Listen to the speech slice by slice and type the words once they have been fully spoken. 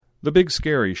The Big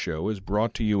Scary Show is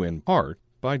brought to you in part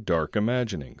by Dark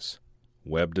Imaginings.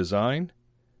 Web design,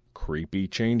 creepy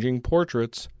changing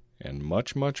portraits, and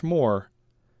much, much more.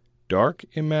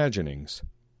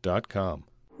 darkimaginings.com.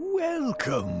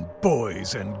 Welcome,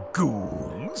 boys and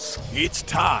ghouls. It's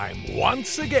time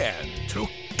once again to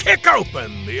kick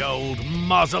open the old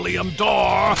mausoleum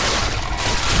door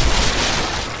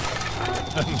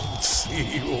and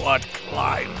see what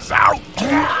climbs out.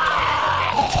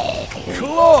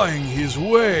 Clawing his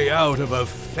way out of a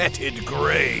fetid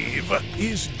grave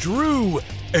is Drew,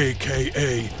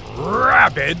 a.k.a.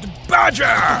 Rabid Badger.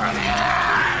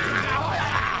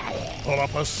 Pull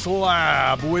up a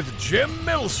slab with Jim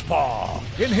Millspaw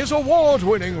in his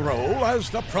award-winning role as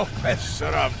the Professor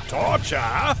of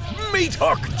Torture, Meat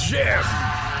Hook Jim.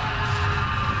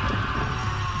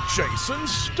 Jason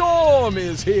Storm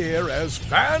is here as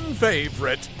fan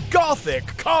favorite Gothic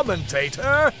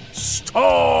commentator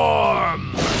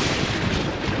Storm.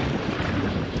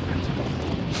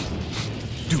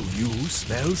 Do you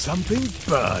smell something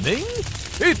burning?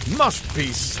 It must be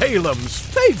Salem's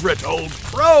favorite old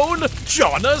crone,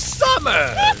 Jonna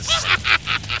Summers.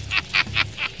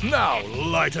 Now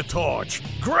light a torch,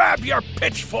 grab your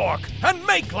pitchfork, and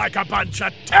make like a bunch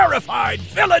of terrified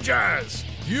villagers.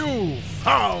 You've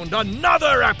found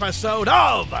another episode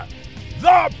of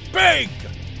The Big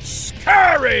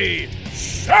Scary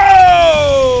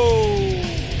Show!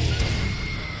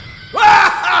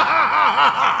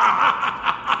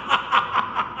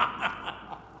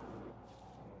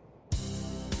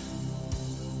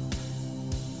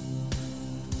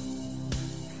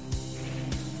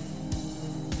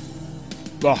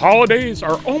 The holidays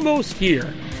are almost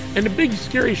here, and the Big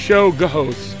Scary Show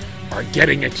hosts are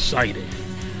getting excited.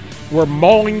 We're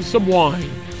mauling some wine,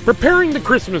 preparing the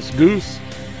Christmas goose,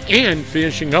 and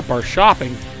finishing up our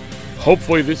shopping.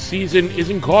 Hopefully this season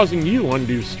isn't causing you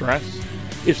undue stress.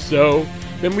 If so,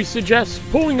 then we suggest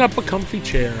pulling up a comfy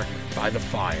chair by the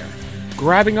fire,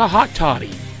 grabbing a hot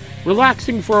toddy,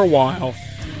 relaxing for a while,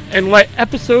 and let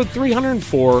episode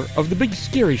 304 of The Big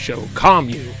Scary Show calm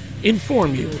you,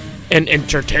 inform you, and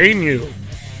entertain you.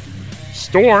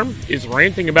 Storm is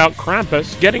ranting about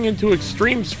Krampus getting into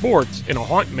extreme sports in a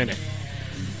Haunt Minute.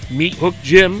 Meat Hook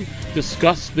Jim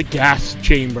discussed the gas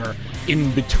chamber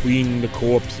in between the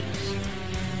corpses.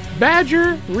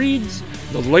 Badger reads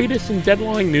the latest in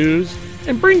Deadline news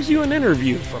and brings you an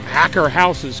interview from Hacker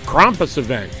House's Krampus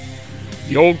event.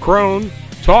 The Old Crone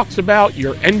talks about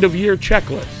your end-of-year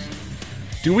checklist.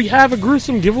 Do we have a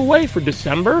gruesome giveaway for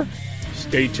December?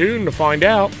 Stay tuned to find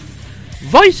out.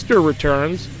 Weister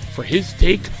returns for his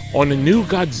take on the new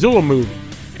Godzilla movie.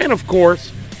 And of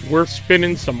course, we're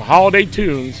spinning some holiday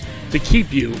tunes to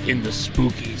keep you in the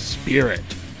spooky spirit.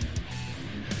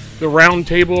 The Round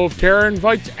Table of Terror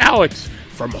invites Alex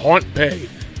from HauntPay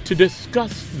to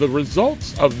discuss the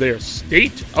results of their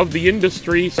State of the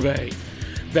Industry survey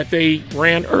that they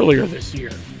ran earlier this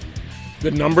year.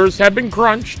 The numbers have been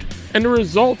crunched, and the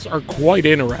results are quite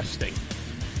interesting.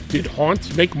 Did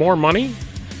haunts make more money?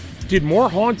 Did more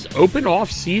haunts open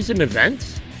off-season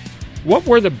events? What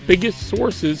were the biggest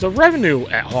sources of revenue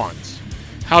at haunts?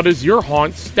 How does your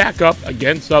haunt stack up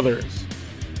against others?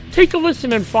 Take a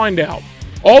listen and find out.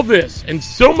 All this and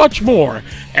so much more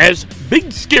as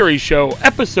Big Scary Show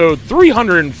episode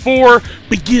 304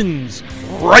 begins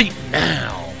right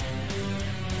now.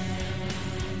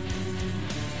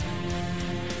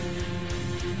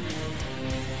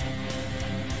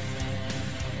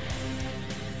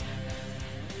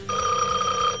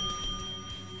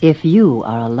 If you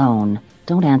are alone,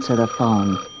 don't answer the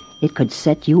phone. It could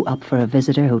set you up for a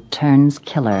visitor who turns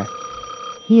killer.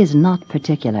 He is not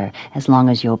particular as long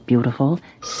as you're beautiful,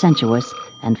 sensuous,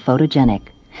 and photogenic.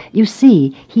 You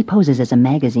see, he poses as a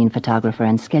magazine photographer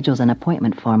and schedules an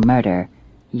appointment for murder.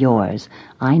 Yours.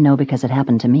 I know because it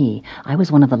happened to me. I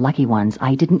was one of the lucky ones.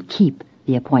 I didn't keep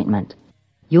the appointment.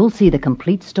 You'll see the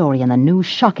complete story in the new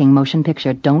shocking motion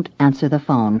picture, Don't Answer the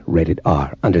Phone. Rated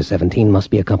R. Under 17 must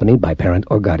be accompanied by parent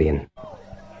or guardian.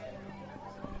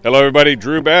 Hello, everybody.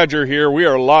 Drew Badger here. We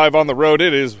are live on the road.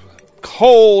 It is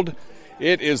cold.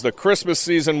 It is the Christmas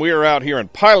season. We are out here in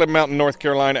Pilot Mountain, North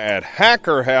Carolina at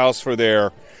Hacker House for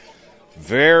their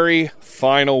very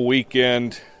final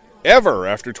weekend ever.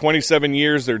 After 27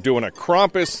 years, they're doing a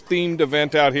Krampus-themed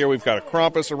event out here. We've got a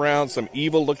Krampus around, some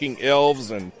evil-looking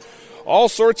elves, and all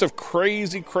sorts of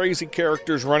crazy, crazy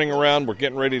characters running around. We're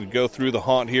getting ready to go through the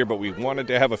haunt here, but we wanted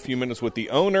to have a few minutes with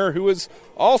the owner, who is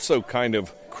also kind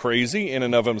of crazy in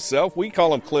and of himself. We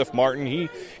call him Cliff Martin. He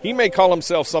may call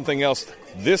himself something else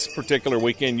this particular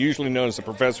weekend, usually known as the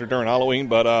Professor during Halloween,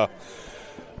 but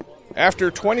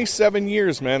After 27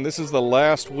 years, man, this is the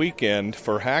last weekend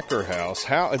for Hacker House.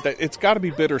 It's got to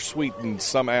be bittersweet in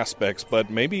some aspects, but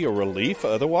maybe a relief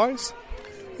otherwise?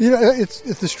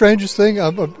 It's the strangest thing. I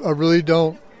really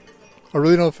don't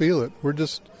feel it.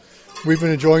 We've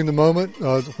been enjoying the moment.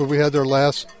 When we had our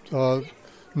last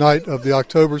night of the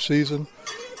October season,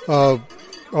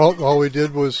 all we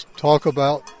did was talk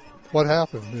about what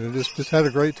happened, and just had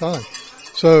a great time.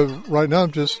 So right now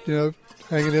I'm just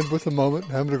hanging in with the moment,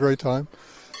 having a great time.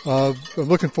 I'm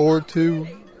looking forward to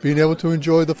being able to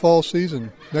enjoy the fall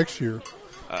season next year.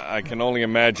 I can only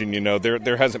imagine,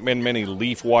 there hasn't been many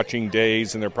leaf watching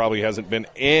days, and there probably hasn't been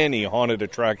any haunted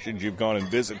attractions you've gone and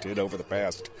visited over the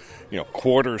past,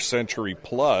 quarter century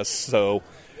plus. So,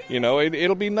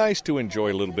 it'll be nice to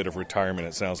enjoy a little bit of retirement,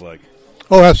 it sounds like.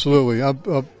 Oh, absolutely.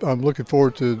 I'm looking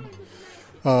forward to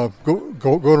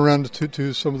going around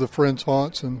to some of the friends'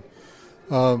 haunts and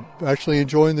actually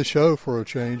enjoying the show for a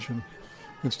change, and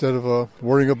instead of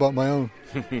worrying about my own.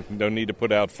 No need to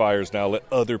put out fires now. Let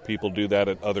other people do that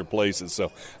at other places.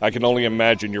 So I can only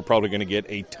imagine you're probably going to get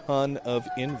a ton of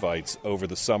invites over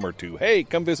the summer to, hey,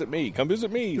 come visit me.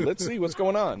 Let's see what's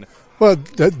going on. Well,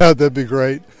 that'd be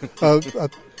great. I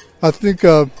think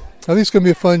it's going to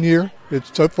be a fun year.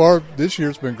 So far, this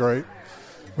year's been great.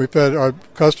 We've had our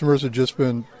customers have just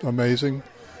been amazing,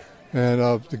 and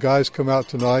the guys come out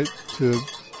tonight to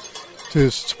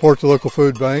support the local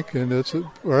food bank, and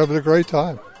we're having a great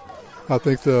time. I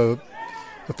think the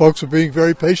folks are being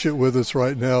very patient with us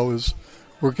right now as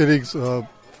we're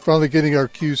finally getting our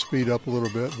queue speed up a little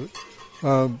bit.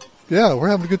 But we're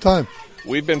having a good time.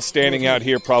 We've been standing out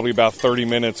here probably about 30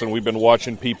 minutes, and we've been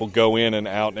watching people go in and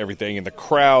out and everything. And the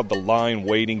crowd, the line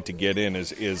waiting to get in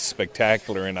is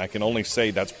spectacular. And I can only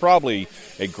say that's probably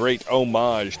a great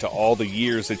homage to all the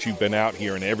years that you've been out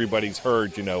here. And everybody's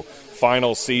heard,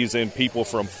 final season, people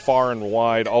from far and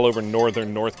wide, all over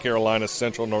northern North Carolina,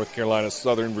 central North Carolina,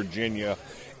 southern Virginia,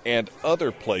 and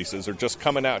other places are just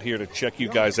coming out here to check you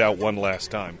guys out one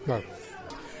last time. Right.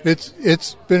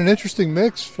 It's been an interesting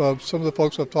mix. Some of the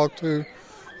folks I've talked to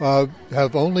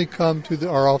have only come to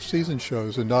our off-season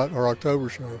shows and not our October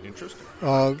show. Interesting.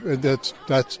 And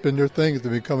that's been their thing.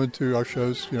 They've been coming to our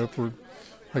shows, for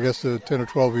I guess the 10 or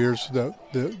 12 years that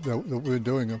we've been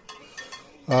doing them.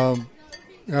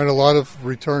 And a lot of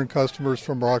return customers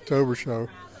from our October show.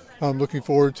 I'm looking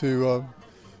forward to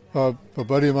a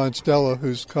buddy of mine, Stella,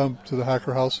 who's come to the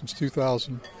Hacker House since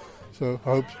 2000. So I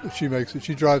hope she makes it.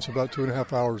 She drives about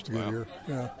 2.5 hours to get here.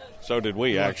 Yeah. So did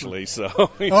we, actually. So. Oh,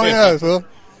 yeah. So,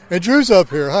 and Drew's up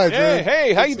here. Hi, Drew.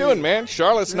 Hey, how you doing, man?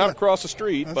 Charlotte's not across the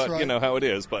street, but right. You know how it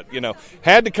is. But,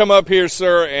 had to come up here,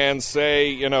 sir, and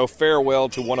say, farewell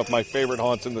to one of my favorite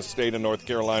haunts in the state of North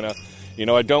Carolina.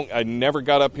 I never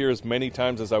got up here as many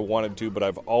times as I wanted to, but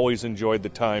I've always enjoyed the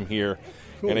time here.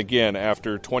 Cool. And again,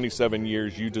 after 27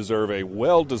 years, you deserve a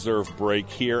well-deserved break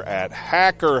here at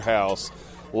Hacker House.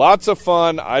 Lots of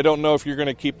fun. I don't know if you're going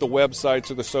to keep the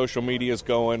websites or the social medias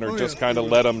going or just kind of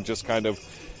let them just kind of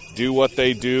do what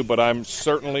they do, but I'm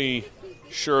certainly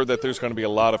sure that there's going to be a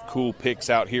lot of cool pics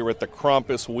out here at the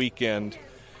Krampus weekend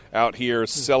out here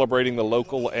celebrating the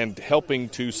local and helping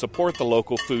to support the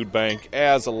local food bank,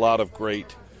 as a lot of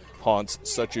great haunts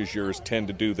such as yours tend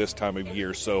to do this time of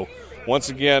year. So once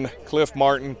again, Cliff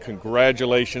Martin,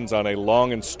 congratulations on a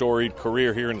long and storied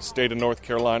career here in the state of North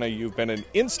Carolina. You've been an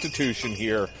institution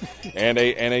here and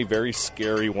a very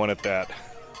scary one at that.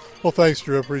 Well, thanks,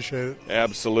 Drew. Appreciate it.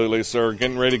 Absolutely, sir.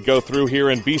 Getting ready to go through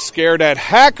here and be scared at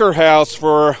Hacker House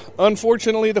for,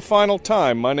 unfortunately, the final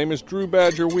time. My name is Drew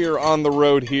Badger. We are on the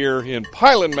road here in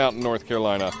Pilot Mountain, North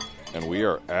Carolina, and we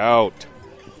are out.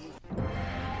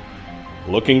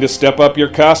 Looking to step up your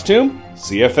costume?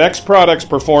 CFX products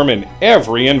perform in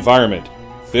every environment.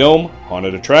 Film,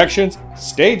 haunted attractions,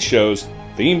 stage shows,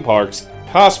 theme parks,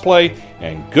 cosplay,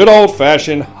 and good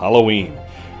old-fashioned Halloween.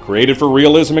 Created for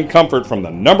realism and comfort from the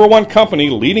 #1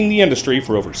 company leading the industry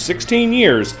for over 16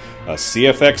 years, a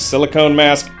CFX silicone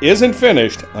mask isn't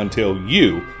finished until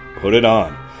you put it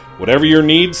on. Whatever your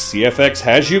needs, CFX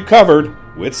has you covered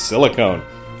with silicone.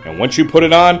 And once you put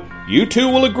it on, you too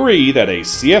will agree that a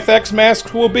CFX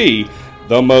mask will be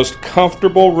the most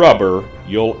comfortable rubber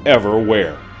you'll ever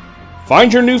wear.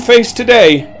 Find your new face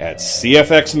today at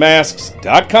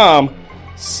cfxmasks.com,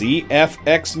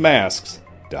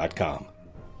 cfxmasks.com.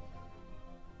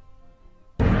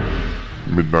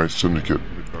 Midnight Syndicate,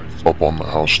 up on the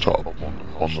housetop,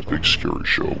 on the Big Scary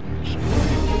Show.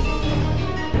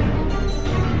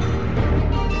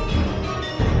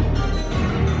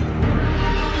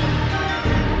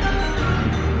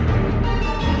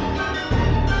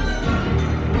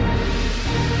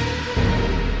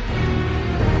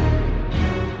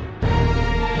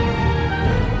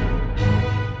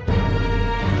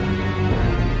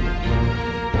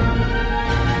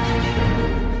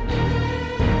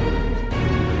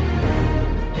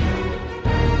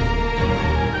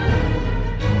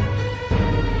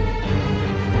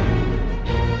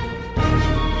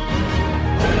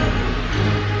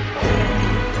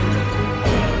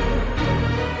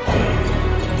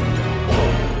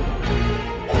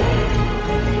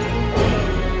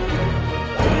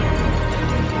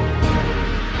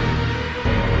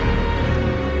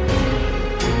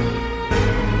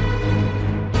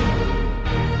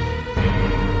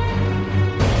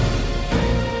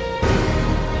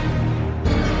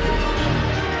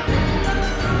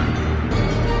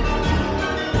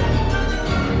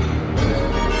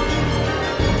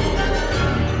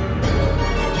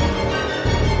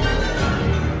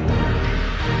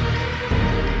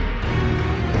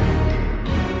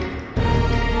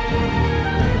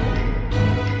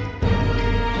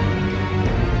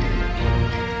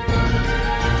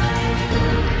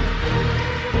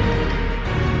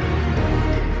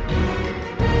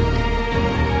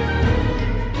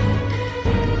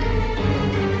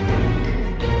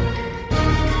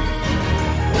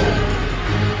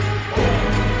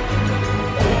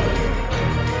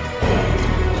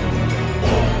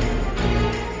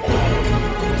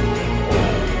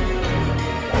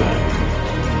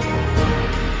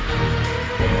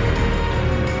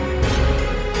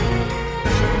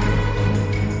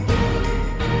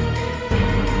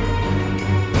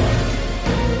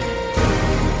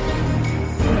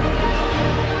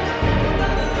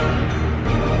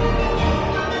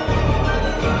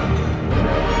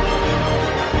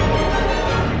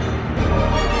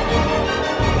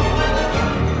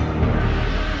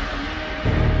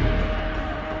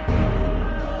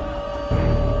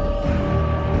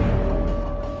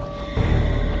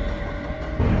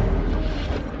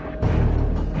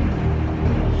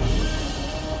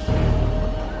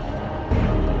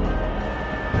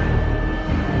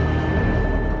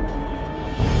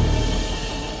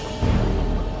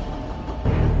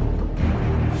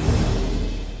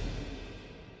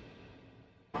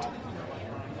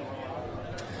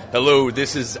 Hello,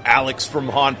 this is Alex from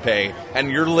Hauntpay, and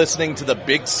you're listening to The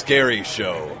Big Scary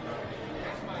Show.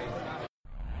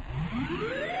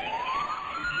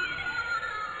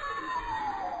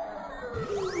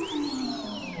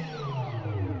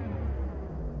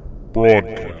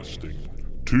 Broadcasting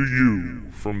to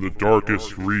you from the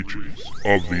darkest reaches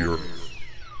of the earth.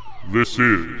 This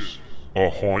is a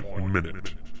Haunt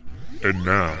Minute. And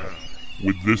now,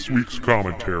 with this week's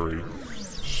commentary,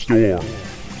 Storm.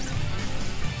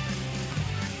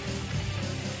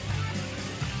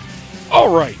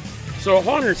 Alright, so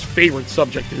Haunter's favorite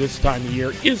subject at this time of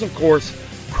year is, of course,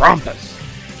 Krampus.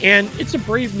 And it's a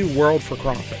brave new world for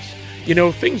Krampus. You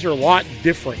know, things are a lot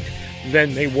different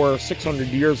than they were 600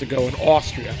 years ago in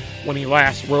Austria when he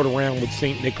last rode around with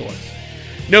St. Nicholas.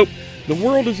 Nope, the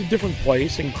world is a different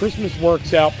place and Christmas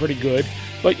works out pretty good,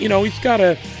 but, he's got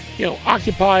to,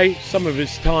 occupy some of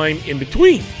his time in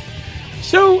between.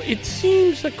 So it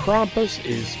seems that Krampus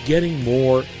is getting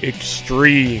more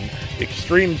extreme.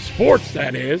 Extreme sports,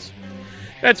 that is.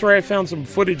 That's where I found some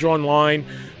footage online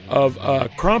of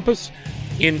Krampus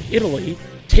in Italy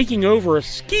taking over a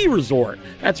ski resort.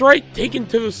 That's right, taken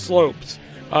to the slopes.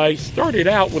 He started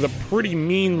out with a pretty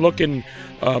mean-looking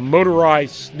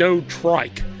motorized snow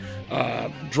trike,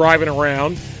 driving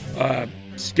around,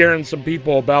 scaring some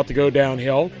people about to go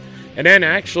downhill, and then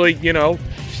actually,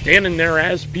 standing there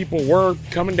as people were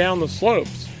coming down the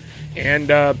slopes. And,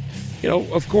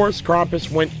 of course, Krampus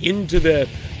went into the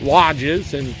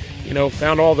lodges and,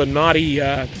 found all the naughty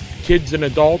kids and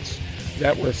adults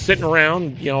that were sitting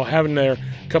around, having their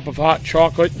cup of hot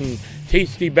chocolate and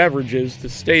tasty beverages to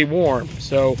stay warm.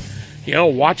 So,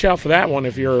 watch out for that one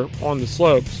if you're on the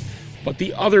slopes. But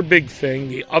the other big thing,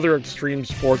 the other extreme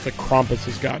sport that Krampus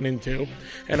has gotten into,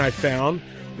 and I found,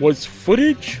 was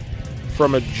footage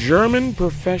from a German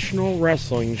professional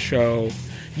wrestling show.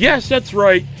 Yes, that's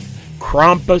right.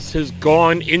 Krampus has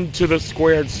gone into the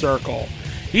squared circle.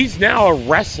 He's now a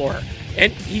wrestler,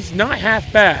 and he's not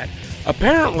half bad.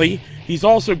 Apparently, he's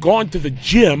also gone to the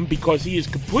gym because he is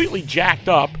completely jacked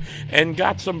up and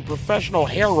got some professional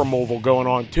hair removal going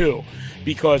on too.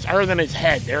 Because other than his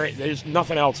head, there's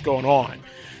nothing else going on.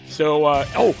 So,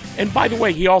 and by the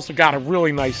way, he also got a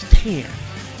really nice tan.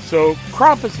 So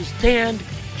Krampus is tanned,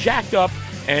 jacked up,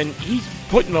 and he's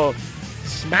putting a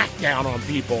smackdown on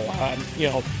people.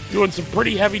 Doing some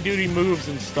pretty heavy-duty moves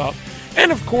and stuff.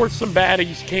 And of course, some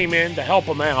baddies came in to help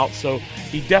him out. So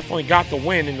he definitely got the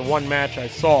win in the one match I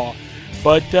saw.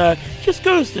 But just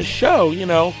goes to show,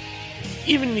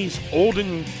 even these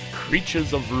olden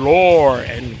creatures of lore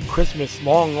and Christmas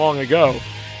long, long ago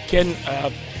can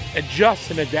adjust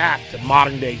and adapt to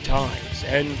modern day times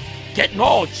and getting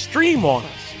all extreme on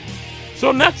us.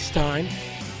 So next time,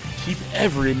 keep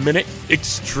every minute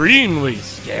extremely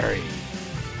scary.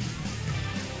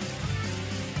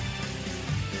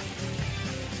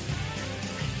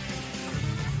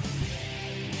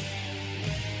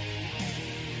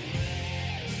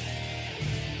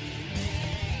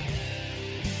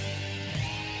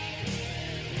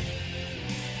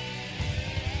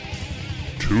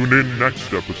 Tune in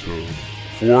next episode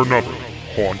for another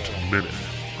Haunt Minute.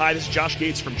 Hi, this is Josh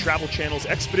Gates from Travel Channel's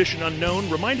Expedition Unknown,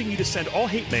 reminding you to send all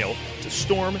hate mail to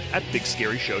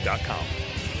storm@bigscaryshow.com.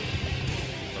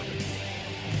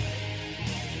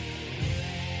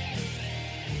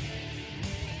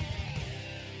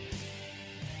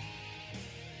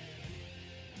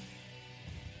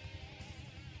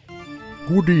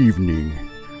 Good evening.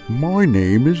 My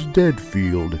name is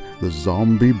Deadfield, the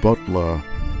zombie butler.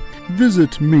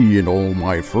 Visit me and all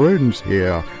my friends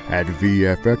here at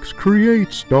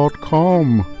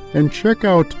VFXCreates.com and check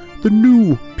out the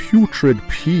new Putrid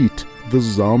Pete, the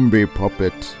zombie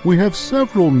puppet. We have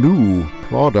several new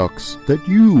products that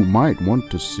you might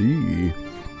want to see.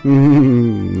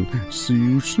 See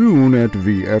you soon at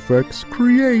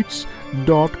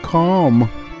VFXCreates.com.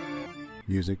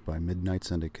 Music by Midnight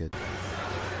Syndicate.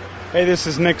 Hey, this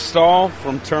is Nick Stahl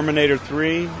from Terminator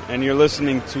 3, and you're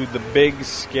listening to The Big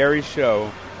Scary Show.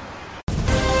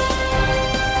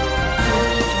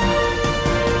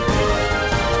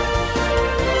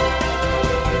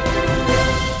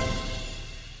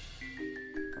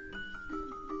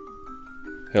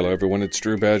 Hello everyone, it's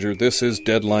Drew Badger. This is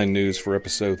Deadline News for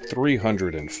episode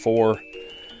 304.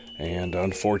 And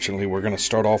unfortunately, we're going to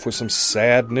start off with some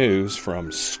sad news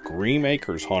from Scream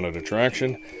Acres Haunted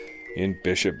Attraction in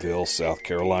Bishopville, South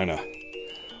Carolina.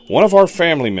 One of our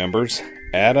family members,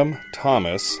 Adam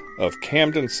Thomas of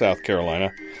Camden, South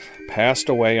Carolina, passed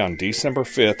away on December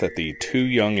 5th at the too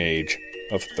young age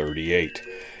of 38.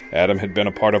 Adam had been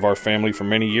a part of our family for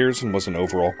many years and was an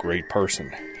overall great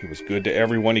person. He was good to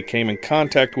everyone he came in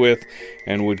contact with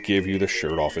and would give you the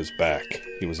shirt off his back.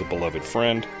 He was a beloved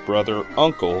friend, brother,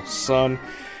 uncle, son,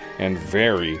 and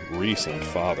very recent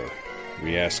father.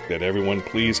 We ask that everyone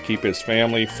please keep his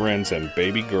family, friends, and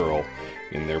baby girl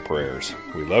in their prayers.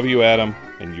 We love you, Adam,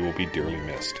 and you will be dearly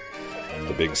missed.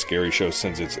 The Big Scary Show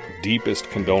sends its deepest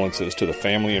condolences to the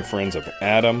family and friends of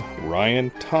Adam, Ryan,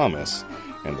 Thomas,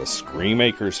 and the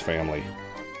Screamakers family,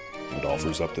 and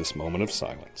offers up this moment of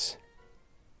silence.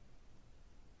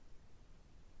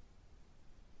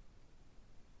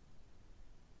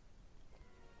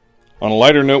 On a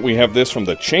lighter note, we have this from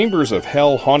the Chambers of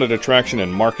Hell Haunted Attraction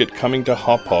and Market coming to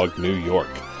Hauppauge, New York.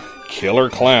 Killer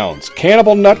clowns,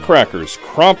 cannibal nutcrackers,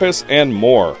 Krampus, and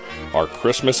more. Our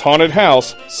Christmas haunted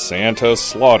house, Santa's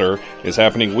Slaughter, is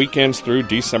happening weekends through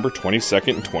December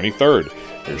 22nd and 23rd.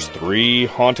 There's 3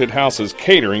 haunted houses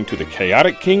catering to the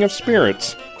chaotic king of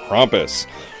spirits, Krampus.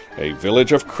 A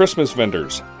village of Christmas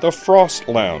vendors, the Frost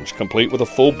Lounge, complete with a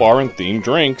full bar and themed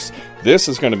drinks. This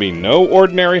is going to be no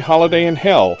ordinary holiday in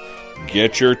hell.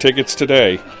 Get your tickets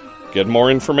today. Get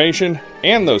more information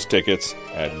and those tickets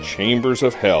at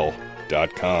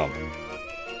chambersofhell.com.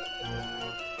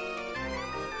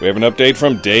 We have an update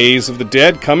from Days of the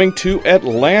Dead coming to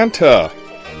Atlanta.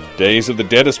 Days of the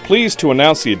Dead is pleased to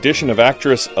announce the addition of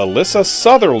actress Alyssa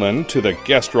Sutherland to the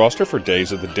guest roster for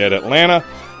Days of the Dead Atlanta,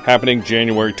 happening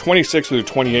January 26th through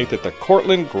 28th at the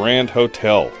Cortland Grand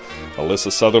Hotel.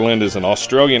 Alyssa Sutherland is an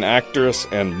Australian actress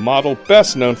and model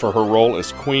best known for her role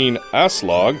as Queen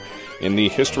Aslog in the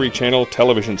History Channel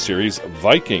television series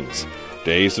Vikings.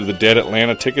 Days of the Dead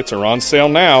Atlanta tickets are on sale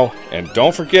now, and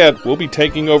don't forget, we'll be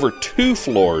taking over 2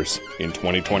 floors in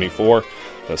 2024.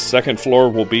 The second floor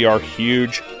will be our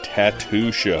huge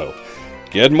tattoo show.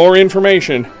 Get more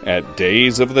information at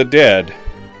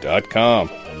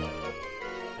daysofthedead.com.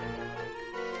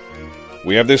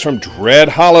 We have this from Dread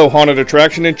Hollow Haunted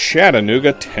Attraction in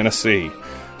Chattanooga, Tennessee.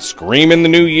 Scream in the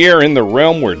new year in the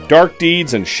realm where dark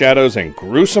deeds and shadows and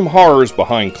gruesome horrors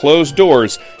behind closed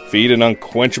doors feed an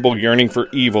unquenchable yearning for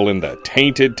evil in the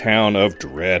tainted town of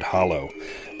Dread Hollow.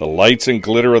 The lights and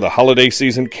glitter of the holiday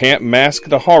season can't mask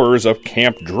the horrors of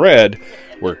Camp Dread,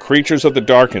 where creatures of the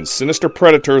dark and sinister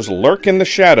predators lurk in the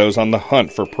shadows on the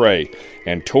hunt for prey,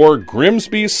 and tour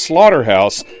Grimsby's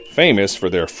Slaughterhouse, famous for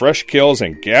their fresh kills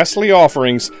and ghastly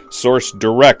offerings sourced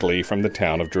directly from the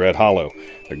town of Dread Hollow.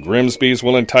 The Grimsbys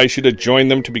will entice you to join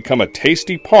them to become a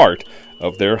tasty part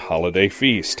of their holiday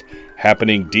feast.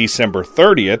 Happening December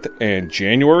 30th and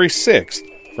January 6th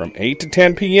from 8 to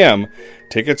 10 p.m.,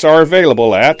 tickets are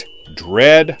available at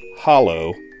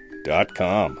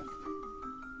dreadhollow.com.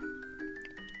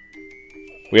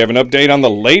 We have an update on the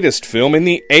latest film in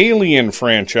the Alien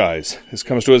franchise. This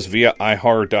comes to us via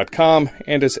iHorror.com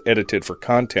and is edited for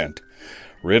content.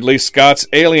 Ridley Scott's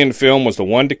Alien film was the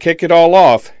one to kick it all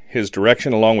off. His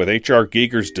direction, along with H.R.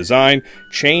 Giger's design,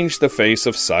 changed the face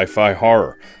of sci-fi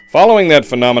horror. Following that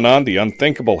phenomenon, the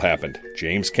unthinkable happened.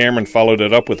 James Cameron followed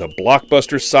it up with a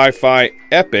blockbuster sci-fi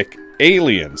epic,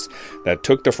 Aliens, that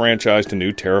took the franchise to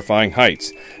new terrifying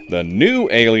heights. The new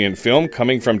Alien film,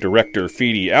 coming from director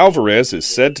Fede Alvarez, is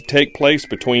said to take place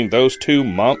between those two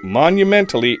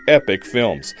monumentally epic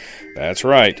films. That's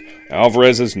right,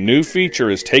 Alvarez's new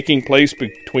feature is taking place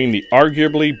between the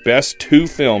arguably best 2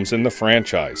 films in the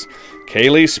franchise.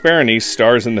 Kaylee Sperny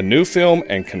stars in the new film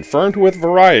and confirmed with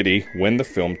Variety when the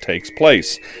film takes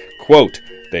place. Quote,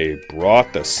 "They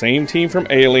brought the same team from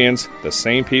Aliens, the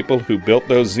same people who built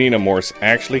those xenomorphs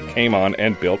actually came on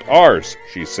and built ours,"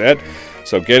 she said.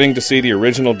 So getting to see the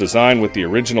original design with the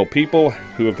original people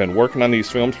who have been working on these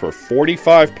films for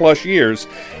 45 plus years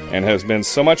and has been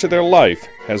so much of their life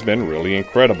has been really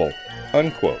incredible.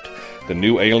 Unquote. The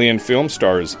new Alien film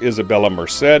stars Isabella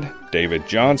Merced, David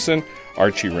Johnson,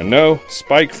 Archie Renault,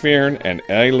 Spike Fearn, and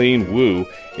Eileen Wu,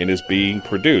 and is being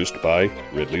produced by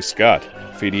Ridley Scott.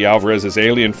 Fede Alvarez's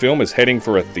Alien film is heading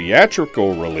for a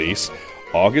theatrical release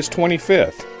August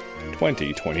 25th,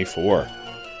 2024.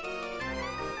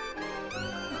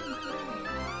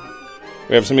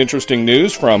 We have some interesting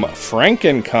news from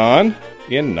FrankenCon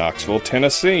in Knoxville,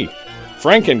 Tennessee.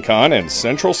 FrankenCon and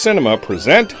Central Cinema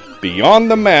present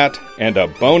Beyond the Mat and a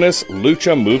bonus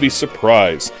Lucha movie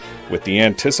surprise. With the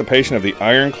anticipation of the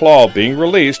Iron Claw being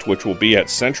released, which will be at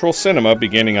Central Cinema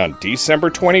beginning on December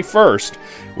 21st,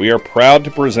 we are proud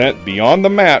to present Beyond the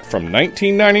Mat from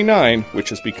 1999, which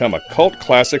has become a cult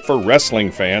classic for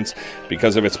wrestling fans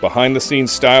because of its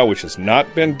behind-the-scenes style, which has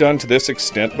not been done to this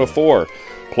extent before.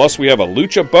 Plus, we have a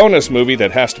Lucha bonus movie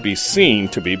that has to be seen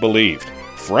to be believed.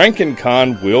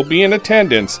 FrankenCon will be in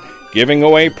attendance, giving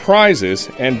away prizes,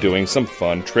 and doing some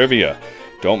fun trivia.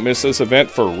 Don't miss this event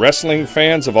for wrestling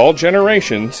fans of all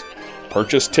generations.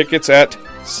 Purchase tickets at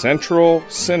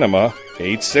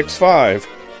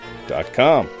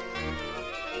centralcinema865.com.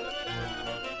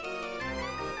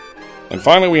 And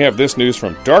finally, we have this news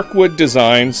from Darkwood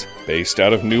Designs, based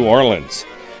out of New Orleans.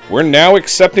 We're now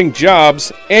accepting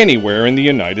jobs anywhere in the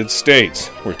United States.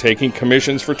 We're taking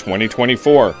commissions for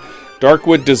 2024.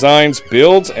 Darkwood Designs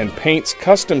builds and paints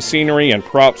custom scenery and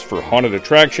props for haunted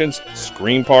attractions,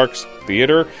 screen parks,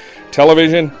 theater,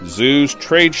 television, zoos,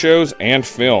 trade shows, and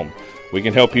film. We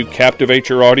can help you captivate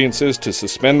your audiences to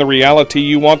suspend the reality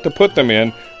you want to put them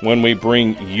in when we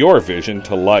bring your vision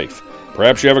to life.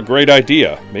 Perhaps you have a great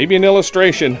idea, maybe an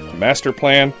illustration, master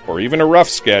plan, or even a rough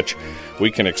sketch.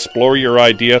 We can explore your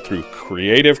idea through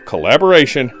creative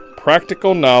collaboration,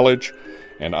 practical knowledge,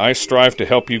 and I strive to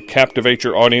help you captivate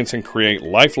your audience and create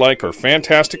lifelike or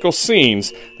fantastical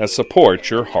scenes that support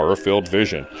your horror-filled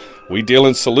vision. We deal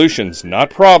in solutions, not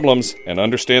problems, and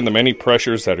understand the many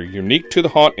pressures that are unique to the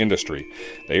haunt industry.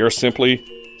 They are simply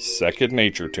second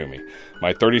nature to me.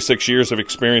 My 36 years of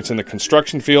experience in the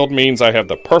construction field means I have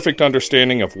the perfect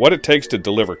understanding of what it takes to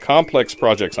deliver complex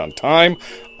projects on time,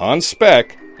 on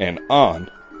spec, and on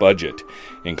budget.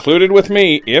 Included with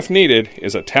me, if needed,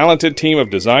 is a talented team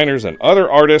of designers and other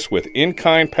artists with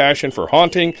in-kind passion for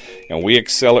haunting, and we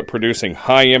excel at producing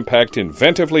high-impact,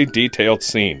 inventively detailed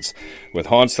scenes, with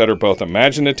haunts that are both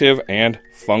imaginative and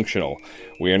functional.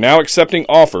 We are now accepting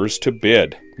offers to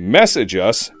bid. Message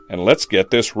us, and let's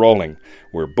get this rolling.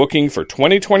 We're booking for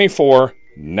 2024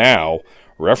 now.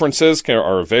 References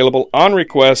are available on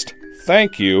request.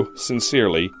 Thank you,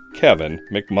 sincerely, Kevin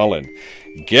McMullen.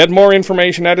 Get more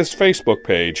information at his Facebook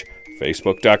page,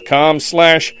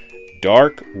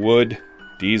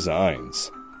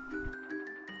 facebook.com/darkwooddesigns.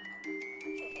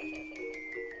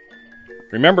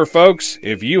 Remember, folks,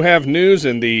 if you have news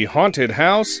in the haunted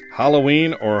house,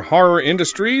 Halloween, or horror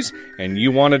industries, and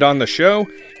you want it on the show,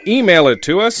 email it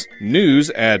to us,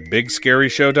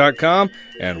 news@bigscaryshow.com,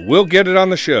 and we'll get it on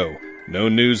the show. No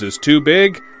news is too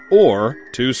big or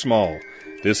too small.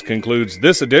 This concludes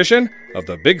this edition of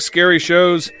the Big Scary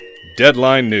Show's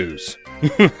Deadline News.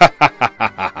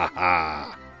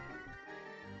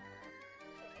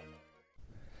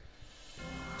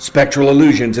 Spectral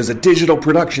Illusions is a digital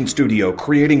production studio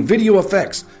creating video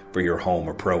effects for your home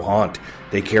or pro haunt.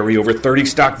 They carry over 30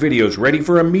 stock videos ready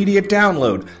for immediate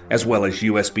download, as well as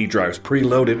USB drives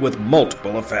preloaded with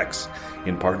multiple effects.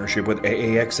 In partnership with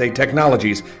AAXA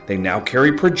Technologies, they now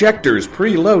carry projectors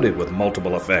preloaded with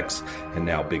multiple effects. And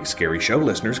now Big Scary Show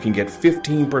listeners can get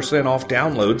 15% off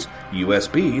downloads,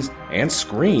 USBs, and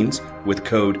screens with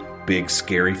code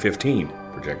BIGSCARY15.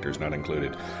 Projectors not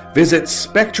included. Visit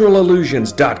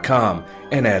SpectralIllusions.com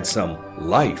and add some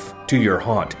life to your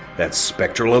haunt. That's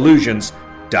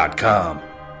SpectralIllusions.com.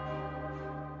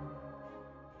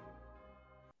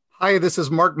 Hi, this is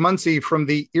Mark Muncy from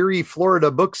the Erie, Florida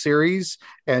book series,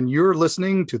 and you're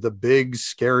listening to The Big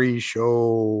Scary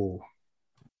Show.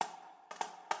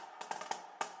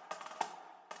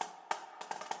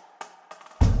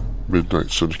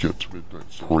 Midnight Syndicate,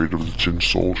 Parade of the Tin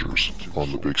Soldiers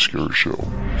on The Big Scary Show.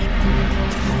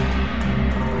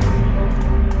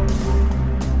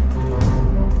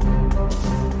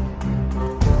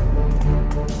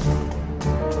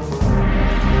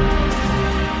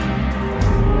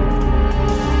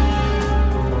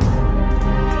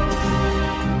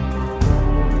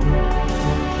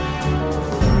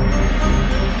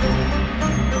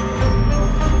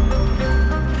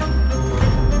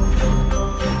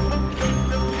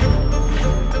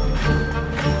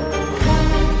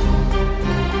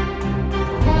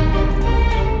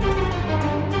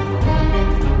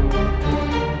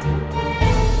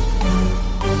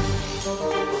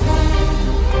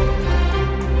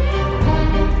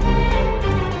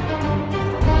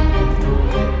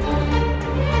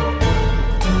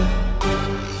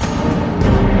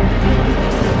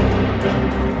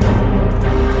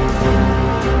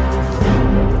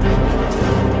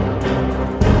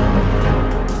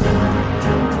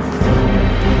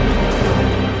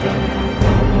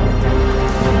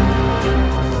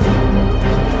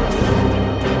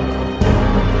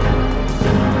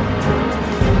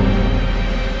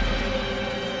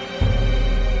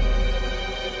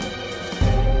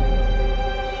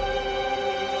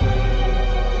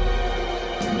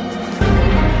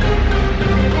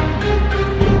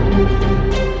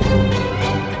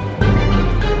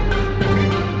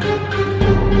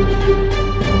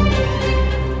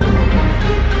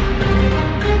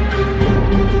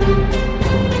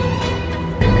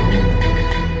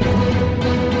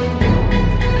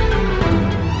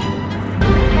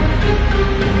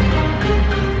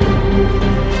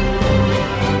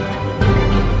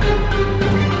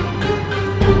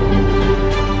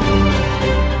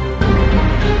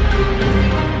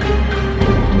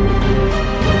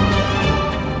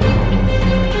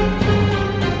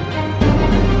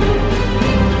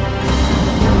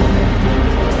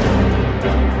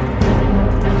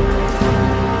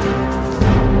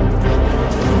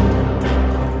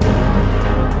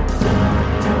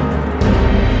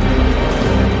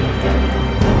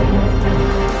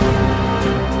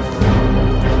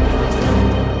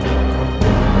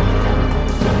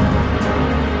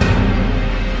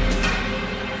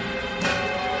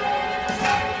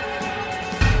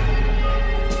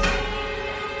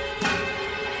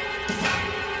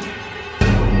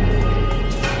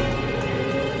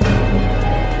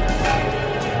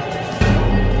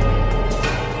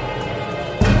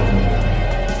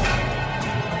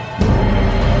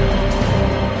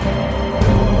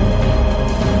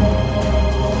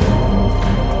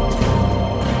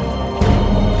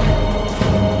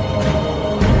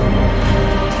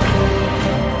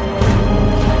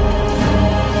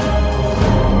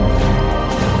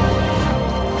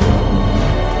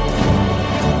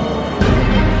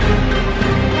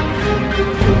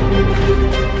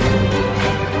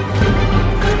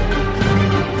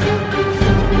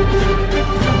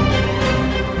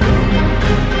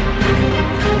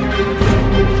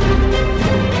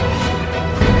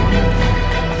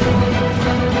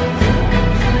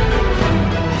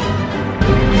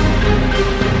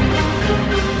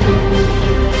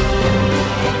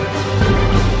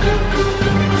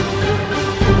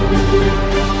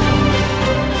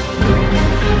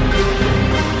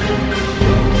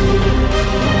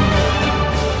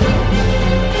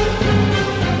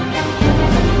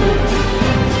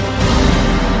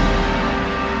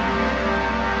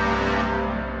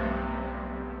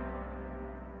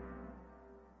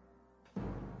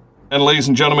 And ladies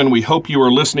and gentlemen, we hope you are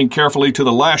listening carefully to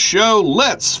the last show.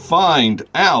 Let's find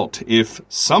out if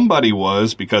somebody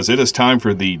was, because it is time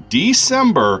for the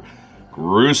December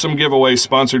gruesome giveaway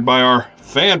sponsored by our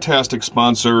fantastic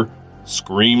sponsor,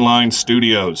 Screamline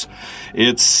Studios.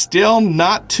 It's still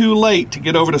not too late to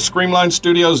get over to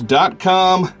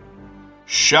ScreamlineStudios.com.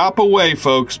 Shop away,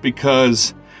 folks,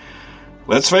 because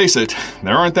let's face it,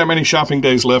 there aren't that many shopping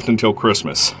days left until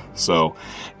Christmas. So,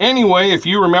 anyway, if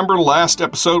you remember last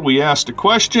episode, we asked a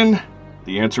question.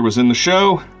 The answer was in the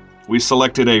show. We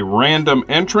selected a random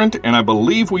entrant, and I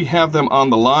believe we have them on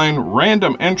the line.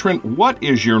 Random entrant, what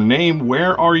is your name?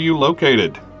 Where are you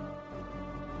located?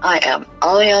 I am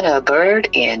Aliana Bird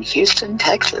in Houston,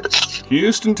 Texas.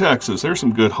 Houston, Texas. There's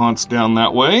some good haunts down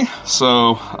that way.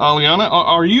 So, Aliana,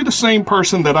 are you the same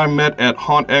person that I met at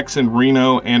Haunt X in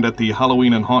Reno and at the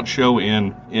Halloween and Haunt show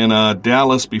in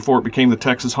Dallas before it became the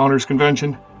Texas Haunters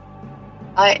Convention?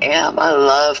 I am. I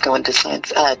love going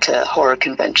to horror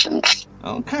conventions.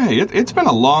 Okay, it's been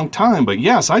a long time, but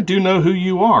yes, I do know who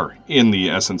you are. In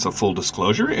the essence of full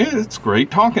disclosure, it's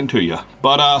great talking to you.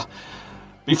 But,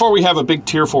 before we have a big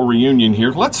tearful reunion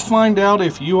here, let's find out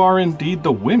if you are indeed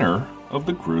the winner of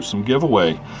the gruesome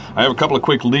giveaway. I have a couple of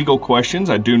quick legal questions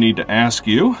I do need to ask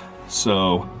you.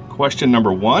 So, question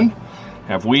number 1,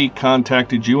 have we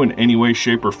contacted you in any way,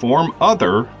 shape, or form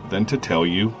other than to tell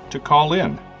you to call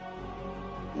in?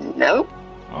 Nope.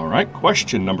 All right,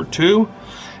 question number 2,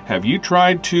 have you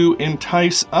tried to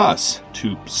entice us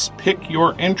to pick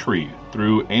your entry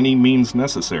through any means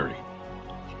necessary?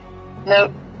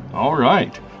 Nope. All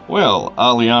right. Well,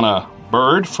 Aliana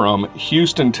Bird from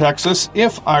Houston, Texas,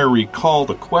 if I recall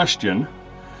the question,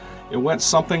 it went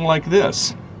something like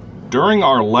this. During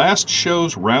our last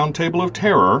show's Roundtable of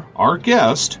Terror, our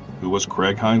guest, who was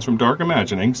Craig Hines from Dark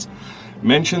Imaginings,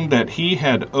 mentioned that he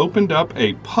had opened up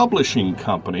a publishing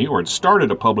company, or had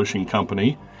started a publishing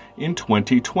company, in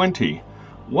 2020.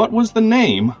 What was the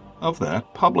name of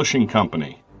that publishing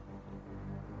company?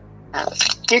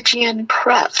 Stygian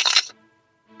Press.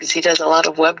 Because he does a lot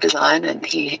of web design, and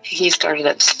he started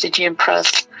at Stygian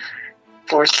Press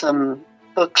for some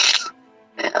books,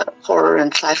 horror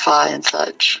and sci-fi and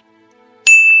such.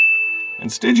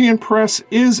 And Stygian Press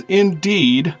is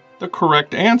indeed the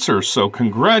correct answer, so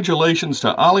congratulations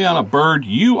to Aliana Bird.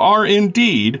 You are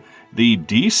indeed the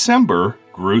December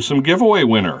gruesome giveaway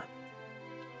winner.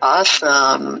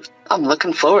 Awesome. I'm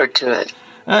looking forward to it.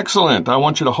 Excellent. I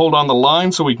want you to hold on the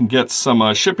line so we can get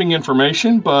some shipping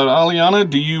information. But Aliana,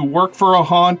 do you work for a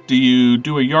haunt? Do you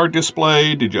do a yard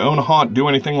display? Did you own a haunt? Do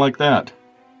anything like that?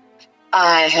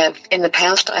 I have, in the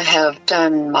past, I have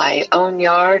done my own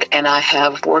yard, and I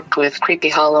have worked with Creepy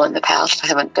Hollow in the past. I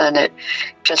haven't done it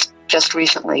just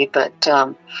recently, but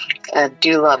I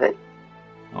do love it.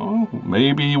 Oh,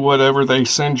 maybe whatever they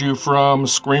send you from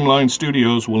Screamline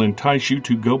Studios will entice you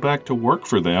to go back to work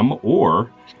for them, or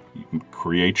you can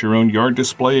create your own yard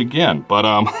display again. But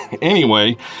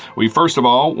anyway, we first of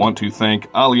all want to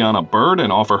thank Aliana Bird and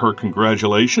offer her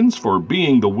congratulations for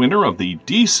being the winner of the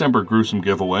December gruesome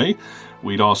giveaway.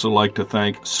 We'd also like to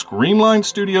thank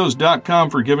ScreamlineStudios.com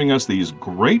for giving us these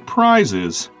great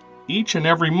prizes each and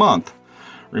every month.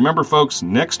 Remember, folks,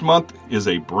 next month is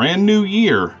a brand new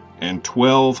year and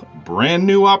 12 brand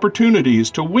new opportunities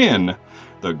to win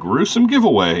the gruesome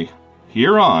giveaway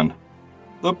here on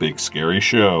The Big Scary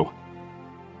Show.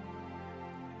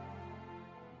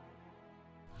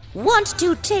 Want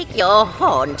to take your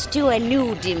haunt to a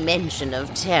new dimension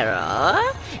of terror?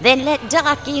 Then let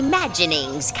Dark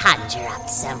Imaginings conjure up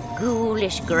some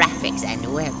ghoulish graphics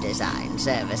and web design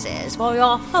services for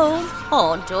your home,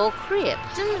 haunt, or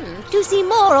crypt. To see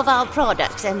more of our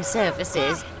products and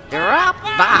services, drop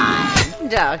by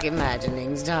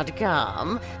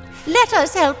darkimaginings.com. Let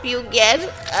us help you get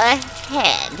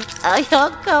ahead of your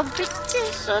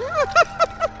competition.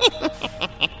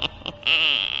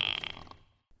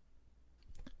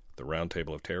 The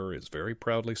Roundtable of Terror is very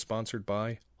proudly sponsored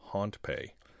by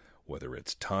HauntPay. Whether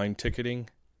it's time ticketing,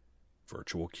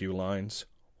 virtual queue lines,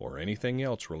 or anything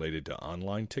else related to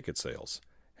online ticket sales,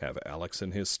 have Alex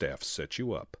and his staff set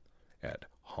you up at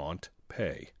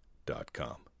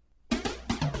hauntpay.com.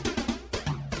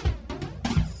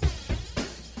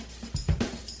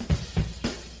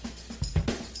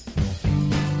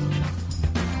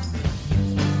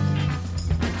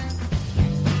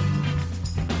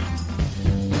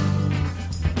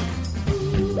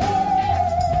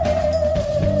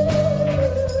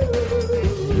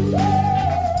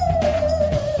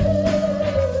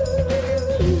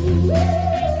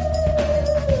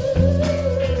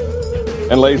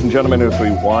 And ladies and gentlemen, as we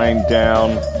wind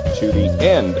down to the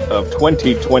end of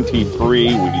 2023.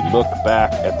 We look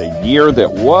back at the year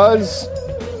that was,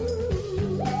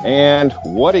 and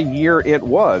what a year it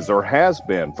was or has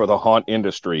been for the haunt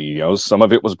industry. You know, some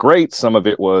of it was great, some of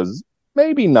it was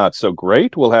maybe not so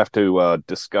great. We'll have to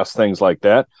discuss things like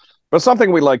that. But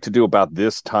something we like to do about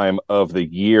this time of the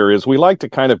year is we like to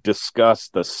kind of discuss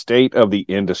the state of the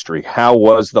industry. How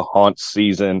was the haunt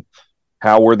season?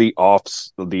 How were the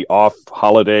off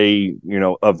holiday,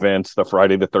 events, the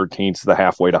Friday the 13th, the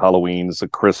halfway to Halloween's, the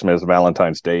Christmas,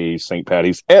 Valentine's Day, St.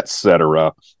 Patty's,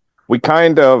 etc. We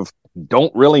kind of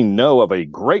don't really know of a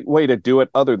great way to do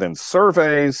it other than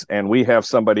surveys, and we have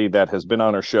somebody that has been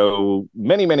on our show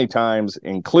many, many times,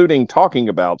 including talking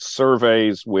about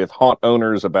surveys with haunt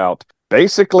owners about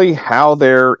basically how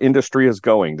their industry is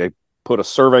going. They put a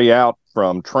survey out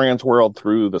from Transworld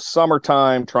through the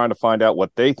summertime, trying to find out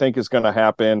what they think is going to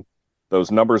happen.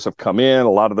 Those numbers have come in. A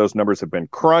lot of those numbers have been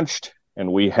crunched,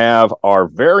 and we have our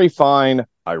very fine,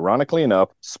 ironically enough,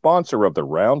 sponsor of the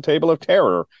Roundtable of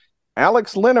Terror,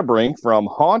 Alex Linnebrink from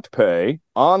HauntPay,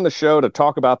 on the show to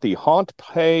talk about the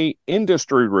HauntPay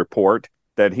industry report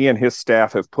that he and his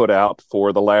staff have put out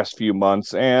for the last few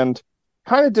months and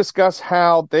kind of discuss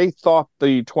how they thought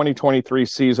the 2023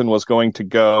 season was going to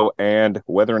go and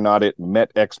whether or not it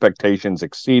met expectations,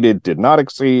 exceeded, did not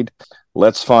exceed.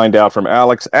 Let's find out from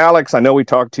Alex. Alex, I know we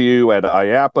talked to you at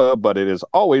IAAPA, but it is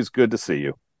always good to see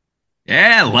you.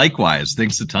 Yeah, likewise.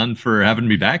 Thanks a ton for having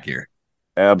me back here.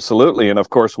 Absolutely. And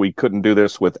of course, we couldn't do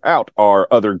this without our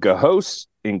other hosts,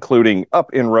 including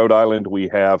up in Rhode Island, we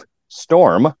have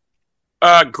Storm.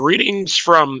 Greetings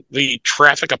from the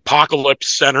Traffic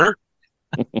Apocalypse Center.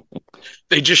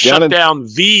 They just shut down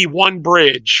the one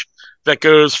bridge that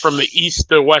goes from the east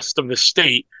to west of the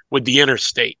state with the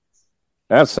interstate.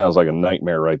 That sounds like a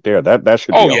nightmare right there. That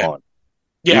should be yeah. on.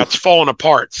 Yeah, It's falling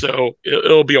apart, so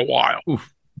it'll be a while.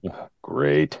 Oof.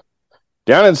 Great.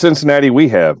 Down in Cincinnati, we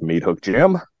have Meat Hook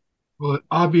Jim. Well,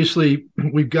 obviously,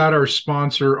 we've got our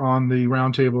sponsor on the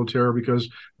Roundtable of Terror because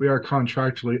we are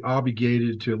contractually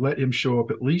obligated to let him show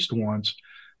up at least once,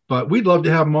 but we'd love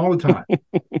to have him all the time.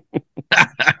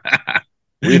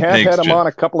 We have had him on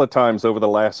a couple of times over the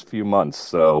last few months,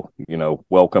 so,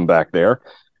 welcome back there.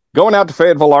 Going out to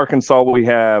Fayetteville, Arkansas, we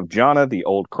have Jonna, the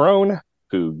old crone,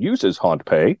 who uses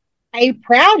HauntPay. A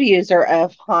proud user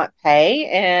of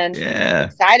HauntPay and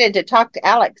excited to talk to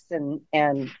Alex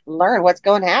and learn what's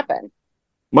going to happen.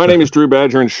 My name is Drew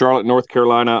Badger in Charlotte, North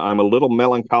Carolina. I'm a little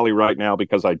melancholy right now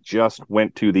because I just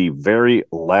went to the very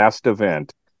last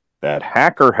event that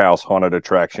Hacker House Haunted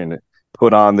Attraction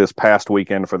put on this past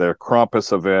weekend for their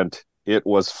Krampus event. It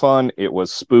was fun, it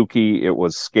was spooky, it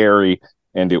was scary,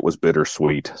 and it was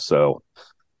bittersweet. So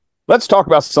let's talk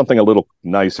about something a little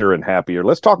nicer and happier.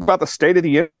 Let's talk about the state of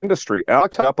the industry.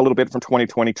 Alex, up a little bit from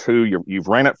 2022. You've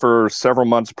ran it for several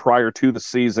months prior to the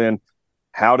season.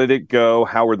 How did it go?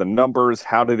 How were the numbers?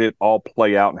 How did it all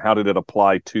play out? And how did it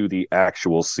apply to the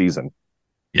actual season?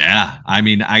 Yeah, I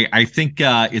mean, I think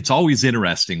it's always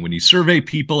interesting when you survey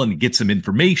people and get some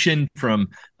information from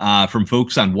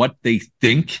folks on what they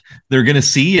think they're going to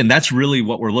see. And that's really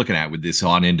what we're looking at with this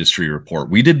haunt industry report.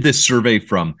 We did this survey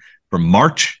from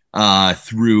March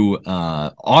through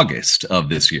August of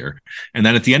this year. And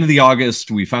then at the end of the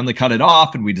August, we finally cut it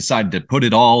off and we decided to put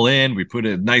it all in. We put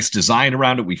a nice design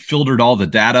around it. We filtered all the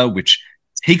data, which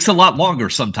takes a lot longer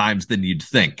sometimes than you'd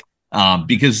think.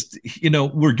 Because,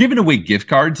 we're giving away gift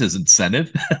cards as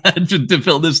incentive to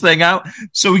fill this thing out.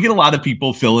 So we get a lot of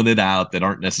people filling it out that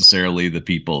aren't necessarily the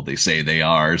people they say they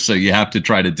are. So you have to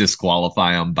try to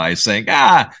disqualify them by saying,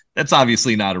 that's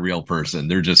obviously not a real person.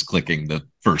 They're just clicking the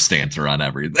first answer on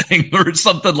everything or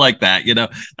something like that.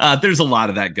 There's a lot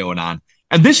of that going on.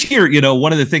 And this year,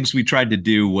 one of the things we tried to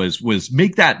do was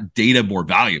make that data more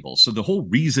valuable. So the whole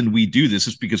reason we do this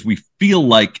is because we feel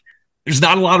like there's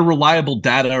not a lot of reliable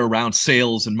data around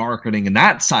sales and marketing and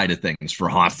that side of things for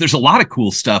haunts. There's a lot of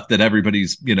cool stuff that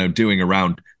everybody's, doing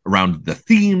around the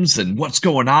themes and what's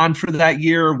going on for that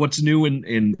year, what's new in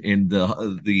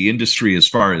the industry as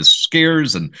far as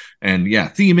scares and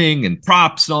theming and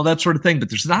props and all that sort of thing. But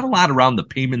there's not a lot around the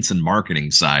payments and marketing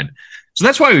side. So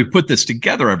that's why we put this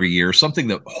together every year, something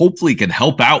that hopefully can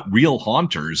help out real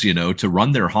haunters, to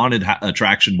run their haunted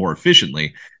attraction more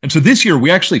efficiently. And so this year we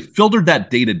actually filtered that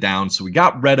data down. So we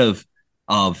got rid of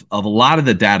a lot of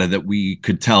the data that we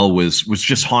could tell was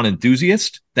just haunt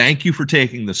enthusiast. Thank you for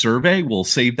taking the survey. We'll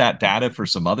save that data for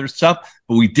some other stuff,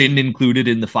 but we didn't include it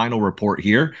in the final report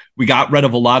here. We got rid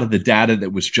of a lot of the data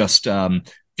that was just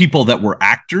people that were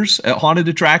actors at haunted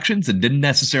attractions and didn't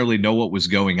necessarily know what was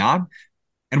going on.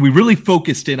 And we really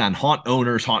focused in on haunt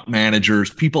owners, haunt managers,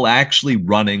 people actually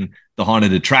running the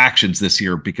haunted attractions this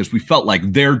year, because we felt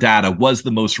like their data was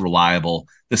the most reliable,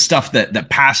 the stuff that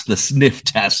passed the sniff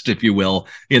test, if you will,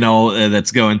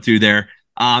 that's going through there.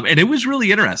 And it was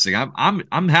really interesting.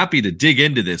 I'm happy to dig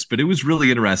into this, but it was really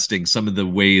interesting, some of the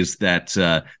ways that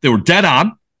they were dead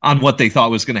on what they thought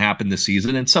was going to happen this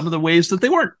season, and some of the ways that they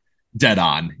weren't dead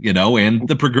on, and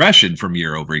the progression from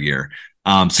year over year.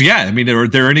 So yeah, I mean, are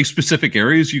there any specific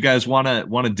areas you guys want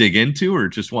to dig into, or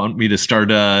just want me to start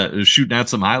shooting out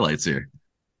some highlights here?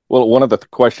 Well, one of the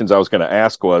questions I was going to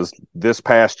ask was, this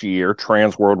past year,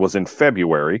 Transworld was in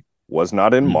February, was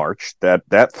not in March.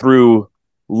 That threw a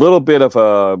little bit of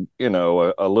a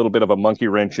little bit of a monkey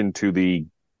wrench into the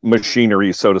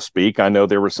machinery, so to speak. I know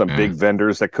there were some big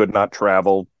vendors that could not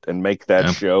travel and make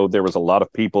that show. There was a lot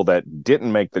of people that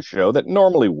didn't make the show that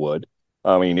normally would.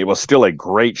 I mean, it was still a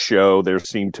great show. There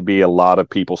seemed to be a lot of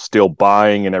people still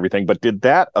buying and everything, but did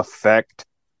that affect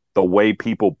the way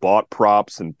people bought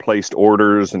props and placed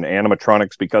orders and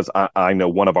animatronics? Because I know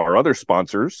one of our other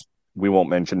sponsors, we won't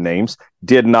mention names,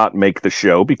 did not make the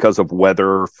show because of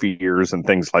weather fears and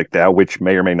things like that, which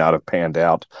may or may not have panned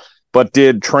out. But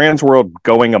did Transworld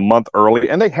going a month early,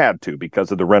 and they had to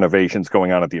because of the renovations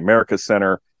going on at the Americas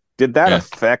Center, did that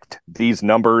affect these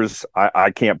numbers? I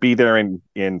can't be there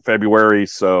in February,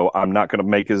 so I'm not going to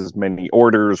make as many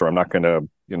orders, or I'm not going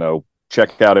to,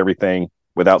 check out everything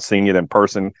without seeing it in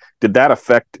person. Did that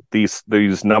affect these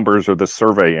numbers or the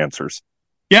survey answers?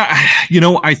 Yeah,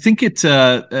 I think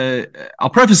I'll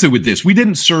preface it with this. We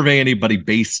didn't survey anybody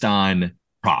based on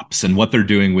props and what they're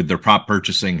doing with their prop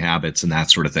purchasing habits and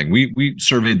that sort of thing. We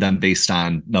surveyed them based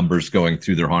on numbers going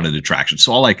through their haunted attractions.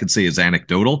 So all I could say is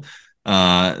anecdotal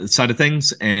side of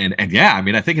things. And yeah, I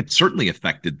mean, I think it certainly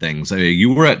affected things.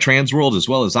 You were at Transworld as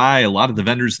well as I. A lot of the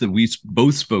vendors that we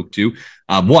both spoke to,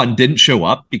 one, didn't show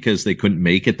up because they couldn't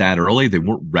make it that early. They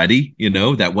weren't ready.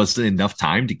 That wasn't enough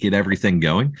time to get everything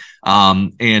going.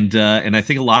 And I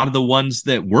think a lot of the ones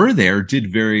that were there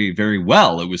did very, very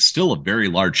well. It was still a very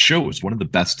large show. It was one of the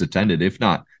best attended, if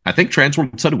not, I think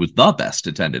Transworld said it was the best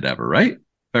attended ever, right? If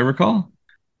I recall.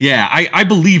 Yeah, I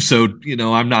believe so.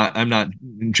 I'm not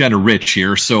Jenna Rich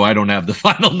here, so I don't have the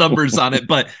final numbers on it,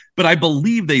 but I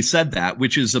believe they said that,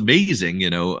 which is amazing,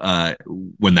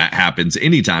 when that happens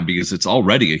anytime, because it's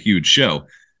already a huge show.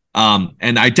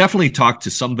 And I definitely talked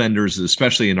to some vendors,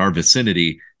 especially in our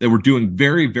vicinity, that were doing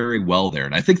very, very well there.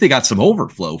 And I think they got some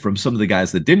overflow from some of the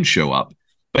guys that didn't show up.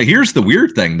 But here's the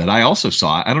weird thing that I also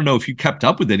saw. I don't know if you kept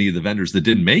up with any of the vendors that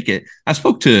didn't make it. I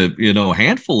spoke to, a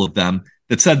handful of them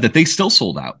that said that they still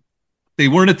sold out. They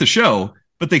weren't at the show,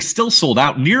 but they still sold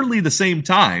out nearly the same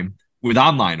time with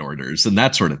online orders and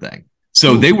that sort of thing.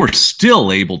 So they were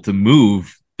still able to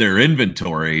move their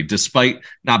inventory despite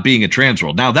not being at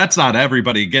Transworld. Now, that's not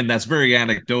everybody. Again, that's very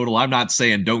anecdotal. I'm not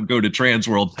saying don't go to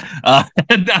Transworld.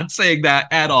 I'm not saying that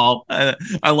at all.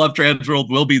 I love Transworld.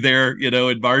 We'll be there,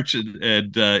 in March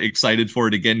and excited for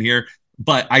it again here.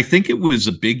 But I think it was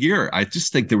a big year. I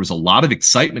just think there was a lot of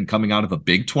excitement coming out of a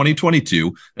big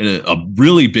 2022 and a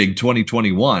really big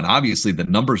 2021. Obviously, the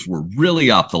numbers were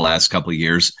really up the last couple of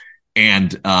years,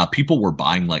 and people were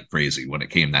buying like crazy when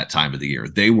it came that time of the year.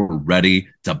 They were ready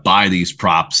to buy these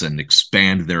props and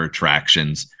expand their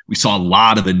attractions. We saw a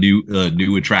lot of the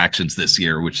new attractions this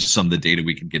year, which is some of the data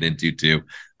we can get into too.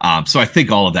 So I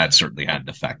think all of that certainly had an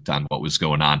effect on what was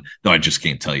going on, though I just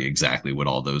can't tell you exactly what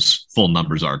all those full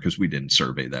numbers are because we didn't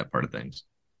survey that part of things.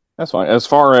 That's fine. As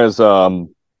far as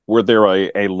were there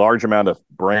a large amount of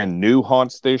brand new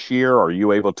haunts this year? Are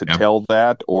you able to tell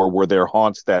that? Or were there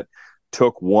haunts that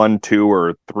took 1, 2,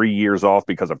 or 3 years off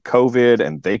because of COVID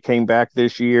and they came back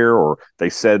this year? Or they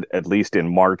said, at least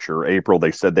in March or April,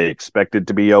 they said they expected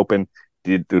to be open.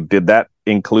 Did that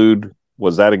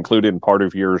was that included in part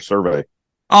of your survey?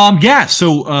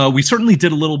 So we certainly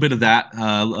did a little bit of that,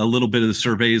 a little bit of the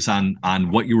surveys on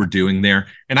what you were doing there.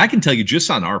 And I can tell you just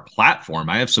on our platform,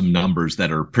 I have some numbers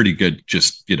that are pretty good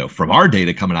just, from our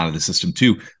data coming out of the system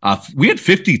too. We had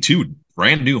 52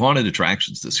 brand new haunted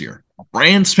attractions this year.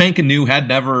 Brand spanking new, had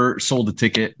never sold a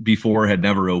ticket before, had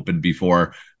never opened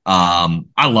before.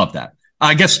 I love that.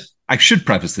 I guess I should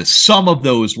preface this. Some of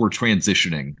those were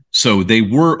transitioning. So they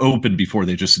were open before,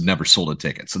 they just never sold a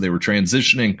ticket. So they were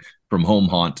transitioning from home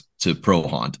haunt to pro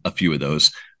haunt, a few of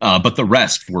those. But the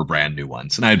rest were brand new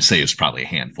ones. And I'd say it's probably a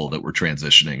handful that were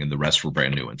transitioning and the rest were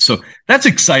brand new ones. So that's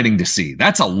exciting to see.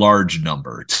 That's a large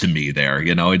number to me there.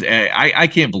 I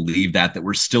can't believe that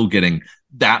we're still getting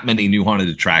that many new haunted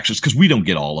attractions because we don't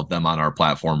get all of them on our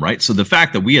platform, right? So the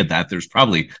fact that we had that, there's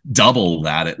probably double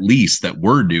that at least that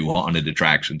were new haunted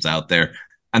attractions out there.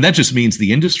 And that just means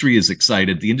the industry is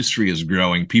excited. The industry is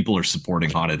growing. People are supporting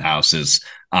haunted houses,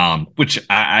 which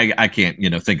I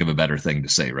can't, think of a better thing to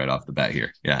say right off the bat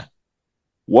here. Yeah.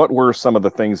 What were some of the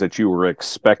things that you were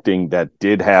expecting that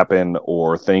did happen,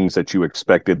 or things that you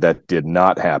expected that did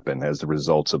not happen as the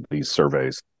results of these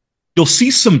surveys? You'll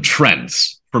see some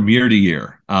trends from year to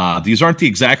year. These aren't the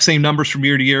exact same numbers from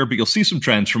year to year, but you'll see some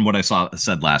trends from what I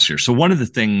said last year. So one of the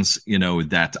things,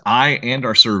 that I and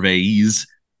our surveyees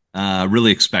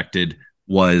really expected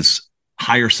was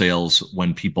higher sales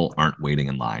when people aren't waiting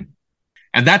in line.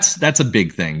 And that's a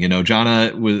big thing.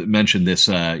 Jonna mentioned this,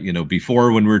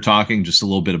 before when we were talking just a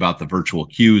little bit about the virtual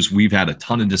queues. We've had a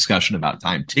ton of discussion about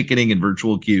time ticketing and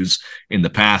virtual queues in the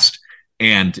past.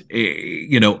 And,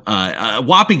 a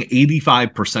whopping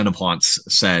 85% of haunts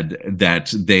said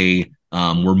that they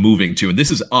were moving to, and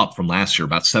this is up from last year,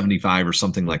 about 75 or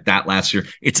something like that last year.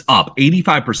 It's up.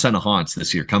 85% of haunts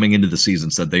this year coming into the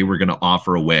season said they were going to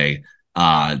offer a way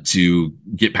to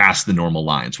get past the normal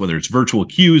lines, whether it's virtual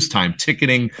queues, time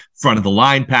ticketing, front of the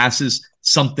line passes,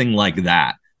 something like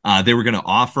that. They were going to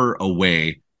offer a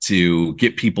way to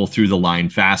get people through the line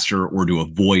faster or to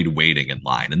avoid waiting in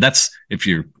line. And that's, if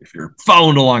you're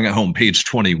following along at home, page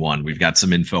 21, we've got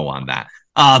some info on that.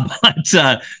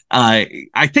 But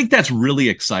I think that's really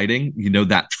exciting,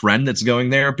 that trend that's going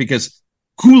there, because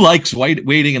who likes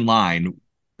waiting in line?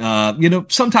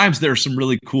 Sometimes there are some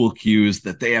really cool queues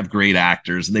that they have great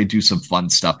actors and they do some fun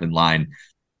stuff in line.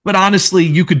 But honestly,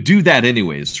 you could do that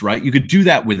anyways, right? You could do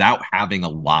that without having a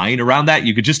line around that.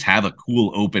 You could just have a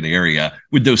cool open area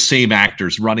with those same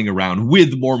actors running around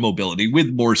with more mobility,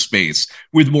 with more space,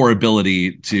 with more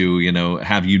ability to,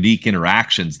 have unique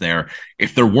interactions there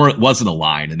if there wasn't a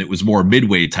line and it was more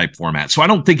midway type format. So I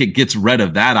don't think it gets rid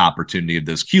of that opportunity of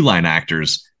those queue line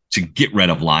actors to get rid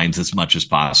of lines as much as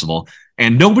possible.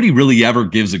 And nobody really ever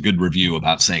gives a good review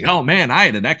about saying, oh man, I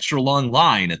had an extra long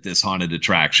line at this haunted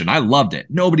attraction. I loved it.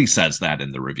 Nobody says that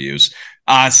in the reviews.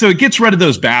 So it gets rid of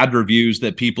those bad reviews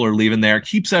that people are leaving there,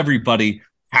 keeps everybody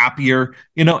happier,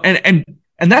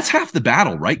 and that's half the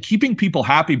battle, right? Keeping people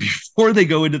happy before they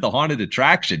go into the haunted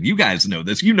attraction. You guys know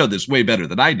this. You know this way better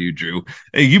than I do, Drew.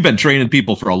 You've been training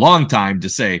people for a long time to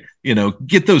say,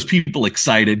 get those people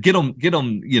excited, get them,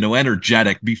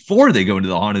 energetic before they go into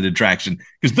the haunted attraction,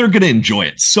 because they're going to enjoy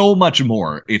it so much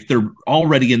more if they're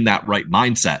already in that right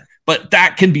mindset. But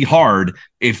that can be hard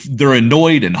if they're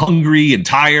annoyed and hungry and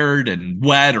tired and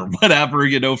wet or whatever,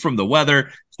 from the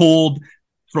weather, cold,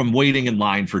 from waiting in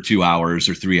line for 2 hours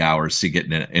or 3 hours to get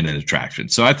in an attraction.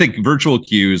 So I think virtual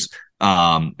queues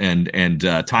and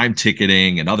time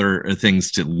ticketing and other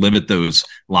things to limit those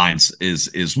lines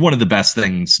is one of the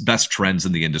best trends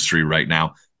in the industry right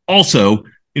now. Also,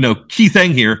 key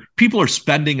thing here, people are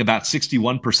spending about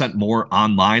 61% more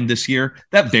online this year.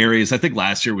 That varies. I think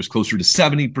last year was closer to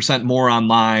 70% more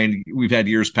online. We've had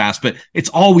years past, but it's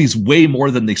always way more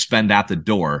than they spend at the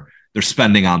door. They're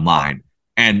spending online.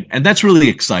 And that's really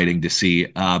exciting to see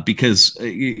because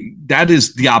that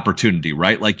is the opportunity,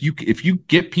 right? Like if you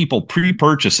get people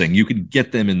pre-purchasing, you can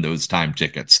get them in those time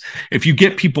tickets. If you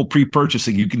get people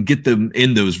pre-purchasing, you can get them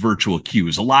in those virtual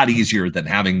queues a lot easier than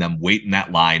having them wait in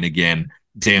that line again,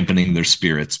 dampening their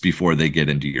spirits before they get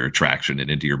into your attraction and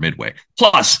into your midway.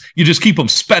 Plus, you just keep them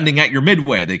spending at your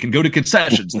midway. They can go to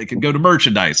concessions, they can go to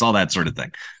merchandise, all that sort of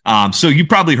thing. So you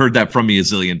probably heard that from me a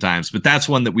zillion times, but that's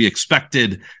one that we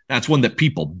expected. That's one that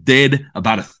people did.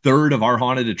 About a third of our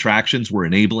haunted attractions were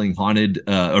enabling haunted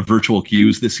virtual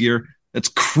queues this year. That's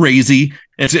crazy.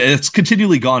 It's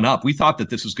continually gone up. We thought that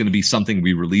this was going to be something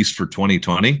we released for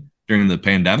 2020 during the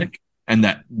pandemic, and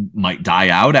that might die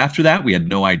out after that. We had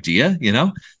no idea,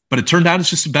 but it turned out it's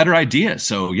just a better idea.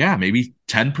 So yeah, maybe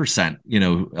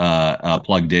 10%,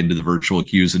 plugged into the virtual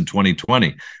queues in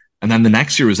 2020. And then the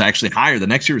next year was actually higher. The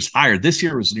next year was higher. This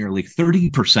year was nearly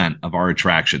 30% of our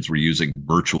attractions were using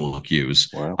virtual queues.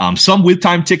 Wow. Some with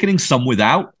time ticketing, some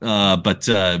without, but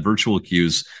virtual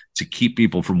queues to keep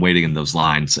people from waiting in those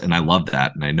lines. And I love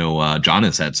that. And I know John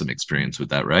has had some experience with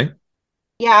that, right?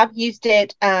 Yeah, I've used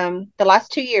it the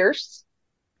last 2 years,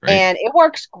 Right. and it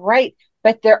works great.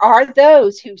 But there are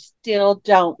those who still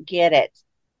don't get it.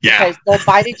 Yeah. Because they'll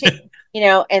buy the ticket,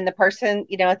 and the person,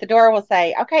 at the door will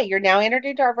say, okay, you're now entered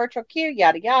into our virtual queue,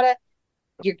 yada, yada.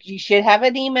 You should have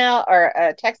an email or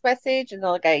a text message. And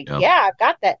they'll go, yeah, I've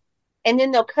got that. And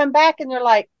then they'll come back and they're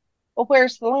like, well,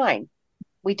 where's the line?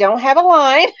 We don't have a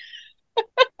line.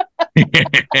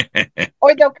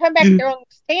 Or they'll come back there on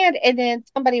the stand and then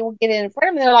somebody will get in front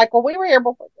of them and they're like, well, we were here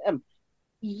before them.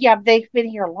 Yeah, they've been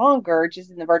here longer,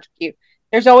 just in the virtual queue.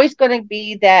 There's always going to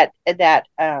be that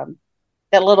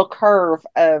little curve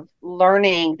of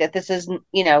learning that this is,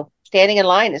 standing in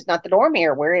line is not the norm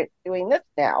here. We're doing this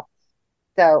now.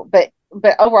 So, but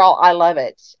overall, I love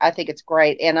it. I think it's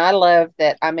great. And I love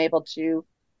that I'm able to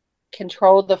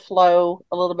control the flow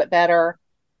a little bit better,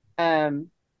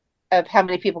 of how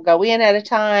many people go in at a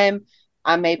time.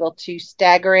 I'm able to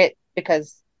stagger it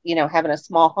because, having a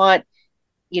small haunt,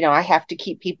 I have to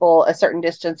keep people a certain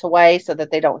distance away so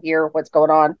that they don't hear what's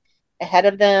going on ahead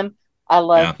of them. I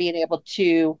love being able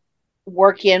to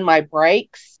work in my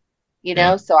breaks,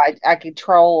 so I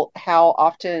control how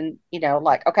often,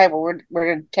 okay, well, we're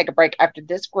going to take a break after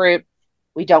this group.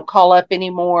 We don't call up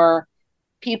anymore.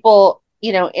 People,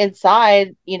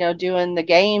 inside, doing the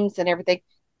games and everything,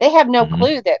 they have no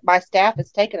clue that my staff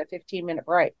is taking a 15-minute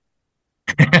break.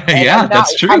 Yeah,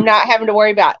 that's true. I'm not having to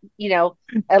worry about,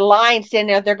 a line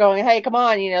standing out there going, hey, come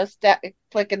on,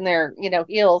 clicking their,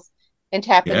 heels and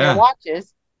tapping their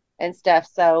watches and stuff.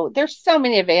 So there's so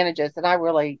many advantages, and I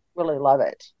really, really love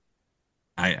it.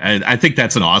 I think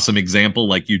that's an awesome example.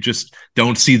 Like, you just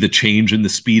don't see the change in the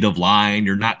speed of line.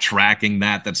 You're not tracking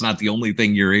that. That's not the only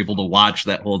thing you're able to watch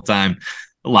that whole time.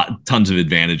 Tons of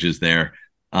advantages there.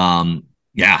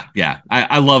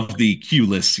 I love the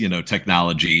queue-less,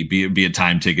 technology, be it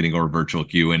time ticketing or virtual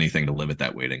queue, anything to limit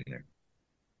that waiting there.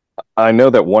 I know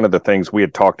that one of the things we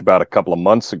had talked about a couple of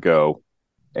months ago,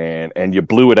 and you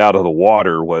blew it out of the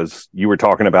water, was you were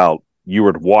talking about you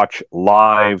would watch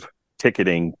live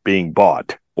ticketing being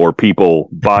bought or people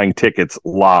buying tickets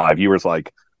live. You were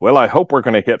like, well, I hope we're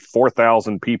going to hit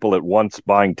 4,000 people at once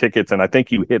buying tickets. And I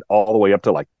think you hit all the way up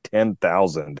to like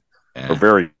 10,000 or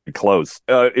very close.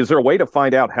 Is there a way to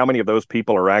find out how many of those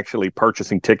people are actually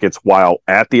purchasing tickets while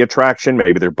at the attraction?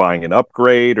 Maybe they're buying an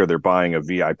upgrade, or they're buying a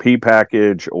VIP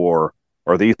package, or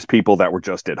are these people that were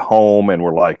just at home and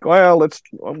were like, well,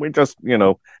 we just,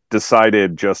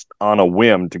 decided just on a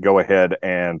whim to go ahead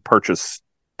and purchase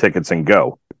tickets and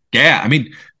go? Yeah, I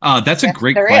mean, that's a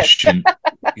great question.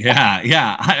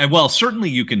 Well, certainly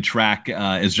you can track,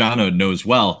 as Jana knows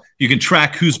well, you can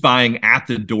track who's buying at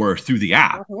the door through the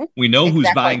app. We know who's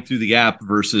buying through the app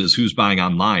versus who's buying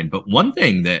online. But one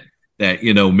thing that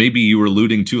maybe you were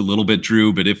alluding to a little bit,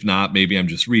 Drew, but if not, maybe I'm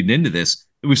just reading into this,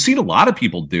 that we've seen a lot of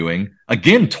people doing,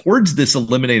 again, towards this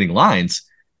eliminating lines,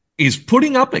 is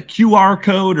putting up a QR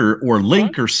code or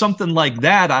link or something like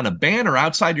that on a banner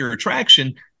outside your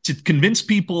attraction to convince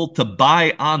people to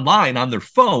buy online on their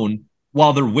phone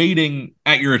while they're waiting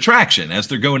at your attraction, as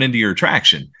they're going into your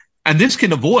attraction. And this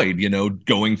can avoid,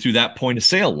 going through that point of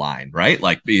sale line, right?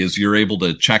 Like, because you're able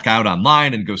to check out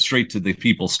online and go straight to the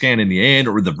people scanning the end,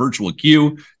 or the virtual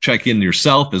queue, check in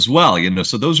yourself as well,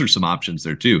 so those are some options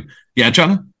there too. Yeah,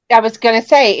 John? I was going to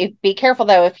say, be careful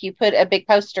though, if you put a big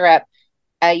poster up,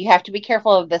 you have to be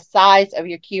careful of the size of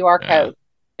your QR code,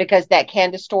 because that can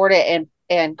distort it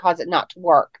and cause it not to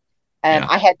work.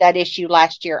 I had that issue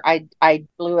last year. I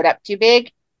blew it up too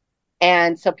big.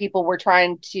 And so people were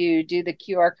trying to do the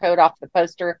QR code off the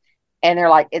poster, and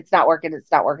they're like, it's not working.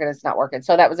 It's not working. It's not working.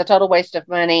 So that was a total waste of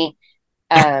money,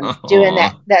 doing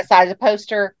that size of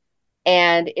poster.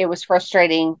 And it was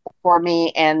frustrating for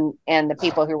me and the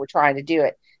people who were trying to do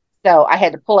it. So I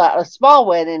had to pull out a small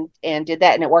one and did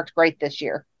that. And it worked great this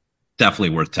year.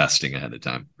 Definitely worth testing ahead of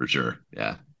time for sure.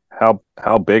 Yeah.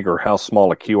 How big or how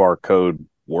small a QR code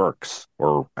works,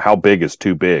 or how big is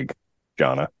too big,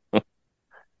 Jana?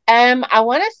 I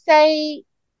want to say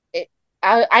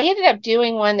I ended up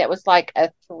doing one that was like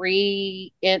a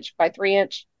 3-inch by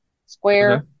 3-inch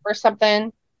square or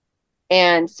something.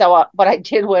 And so what I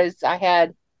did was I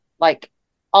had like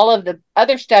all of the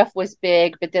other stuff was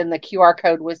big, but then the QR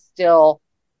code was still,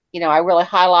 I really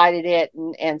highlighted it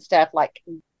and stuff like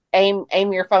aim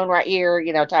your phone right here,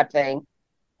 type thing.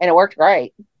 And it worked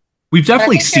great. We've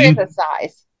definitely seen the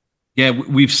size. Yeah,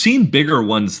 we've seen bigger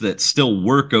ones that still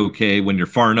work okay when you're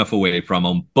far enough away from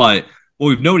them. But what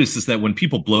we've noticed is that when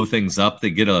people blow things up, they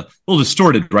get a little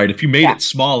distorted, right? If you made it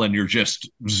small and you're just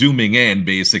zooming in,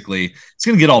 basically, it's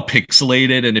going to get all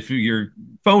pixelated. And if your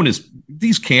phone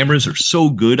these cameras are so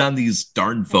good on these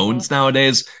darn phones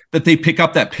nowadays that they pick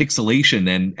up that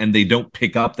pixelation and they don't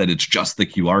pick up that it's just the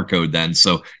QR code then.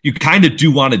 So you kind of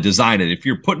do want to design it. If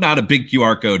you're putting out a big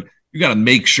QR code, you got to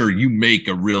make sure you make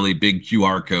a really big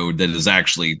QR code that is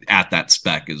actually at that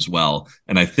spec as well.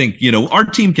 And I think, our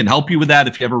team can help you with that.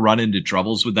 If you ever run into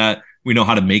troubles with that, we know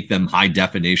how to make them high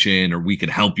definition, or we can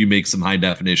help you make some high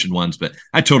definition ones. But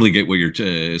I totally get what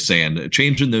you're saying.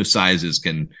 Changing those sizes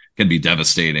can be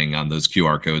devastating on those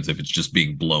QR codes if it's just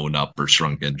being blown up or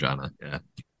shrunken, Jana. Yeah.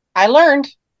 I learned,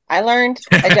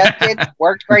 adjusted,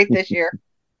 worked great this year.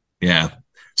 Yeah.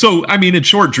 So, I mean, in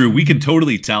short, Drew, we can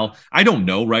totally tell. I don't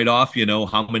know right off,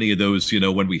 how many of those,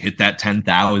 when we hit that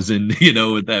 10,000,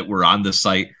 that were on the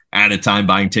site, at a time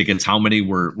buying tickets, how many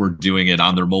were doing it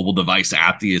on their mobile device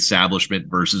at the establishment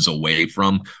versus away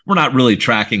from. We're not really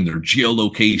tracking their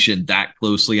geolocation that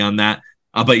closely on that.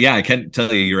 But yeah, I can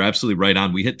tell you, you're absolutely right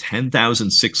on. We hit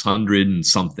 10,600 and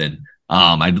something.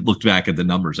 I looked back at the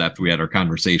numbers after we had our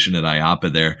conversation at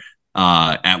IAAPA there.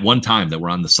 At one time that were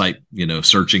on the site,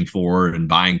 searching for and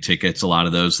buying tickets, a lot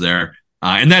of those there.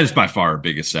 And that is by far our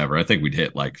biggest ever. I think we'd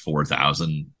hit like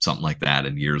 4,000, something like that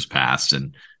in years past.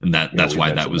 And that's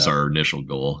why that was our initial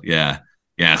goal. Yeah.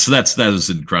 Yeah. So that was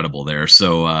incredible there.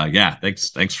 So,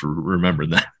 thanks for remembering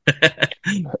that.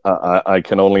 I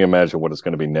can only imagine what it's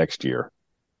going to be next year.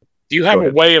 Do you have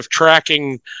a way of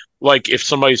tracking, like if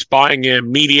somebody's buying an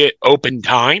immediate open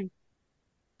time?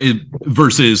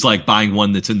 Versus like buying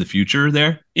one that's in the future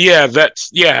there? Yeah,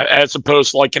 as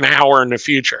opposed to like an hour in the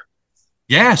future.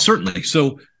 Yeah, certainly.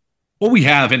 So what we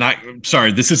have, and I'm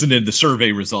sorry, this isn't in the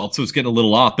survey results, so it's getting a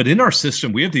little off, but in our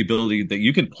system, we have the ability that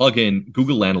you can plug in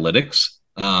Google Analytics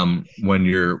when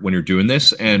you're doing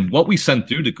this. And what we send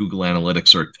through to Google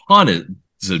Analytics are a ton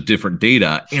of different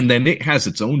data, and then it has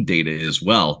its own data as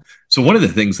well. So one of the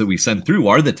things that we send through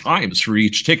are the times for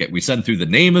each ticket. We send through the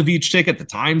name of each ticket, the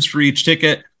times for each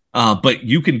ticket, but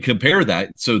you can compare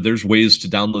that. So there's ways to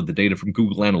download the data from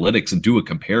Google Analytics and do a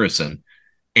comparison.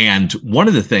 And one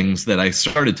of the things that I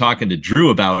started talking to Drew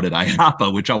about at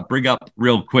IAAPA, which I'll bring up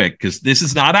real quick, because this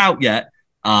is not out yet,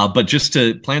 but just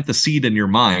to plant the seed in your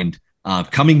mind,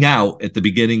 coming out at the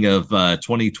beginning of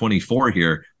 2024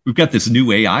 here, we've got this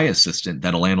new AI assistant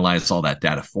that'll analyze all that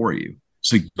data for you.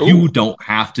 So you don't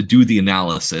have to do the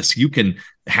analysis. You can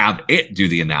have it do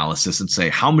the analysis and say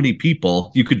how many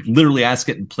people, you could literally ask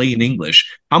it in plain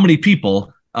English, how many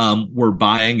people were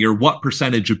buying, or what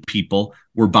percentage of people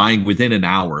were buying within an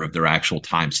hour of their actual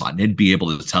time slot, and it'd be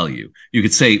able to tell you. You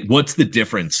could say, what's the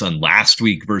difference on last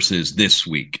week versus this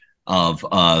week of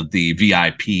the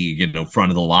VIP,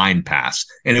 front of the line pass,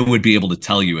 and it would be able to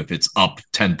tell you if it's up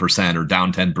 10% or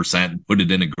down 10%, and put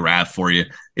it in a graph for you.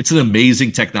 It's an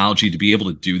amazing technology to be able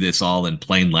to do this all in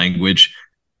plain language.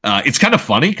 It's kind of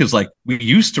funny because like we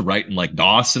used to write in like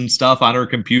DOS and stuff on our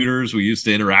computers. We used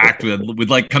to interact with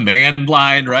like command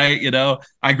line, right?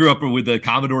 I grew up with the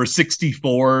Commodore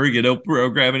 64,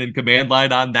 programming in command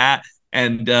line on that.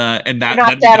 And that you're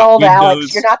not that old, Windows.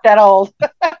 Alex. You're not that old.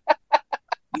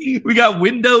 We got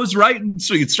Windows, right? And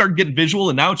so you start getting visual,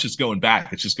 and now it's just going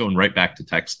back. It's just going right back to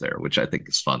text there, which I think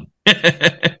is fun.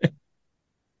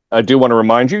 I do want to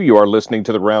remind you, you are listening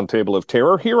to the Roundtable of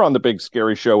Terror here on the Big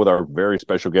Scary Show with our very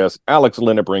special guest, Alex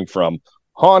Linnebrink from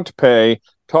HauntPay,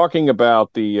 talking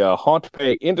about the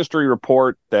HauntPay industry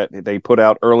report that they put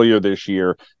out earlier this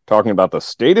year, talking about the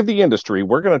state of the industry.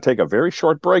 We're going to take a very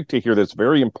short break to hear this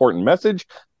very important message,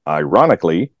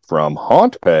 ironically, from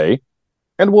HauntPay,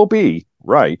 and we'll be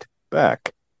right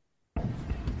back.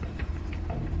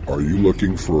 Are you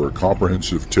looking for a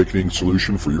comprehensive ticketing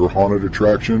solution for your haunted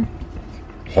attraction?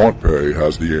 HauntPay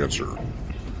has the answer.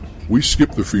 We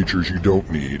skip the features you don't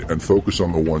need and focus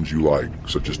on the ones you like,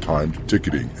 such as timed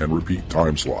ticketing and repeat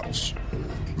time slots,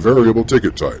 variable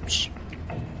ticket types,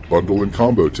 bundle and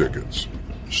combo tickets,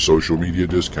 social media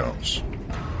discounts,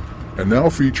 and now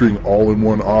featuring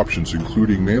all-in-one options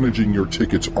including managing your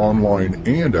tickets online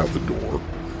and at the door,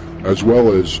 as well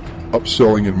as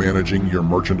upselling and managing your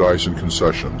merchandise and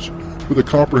concessions with a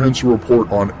comprehensive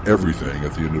report on everything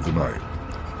at the end of the night.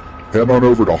 Head on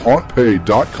over to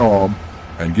hauntpay.com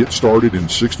and get started in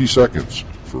 60 seconds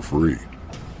for free.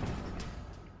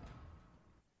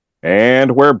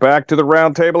 And we're back to the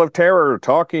Roundtable of Terror,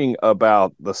 talking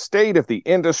about the state of the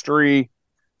industry,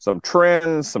 some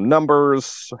trends, some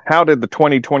numbers. How did the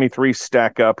 2023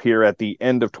 stack up here at the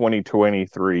end of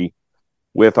 2023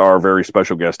 with our very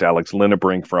special guest, Alex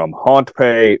Linnebrink from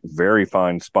HauntPay, very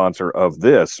fine sponsor of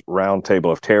this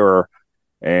Roundtable of Terror.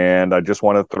 And I just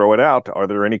want to throw it out. Are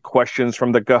there any questions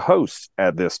from the hosts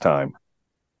at this time?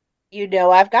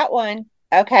 I've got one.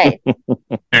 Okay.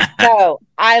 So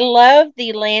I love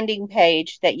the landing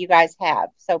page that you guys have.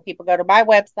 So people go to my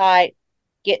website,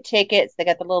 get tickets. They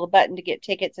got the little button to get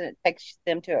tickets, and it takes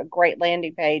them to a great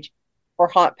landing page for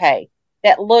HauntPay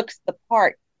that looks the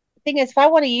part. The thing is, if I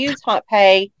want to use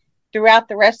HauntPay throughout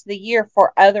the rest of the year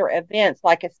for other events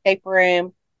like Escape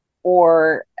Room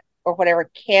or whatever,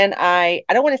 I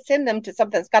don't want to send them to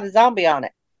something that's got a zombie on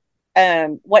it.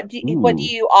 What do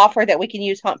you offer that we can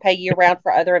use HauntPay year round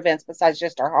for other events besides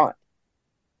just our haunt?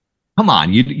 Come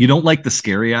on, you don't like the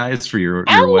scary eyes for your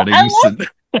weddings?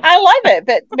 I love it,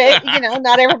 but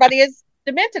not everybody is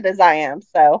demented as I am.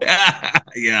 So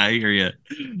yeah, I hear you.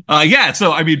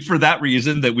 So I mean, for that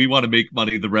reason, that we want to make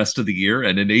money the rest of the year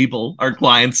and enable our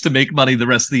clients to make money the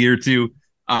rest of the year too.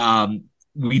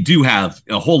 we do have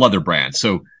a whole other brand.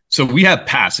 So we have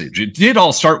Passage. It did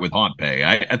all start with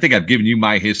HauntPay. I think I've given you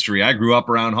my history. I grew up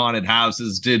around haunted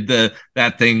houses, did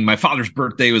that thing. My father's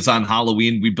birthday was on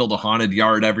Halloween. We built a haunted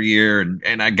yard every year,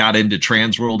 and I got into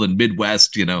Transworld and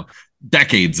Midwest,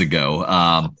 decades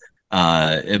ago.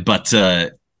 But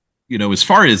as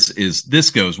far as this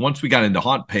goes, once we got into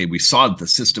HauntPay, we saw that the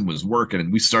system was working,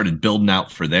 and we started building out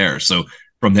from there. So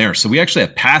we actually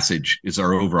have Passage is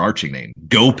our overarching name.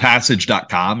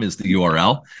 GoPassage.com is the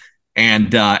URL.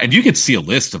 And you can see a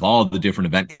list of all of the different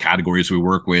event categories we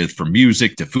work with, from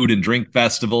music to food and drink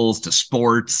festivals to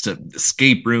sports to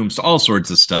escape rooms to all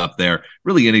sorts of stuff there.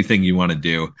 Really anything you want to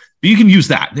do. But you can use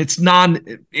that.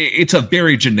 It's a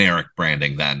very generic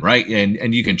branding then, right?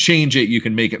 And you can change it. You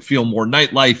can make it feel more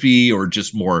nightlife-y or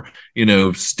just more,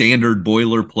 standard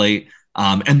boilerplate.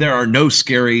 And there are no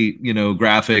scary,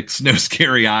 graphics, no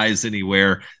scary eyes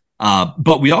anywhere.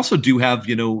 But we also do have,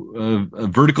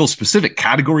 vertical specific,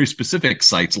 category specific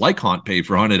sites like HauntPay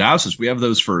for haunted houses. We have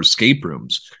those for escape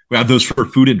rooms. We have those for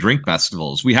food and drink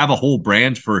festivals. We have a whole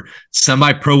brand for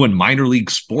semi-pro and minor league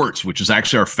sports, which is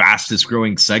actually our fastest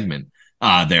growing segment.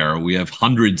 There we have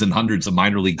hundreds and hundreds of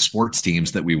minor league sports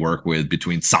teams that we work with,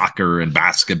 between soccer and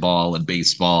basketball and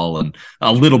baseball and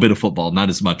a little bit of football, not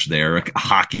as much there. A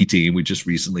hockey team. We just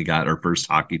recently got our first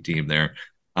hockey team there.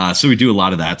 So we do a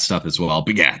lot of that stuff as well.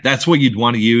 But yeah, that's what you'd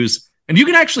want to use. And you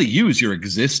can actually use your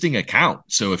existing account.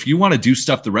 So if you want to do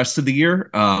stuff the rest of the year,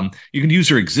 you can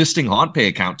use your existing HauntPay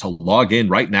account to log in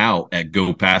right now at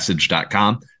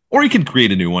gopassage.com. Or you can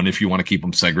create a new one if you want to keep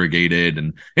them segregated.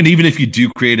 And even if you do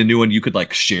create a new one, you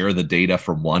could share the data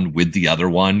from one with the other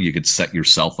one. You could set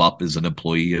yourself up as an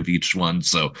employee of each one.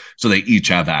 So they each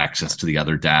have access to the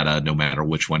other data, no matter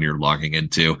which one you're logging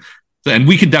into. And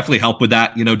we can definitely help with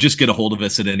that. Just get a hold of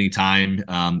us at any time.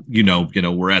 We're on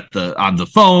the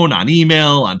phone, on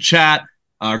email, on chat.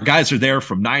 Our guys are there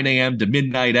from 9 a.m. to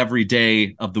midnight every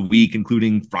day of the week,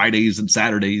 including Fridays and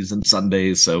Saturdays and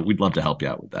Sundays. So we'd love to help you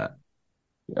out with that.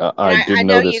 I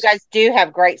know you guys do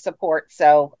have great support,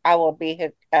 so I will be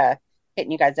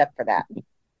hitting you guys up for that.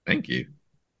 Thank you.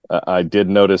 I did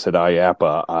notice at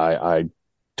IAAPA,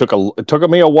 it took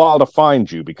me a while to find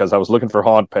you because I was looking for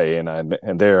HauntPay,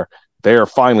 and they're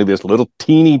finally this little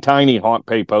teeny tiny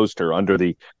HauntPay poster under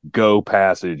the Go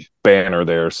Passage banner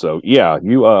there. So yeah,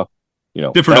 different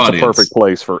that's audience. A perfect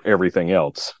place for everything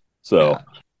else. So. Yeah.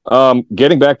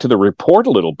 Getting back to the report a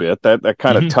little bit, that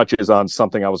kind of touches on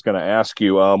something I was going to ask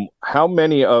you. How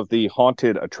many of the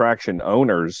haunted attraction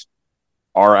owners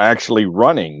are actually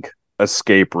running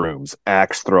escape rooms,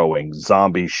 axe throwing,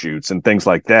 zombie shoots, and things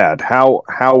like that? How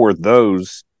were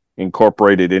those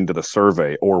incorporated into the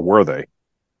survey, or were they?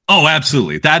 Oh,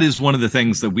 absolutely. That is one of the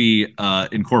things that we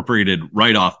incorporated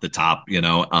right off the top,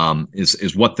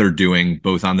 is what they're doing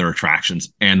both on their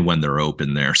attractions and when they're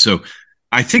open there. So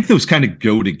I think those kind of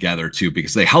go together too,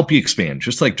 because they help you expand,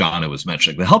 just like Donna was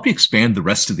mentioning. They help you expand the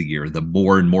rest of the year, the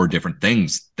more and more different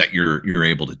things that you're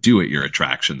able to do at your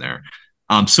attraction there.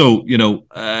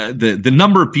 The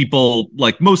number of people,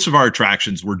 like most of our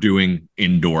attractions, we're doing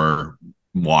indoor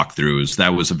walkthroughs.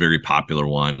 That was a very popular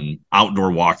one.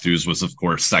 Outdoor walkthroughs was, of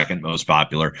course, second most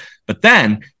popular. But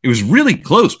then it was really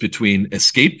close between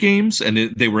escape games,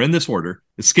 and they were in this order: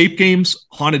 escape games,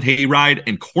 haunted hayride,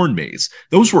 and corn maze.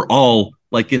 Those were all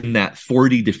in that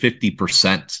 40 to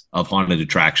 50% of haunted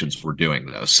attractions were doing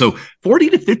those. So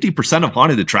 40 to 50% of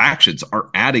haunted attractions are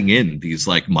adding in these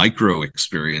micro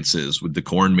experiences with the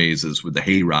corn mazes, with the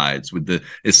hayrides, with the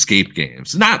escape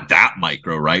games. Not that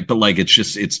micro, right? But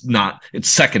it's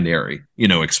secondary,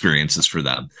 experiences for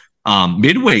them.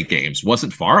 Midway games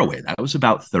wasn't far away. That was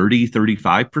about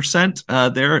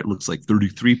 35% there. It looks like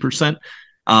 33%.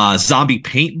 Zombie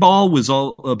paintball was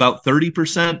all about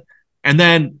 30%. And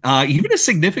then even a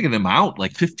significant amount,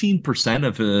 15%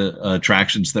 of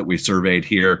attractions that we surveyed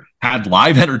here had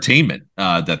live entertainment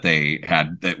that they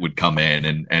had that would come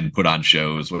in and put on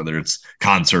shows, whether it's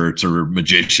concerts or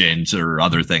magicians or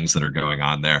other things that are going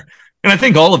on there. And I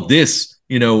think all of this,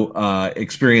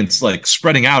 experience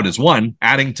spreading out is one,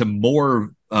 adding to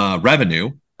more revenue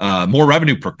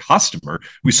per customer.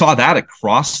 We saw that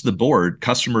across the board.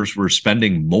 Customers were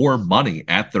spending more money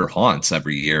at their haunts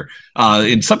every year.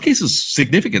 In some cases,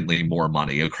 significantly more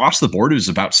money. Across the board, it was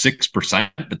about 6%,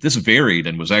 but this varied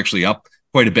and was actually up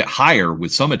quite a bit higher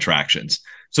with some attractions.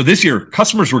 So this year,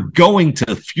 customers were going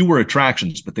to fewer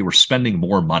attractions, but they were spending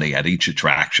more money at each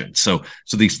attraction. So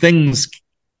these things,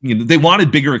 they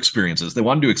wanted bigger experiences. They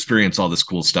wanted to experience all this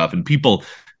cool stuff, and people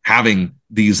having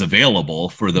these available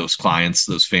for those clients,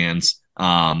 those fans,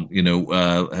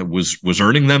 was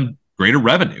earning them greater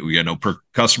revenue, per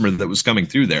customer that was coming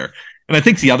through there. And I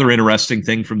think the other interesting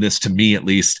thing from this, to me at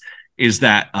least, is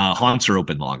that haunts are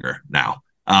open longer now.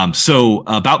 So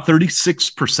about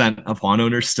 36% of haunt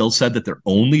owners still said that they're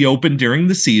only open during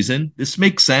the season. This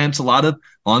makes sense. A lot of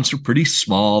haunts are pretty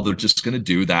small. They're just going to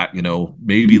do that,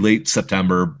 maybe late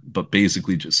September, but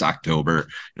basically just October,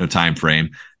 time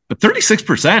frame. But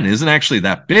 36% isn't actually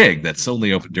that big. That's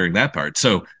only open during that part.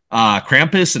 So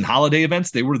Krampus and holiday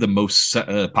events, they were the most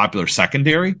popular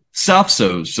secondary stuff.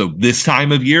 So this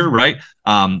time of year, right?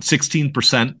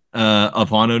 16% of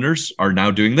haunt owners are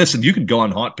now doing this. And you can go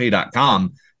on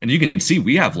hauntpay.com and you can see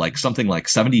we have something like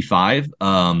 75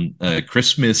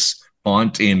 Christmas,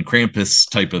 haunt, and Krampus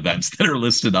type events that are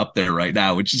listed up there right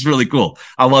now, which is really cool.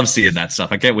 I love seeing that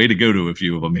stuff. I can't wait to go to a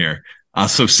few of them here.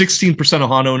 So 16% of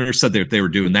haunt owners said that they were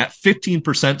doing that.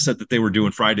 15% said that they were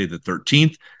doing Friday the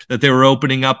 13th, that they were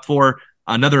opening up for.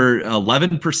 Another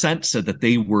 11% said that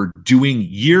they were doing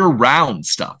year-round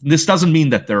stuff. And this doesn't mean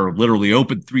that they're literally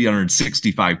open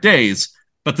 365 days,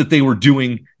 but that they were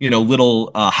doing,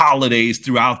 little holidays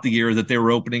throughout the year that they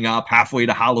were opening up halfway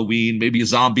to Halloween, maybe a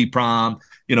zombie prom,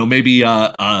 maybe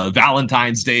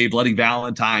Valentine's Day, Bloody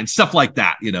Valentine, stuff like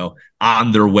that,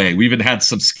 on their way. We even had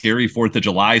some scary 4th of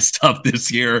July stuff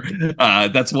this year.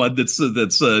 That's one that's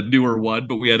a newer one,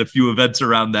 but we had a few events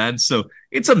around then. So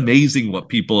it's amazing what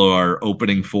people are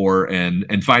opening for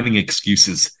and finding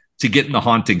excuses to get in the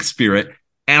haunting spirit.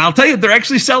 And I'll tell you, they're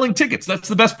actually selling tickets. That's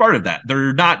the best part of that.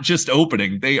 They're not just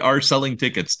opening, they are selling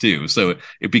tickets too. So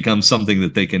it becomes something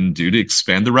that they can do to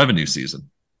expand the revenue season.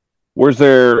 Was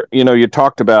there, you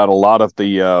talked about a lot of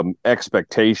the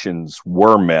expectations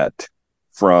were met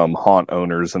from haunt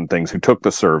owners and things who took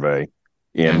the survey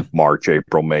in March,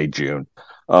 April, May, June.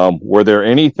 Were there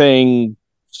anything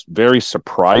very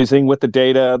surprising with the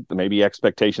data, maybe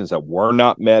expectations that were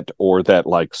not met or that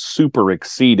super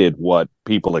exceeded what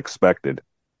people expected?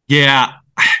 Yeah.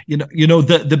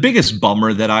 The biggest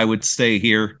bummer that I would say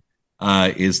here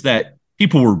is that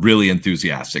people were really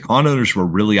enthusiastic. Haunt owners were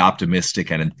really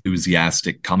optimistic and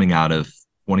enthusiastic coming out of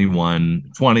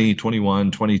 20,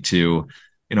 21, 22.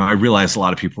 I realized a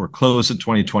lot of people were closed in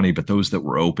 2020, but those that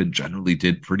were open generally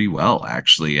did pretty well,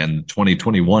 actually. And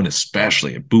 2021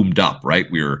 especially, it boomed up, right?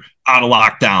 We were out of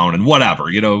lockdown and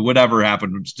whatever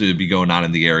happened to be going on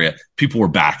in the area, people were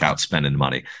back out spending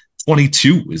money.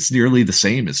 22 is nearly the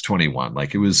same as 21.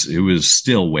 It was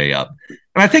still way up.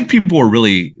 And I think people were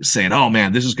really saying, oh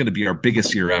man, this is going to be our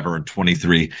biggest year ever in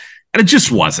 23. And it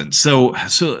just wasn't. So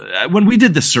when we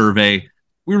did the survey,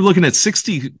 we were looking at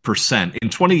 60% in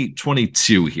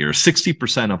 2022 here.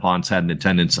 60% of haunts had an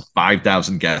attendance of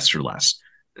 5,000 guests or less.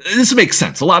 This makes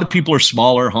sense. A lot of people are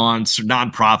smaller haunts, or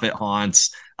nonprofit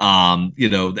haunts,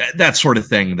 that sort of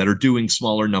thing that are doing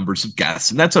smaller numbers of guests.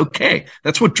 And that's okay.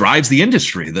 That's what drives the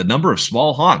industry. The number of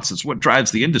small haunts is what drives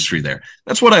the industry there.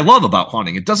 That's what I love about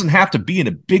haunting. It doesn't have to be in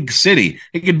a big city.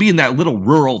 It can be in that little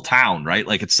rural town, right?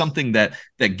 It's something that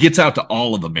gets out to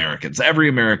all of Americans. Every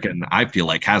American, I feel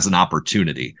has an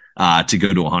opportunity to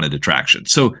go to a haunted attraction.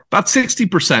 So about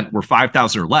 60% were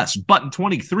 5,000 or less. But in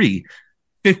 23,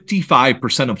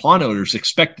 55% of haunt owners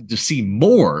expected to see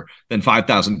more than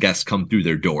 5,000 guests come through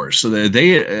their doors. So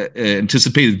they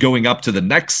anticipated going up to the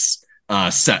next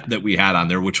set that we had on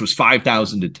there, which was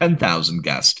 5,000 to 10,000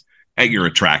 guests at your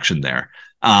attraction there.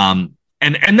 And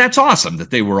that's awesome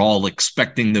that they were all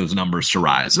expecting those numbers to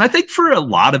rise. And I think for a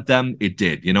lot of them, it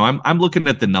did. I'm looking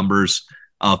at the numbers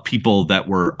of people that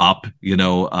were up,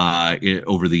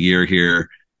 over the year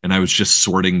here, and I was just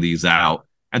sorting these out.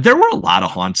 And there were a lot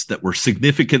of haunts that were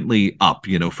significantly up,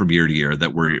 from year to year,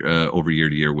 that were over year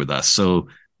to year with us. So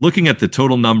looking at the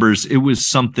total numbers, it was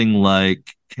something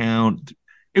like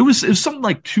it was something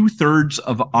like 2/3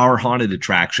 of our haunted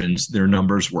attractions, their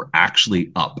numbers were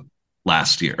actually up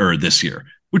last year or this year,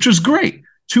 which was great.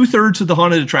 2/3 of the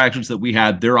haunted attractions that we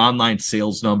had, their online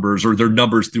sales numbers or their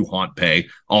numbers through HauntPay,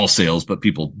 all sales, but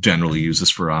people generally use this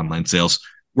for online sales,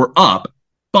 were up,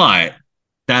 but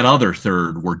that other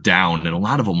third were down, and a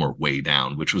lot of them were way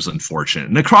down, which was unfortunate.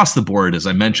 And across the board, as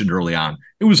I mentioned early on,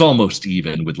 it was almost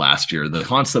even with last year. The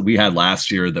haunts that we had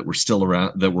last year that were still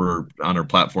around, that were on our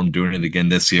platform doing it again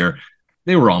this year,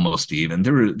 they were almost even.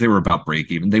 They were about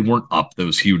break even. They weren't up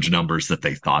those huge numbers that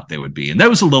they thought they would be. And that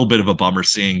was a little bit of a bummer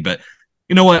seeing, but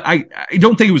you know what? I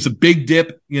don't think it was a big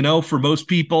dip, for most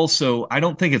people. So I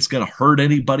don't think it's going to hurt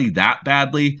anybody that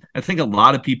badly. I think a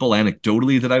lot of people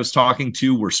anecdotally that I was talking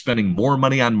to were spending more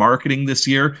money on marketing this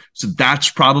year. So that's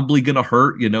probably going to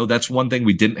hurt. That's one thing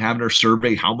we didn't have in our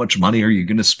survey. How much money are you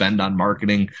going to spend on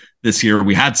marketing this year?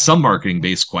 We had some marketing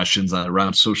based questions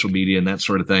around social media and that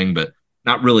sort of thing, but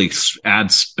not really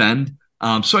ad spend.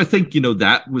 So I think,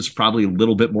 that was probably a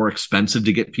little bit more expensive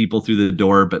to get people through the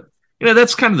door. But,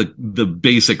 that's kind of the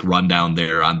basic rundown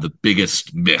there on the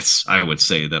biggest myths, I would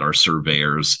say, that our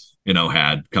surveyors,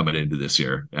 had coming into this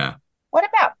year. Yeah. What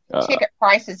about ticket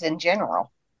prices in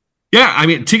general? Yeah, I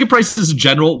mean, ticket prices in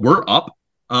general were up.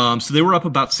 So they were up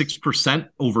about 6%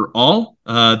 overall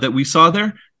that we saw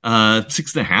there.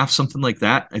 6.5%, something like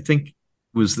that, I think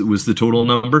was the total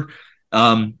number.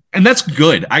 And that's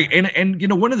good.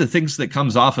 One of the things that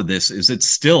comes off of this is it's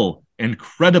still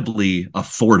incredibly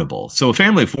affordable. So a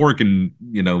family of four can,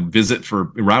 visit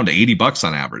for around $80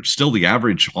 on average. Still, the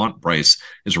average haunt price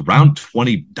is around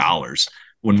 $20.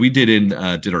 When we did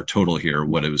our total here,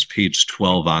 it was page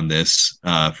 12 on this,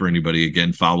 for anybody,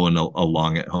 again, following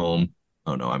along at home.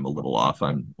 Oh no, I'm a little off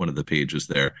on one of the pages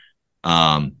there.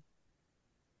 I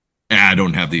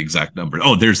don't have the exact number.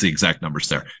 Oh, there's the exact numbers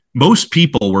there. Most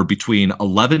people were between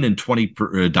 $11 and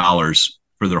 $20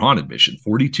 for their haunt admission.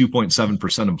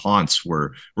 42.7% of haunts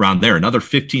were around there. Another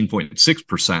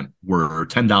 15.6% were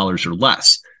 $10 or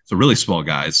less. So really small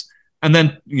guys. And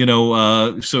then,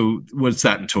 so what's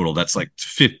that in total? That's like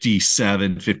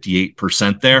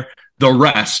 58% there. The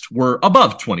rest were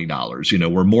above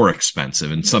 $20, were more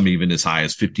expensive, and some even as high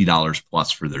as $50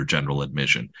 plus for their general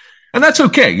admission. And that's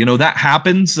okay. That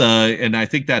happens. And I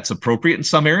think that's appropriate in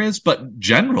some areas, but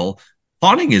general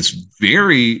haunting is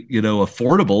very,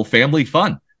 affordable family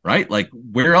fun, right? Like,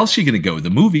 where else are you going to go? The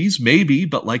movies, maybe,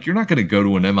 but like, you're not going to go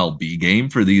to an MLB game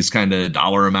for these kind of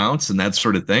dollar amounts and that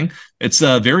sort of thing. It's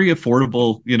a very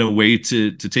affordable, way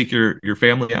to take your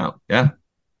family out. Yeah.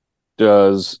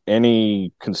 Does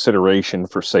any consideration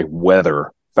for, say,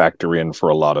 weather factor in for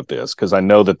a lot of this? Because I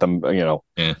know that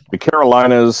the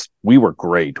Carolinas, we were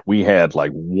great. We had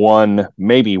like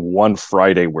maybe one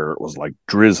Friday where it was like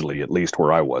drizzly, at least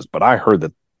where I was. But I heard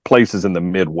that places in the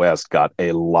Midwest got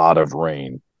a lot of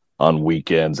rain on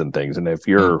weekends and things. And if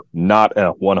you're not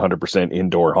a 100%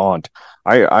 indoor haunt,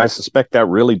 I suspect that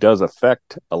really does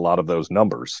affect a lot of those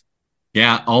numbers.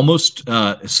 Yeah, almost.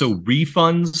 So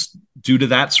refunds due to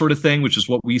that sort of thing, which is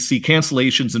what we see,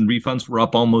 cancellations and refunds were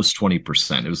up almost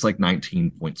 20%. It was like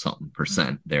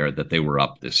 19% there that they were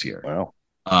up this year. Wow.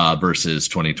 Versus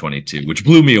 2022, which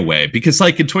blew me away because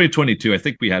like in 2022, I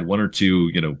think we had one or two,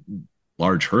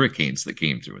 large hurricanes that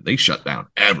came through and they shut down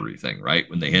everything, right,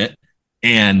 when they hit.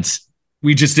 And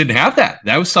we just didn't have that.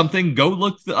 That was something, go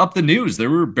look up the news. There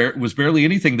was barely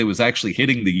anything that was actually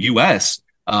hitting the U.S.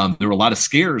 There were a lot of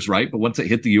scares, right? But once it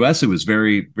hit the U.S., it was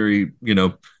very, very,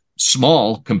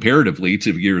 small comparatively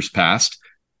to years past.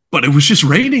 But it was just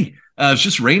rainy. It was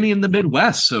just rainy in the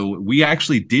Midwest. So we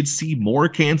actually did see more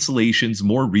cancellations,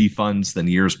 more refunds than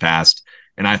years past.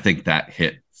 And I think that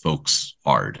hit folks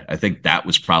hard. I think that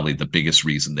was probably the biggest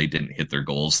reason they didn't hit their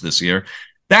goals this year.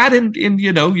 That and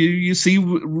you see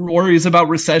worries about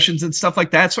recessions and stuff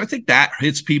like that. So I think that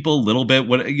hits people a little bit.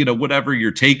 Whatever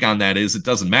your take on that is, it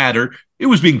doesn't matter. It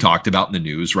was being talked about in the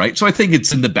news, right? So I think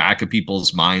it's in the back of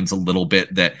people's minds a little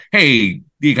bit that, hey,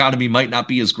 the economy might not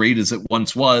be as great as it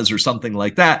once was or something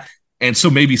like that. And so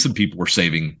maybe some people were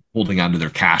holding on to their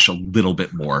cash a little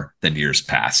bit more than years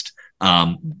past.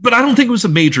 But I don't think it was a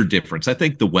major difference. I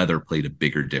think the weather played a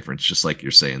bigger difference, just like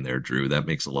you're saying there, Drew. That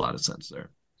makes a lot of sense there.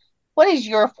 What is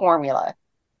your formula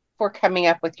for coming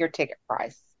up with your ticket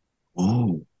price?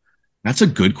 Oh, that's a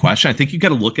good question. I think you got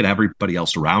to look at everybody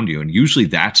else around you. And usually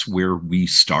that's where we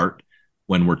start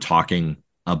when we're talking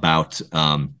about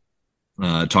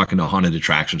talking to haunted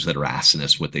attractions that are asking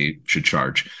us what they should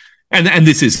charge. And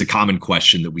this is the common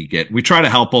question that we get. We try to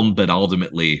help them, but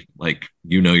ultimately,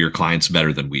 your clients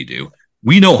better than we do.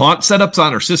 We know haunt setups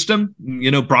on our system,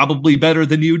 probably better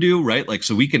than you do, right?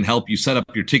 So we can help you set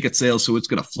up your ticket sales so it's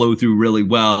going to flow through really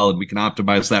well, and we can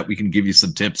optimize that. We can give you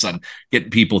some tips on getting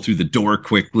people through the door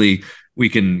quickly. We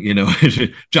can,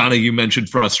 Johnny, you mentioned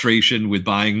frustration with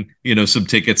buying, some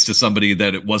tickets to somebody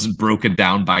that it wasn't broken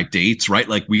down by dates, right?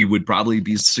 Like we would probably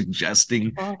be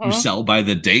suggesting you sell by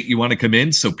the date you want to come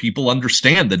in so people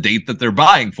understand the date that they're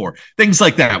buying for. Things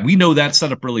like that. We know that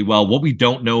set up really well. What we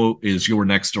don't know is your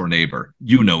next door neighbor.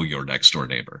 You know your next door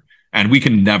neighbor. And we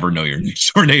can never know your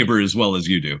next door neighbor as well as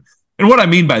you do. And what I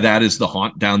mean by that is the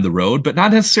haunt down the road, but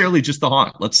not necessarily just the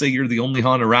haunt. Let's say you're the only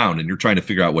haunt around and you're trying to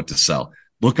figure out what to sell.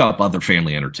 Look up other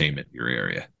family entertainment in your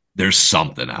area. There's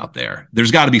something out there.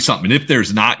 There's got to be something. And if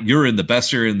there's not, you're in the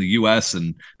best area in the U.S.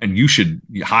 and you should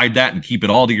hide that and keep it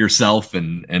all to yourself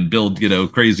and build,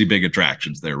 crazy big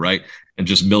attractions there, right? And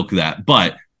just milk that.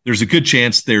 But there's a good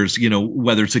chance there's,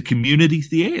 whether it's a community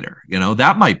theater,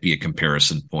 that might be a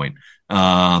comparison point.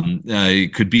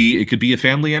 It could be a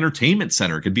family entertainment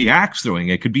center. It could be axe throwing.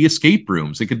 It could be escape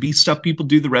rooms. It could be stuff people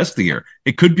do the rest of the year.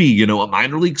 It could be, a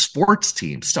minor league sports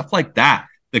team, stuff like that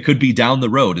could be down the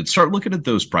road. And start looking at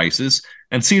those prices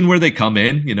and seeing where they come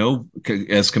in,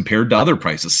 as compared to other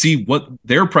prices. See what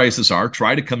their prices are.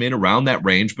 Try to come in around that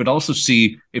range, but also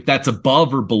see if that's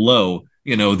above or below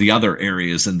the other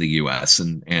areas in the U.S.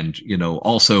 And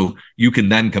also you can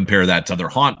then compare that to other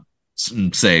haunts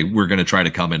and say, we're going to try to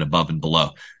come in above and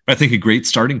below. But I think a great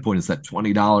starting point is that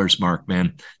 $20 mark,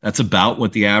 man. That's about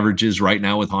what the average is right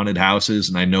now with haunted houses.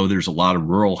 And I know there's a lot of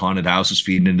rural haunted houses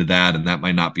feeding into that, and that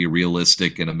might not be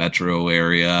realistic in a metro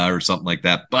area or something like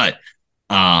that. But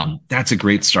that's a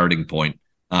great starting point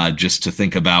just to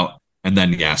think about. And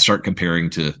then, start comparing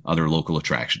to other local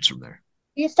attractions from there.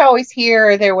 You used to always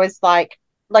hear there was like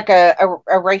a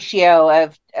ratio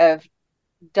of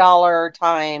dollar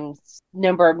times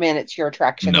number of minutes your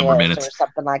attraction is, or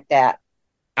something like that.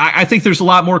 I think there's a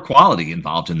lot more quality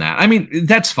involved in that. I mean,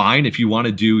 that's fine if you want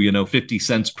to do, 50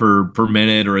 cents per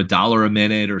minute or $1 a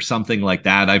minute or something like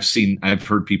that. I've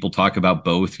heard people talk about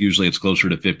both. Usually it's closer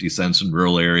to 50 cents in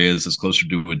rural areas. It's closer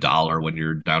to $1 when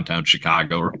you're downtown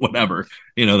Chicago or whatever,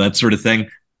 that sort of thing.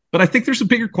 But I think there's a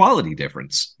bigger quality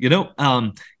difference. You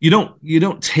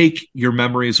don't take your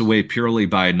memories away purely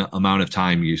by an amount of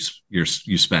time you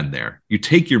spend there. You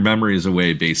take your memories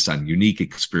away based on unique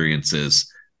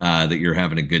experiences that you're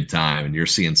having a good time and you're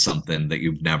seeing something that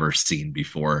you've never seen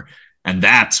before. And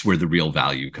that's where the real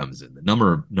value comes in, the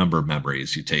number of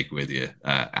memories you take with you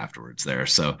afterwards there.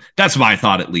 So that's my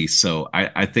thought, at least. So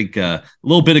I think a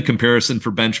little bit of comparison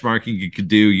for benchmarking you could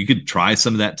do. You could try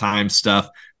some of that time stuff.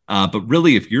 But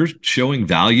really, if you're showing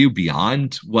value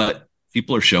beyond what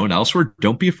people are showing elsewhere,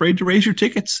 don't be afraid to raise your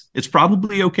tickets. It's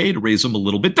probably okay to raise them a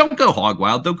little bit. Don't go hog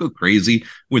wild. Don't go crazy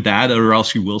with that, or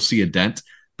else you will see a dent.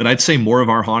 But I'd say more of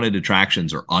our haunted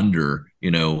attractions are under,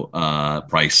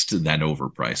 priced than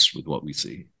overpriced with what we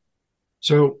see.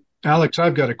 So, Alex,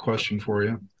 I've got a question for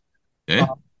you. Okay.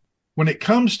 When it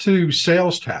comes to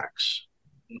sales tax,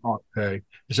 okay,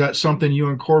 is that something you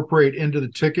incorporate into the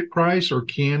ticket price or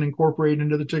can incorporate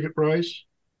into the ticket price?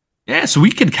 Yeah, so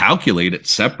we can calculate it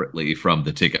separately from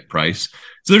the ticket price.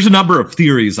 So there's a number of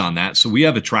theories on that. So we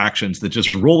have attractions that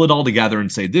just roll it all together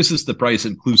and say, this is the price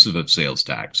inclusive of sales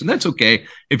tax. And that's okay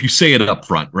if you say it up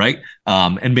front, right?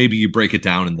 And maybe you break it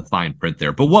down in the fine print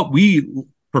there. But what we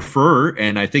prefer,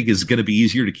 and I think is going to be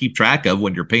easier to keep track of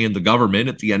when you're paying the government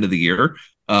at the end of the year,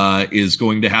 is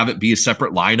going to have it be a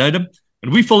separate line item.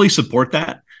 And we fully support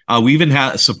that. We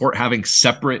even support having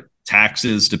separate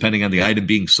taxes depending on the item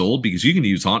being sold, because you can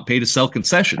use HauntPay to sell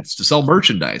concessions, to sell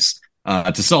merchandise,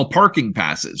 to sell parking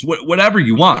passes, whatever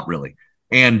you want, really.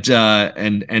 And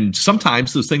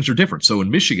sometimes those things are different. So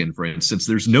in Michigan, for instance,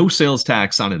 there's no sales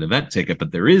tax on an event ticket,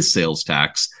 but there is sales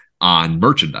tax on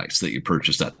merchandise that you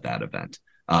purchase at that event.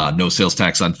 No sales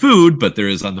tax on food, but there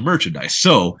is on the merchandise.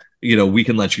 So, we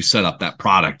can let you set up that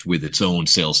product with its own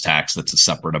sales tax that's a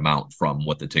separate amount from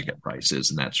what the ticket price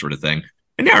is and that sort of thing.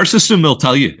 And our system will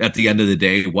tell you at the end of the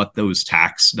day what those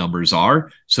tax numbers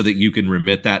are so that you can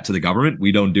remit that to the government.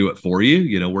 We don't do it for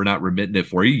you. We're not remitting it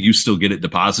for you. You still get it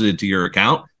deposited to your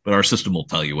account, but our system will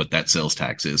tell you what that sales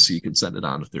tax is so you can send it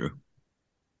on through.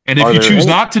 And if you choose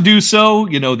not to do so,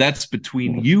 that's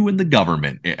between you and the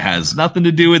government. It has nothing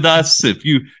to do with us. If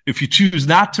you choose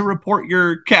not to report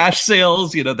your cash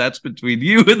sales, that's between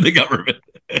you and the government.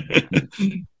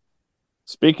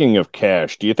 Speaking of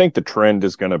cash, do you think the trend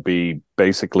is going to be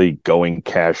basically going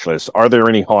cashless? Are there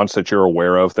any haunts that you're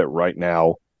aware of that right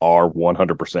now are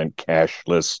 100%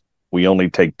 cashless? We only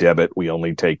take debit, we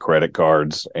only take credit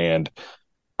cards, and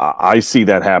I see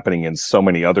that happening in so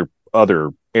many other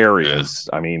areas.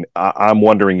 I mean, I'm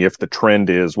wondering if the trend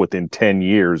is within 10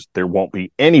 years, there won't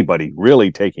be anybody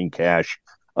really taking cash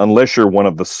unless you're one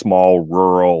of the small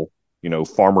rural,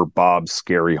 Farmer Bob's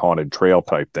scary haunted trail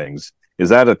type things. Is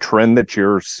that a trend that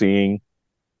you're seeing?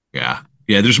 Yeah.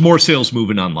 There's more sales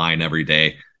moving online every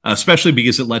day, especially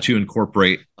because it lets you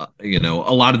incorporate, a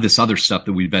lot of this other stuff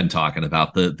that we've been talking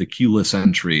about, the queueless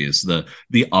entries, the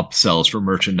upsells for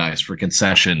merchandise, for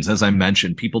concessions. As I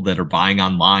mentioned, people that are buying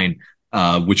online,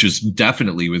 which is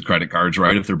definitely with credit cards,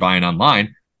 right? If they're buying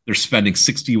online, they're spending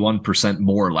 61%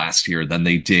 more last year than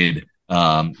they did,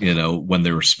 when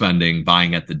they were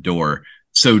buying at the door.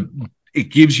 So it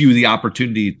gives you the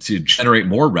opportunity to generate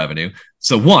more revenue.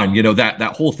 So one,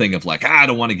 that whole thing of like, I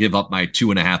don't want to give up my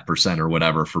 2.5% or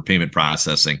whatever for payment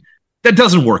processing. That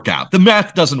doesn't work out. The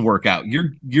math doesn't work out.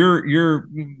 You're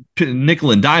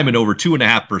nickel and diamond over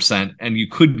 2.5%, and you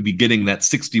could be getting that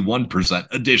 61%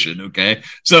 addition. Okay.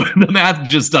 So the math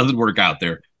just doesn't work out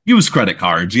there. use credit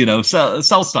cards,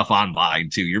 sell stuff online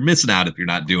too. You're missing out if you're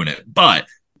not doing it. But,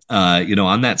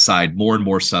 on that side, more and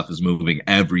more stuff is moving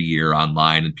every year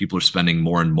online, and people are spending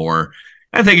more and more.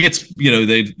 I think it's,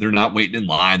 they're not waiting in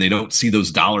line. They don't see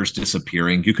those dollars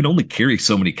disappearing. You can only carry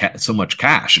so much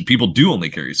cash, and people do only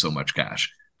carry so much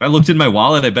cash. If I looked in my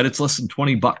wallet, I bet it's less than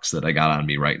 $20 that I got on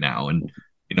me right now. And,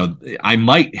 I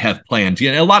might have planned,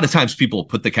 a lot of times people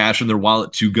put the cash in their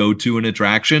wallet to go to an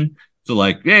attraction. So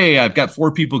like, hey, I've got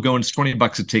 4 people going, it's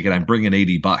 $20 a ticket. I'm bringing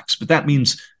 $80, but that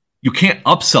means you can't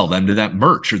upsell them to that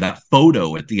merch or that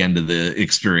photo at the end of the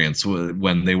experience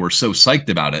when they were so psyched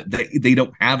about it. They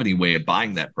don't have any way of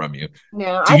buying that from you.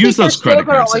 No, to use those credit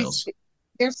card sales.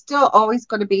 There's still always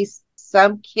going to be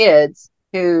some kids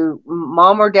who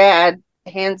mom or dad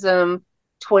hands them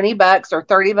 $20 or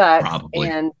 $30, Probably.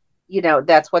 And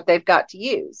that's what they've got to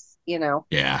use.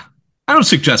 Yeah, I don't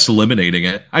suggest eliminating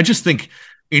it. I just think,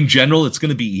 in general, it's going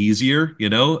to be easier,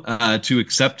 to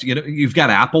accept, you've got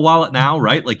Apple Wallet now,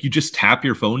 right? Like you just tap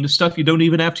your phone to stuff. You don't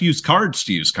even have to use cards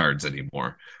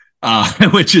anymore,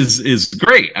 which is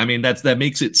great. I mean, that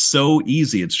makes it so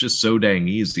easy. It's just so dang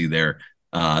easy there.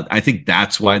 I think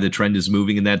that's why the trend is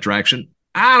moving in that direction.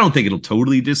 I don't think it'll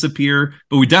totally disappear,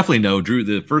 but we definitely know, Drew,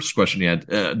 the first question you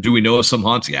had, do we know of some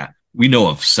haunts? Yeah, we know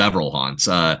of several haunts.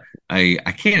 I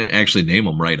can't actually name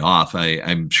them right off.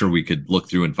 I'm sure we could look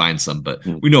through and find some, but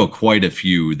we know quite a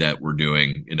few that we're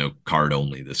doing, card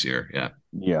only this year. Yeah.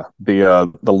 Yeah.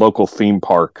 The local theme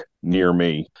park near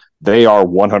me, they are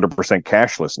 100%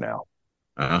 cashless now.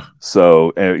 Uh-huh.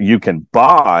 So you can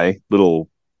buy little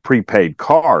prepaid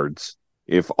cards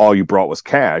if all you brought was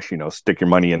cash, stick your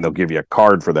money in, they'll give you a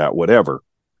card for that, whatever.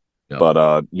 Yep.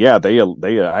 But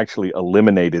they actually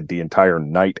eliminated the entire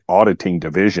night auditing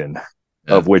division.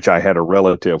 Of which I had a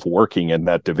relative working in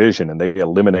that division, and they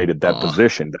eliminated that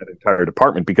position, that entire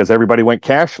department, because everybody went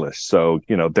cashless. So,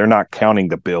 they're not counting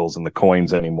the bills and the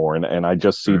coins anymore. And I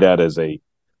just see that as a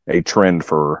trend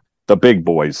for the big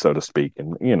boys, so to speak.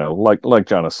 And, like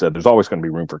John has said, there's always going to be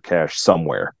room for cash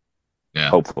somewhere. Yeah,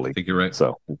 hopefully. I think you're right.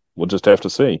 So we'll just have to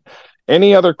see.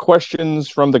 Any other questions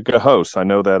from the hosts? I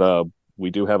know that we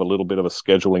do have a little bit of a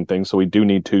scheduling thing, so we do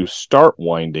need to start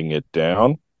winding it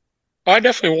down. I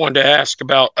definitely wanted to ask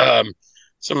about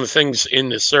some of the things in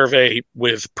the survey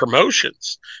with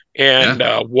promotions and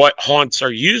what haunts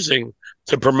are using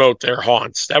to promote their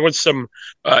haunts. That was some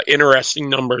interesting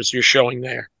numbers you're showing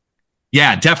there.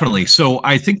 Yeah, definitely. So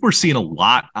I think we're seeing a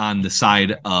lot on the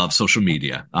side of social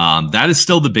media. That is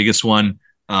still the biggest one.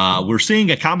 We're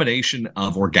seeing a combination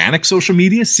of organic social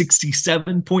media,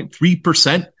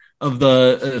 67.3%. Of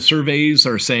the surveys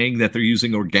are saying that they're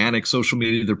using organic social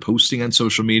media. They're posting on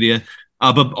social media,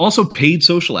 but also paid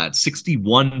social ads,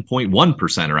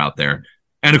 61.1% are out there.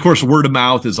 And of course, word of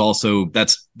mouth is also,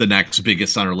 that's the next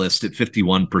biggest on our list at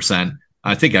 51%.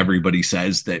 I think everybody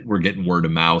says that we're getting word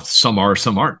of mouth. Some are,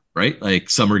 some aren't, right? Like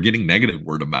some are getting negative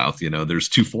word of mouth. There's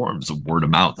 2 forms of word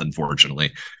of mouth,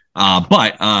 unfortunately.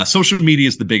 But social media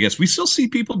is the biggest. We still see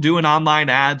people doing online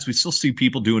ads. We still see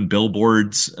people doing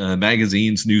billboards,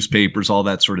 magazines, newspapers, all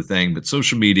that sort of thing. But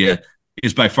social media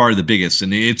is by far the biggest.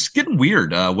 And it's getting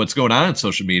weird what's going on in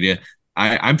social media.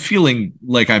 I'm feeling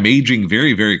like I'm aging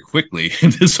very, very quickly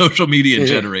in the social media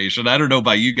generation. I don't know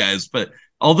about you guys, but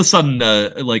all of a sudden,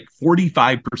 like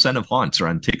 45% of haunts are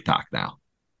on TikTok now.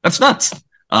 That's nuts.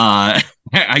 The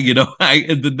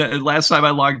last time I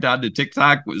logged on to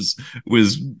TikTok was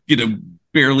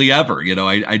barely ever.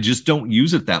 I just don't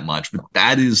use it that much, but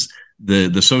that is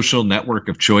the social network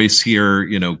of choice here,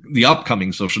 the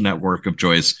upcoming social network of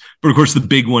choice. But of course, the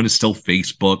big one is still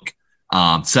Facebook.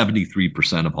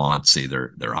 73% of haunts say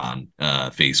they're on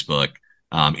Facebook.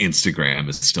 Instagram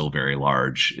is still very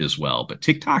large as well, but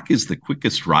TikTok is the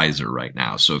quickest riser right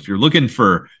now. So if you're looking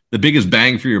for the biggest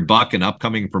bang for your buck and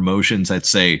upcoming promotions, I'd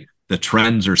say the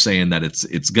trends are saying that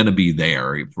it's going to be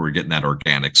there if we're getting that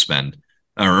organic spend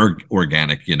or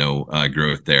organic,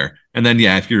 growth there. And then,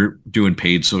 if you're doing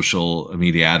paid social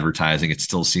media advertising, it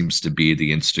still seems to be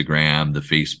the Instagram, the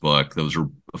Facebook. Those are,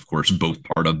 of course, both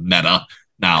part of Meta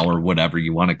now, or whatever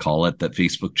you want to call it, that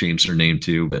Facebook changed their name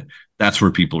to. But that's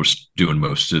where people are doing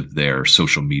most of their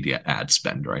social media ad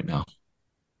spend right now.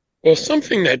 Well,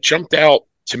 something that jumped out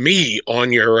to me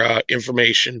on your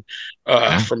information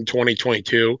from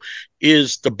 2022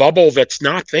 is the bubble that's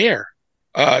not there,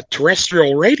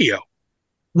 terrestrial radio.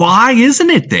 Why isn't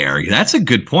it there? That's a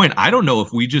good point. I don't know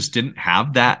if we just didn't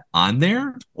have that on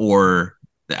there, or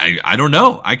I don't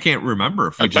know. I can't remember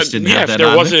if we just didn't have that on there.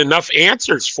 There wasn't enough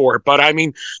answers for it. But I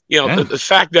mean, the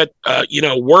fact that,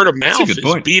 word of mouth is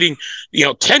beating,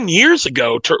 10 years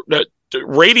ago, the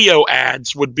radio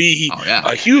ads would be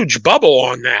a huge bubble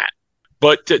on that.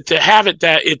 but to have it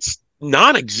that it's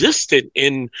non-existent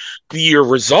in your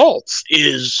results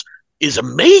is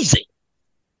amazing.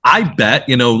 I bet,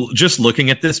 just looking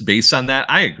at this based on that,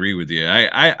 I agree with you.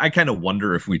 I kind of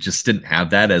wonder if we just didn't have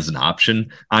that as an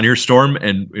option on your Storm,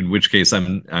 and in which case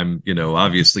I'm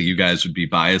obviously you guys would be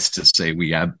biased to say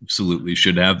we absolutely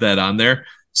should have that on there.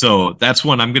 So that's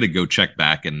one I'm going to go check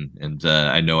back, and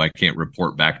I know I can't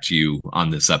report back to you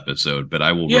on this episode, but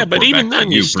I will. Yeah, but even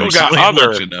then, you still got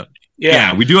other.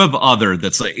 Yeah, we do have other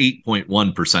that's like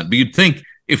 8.1%. But you'd think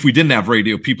if we didn't have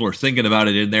radio, people are thinking about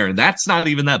it in there, and that's not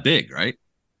even that big, right?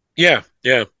 Yeah.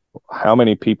 How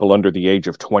many people under the age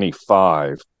of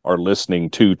 25 are listening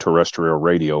to terrestrial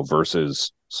radio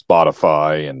versus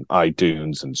Spotify and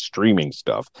iTunes and streaming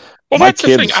stuff? Well, that's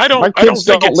the thing. I don't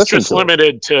think it's just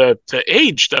limited to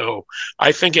age, though.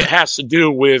 I think it has to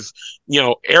do with,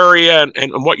 area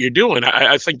and what you're doing.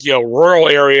 I think, rural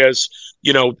areas,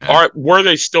 were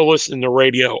they still listening to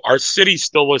radio? Are cities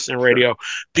still listening to radio?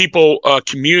 People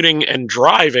commuting and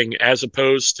driving as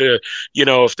opposed to,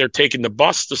 if they're taking the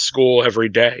bus to school every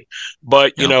day.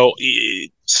 But,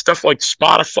 stuff like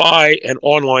Spotify and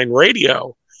online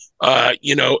radio,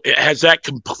 has that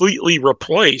completely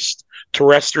replaced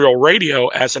terrestrial radio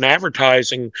as an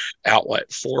advertising outlet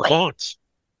for haunts.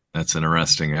 That's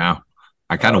interesting. Yeah.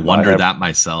 I kind of wonder that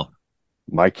myself.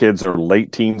 My kids are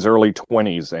late teens, early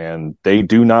 20s, and they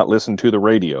do not listen to the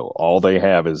radio. All they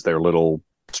have is their little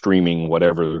streaming,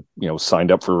 whatever,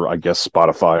 signed up for, I guess,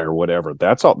 Spotify or whatever.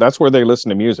 That's all. That's where they listen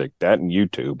to music, that and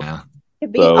YouTube. Yeah. To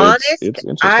be honest, it's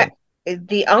interesting.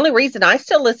 The only reason I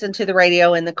still listen to the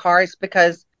radio in the car is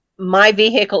because my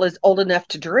vehicle is old enough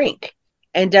to drink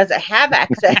and doesn't have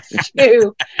access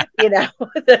to, I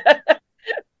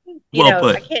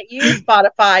can't use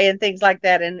Spotify and things like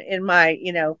that in my,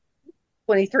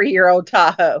 23-year-old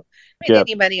Tahoe.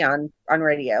 Any money on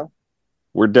radio.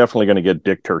 We're definitely going to get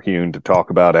Dick Terhune to talk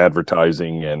about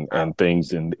advertising and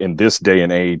things in this day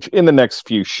and age in the next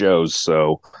few shows.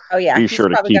 So be sure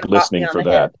to keep listening for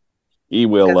that. He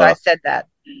will. I said that.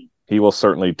 He will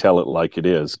certainly tell it like it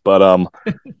is. But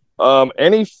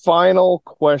any final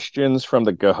questions from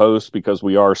the host, because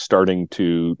we are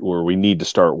we need to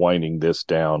start winding this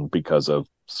down because of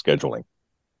scheduling.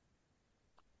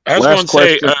 I was going to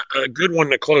say a good one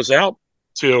to close out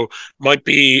to might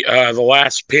be the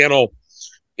last panel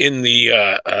in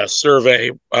the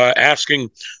survey, asking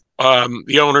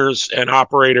the owners and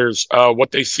operators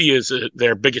what they see as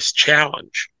their biggest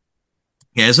challenge.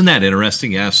 Yeah, isn't that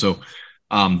interesting? Yeah, so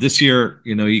this year,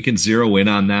 you can zero in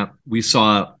on that. We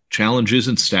saw challenges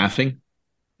in staffing.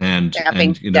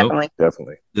 Definitely.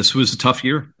 This was a tough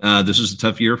year. This was a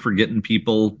tough year for getting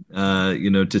people,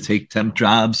 to take temp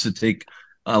jobs, to take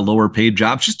lower paid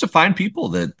jobs, just to find people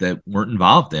that weren't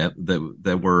involved,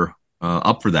 that were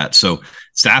up for that. So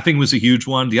staffing was a huge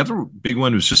one. The other big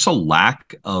one was just a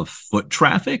lack of foot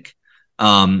traffic.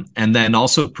 And then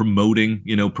also promoting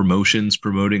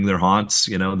their haunts.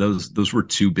 Those were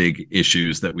two big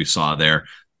issues that we saw there,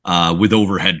 with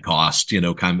overhead cost,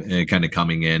 kind of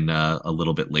coming in a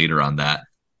little bit later on that.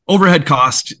 Overhead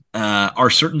costs are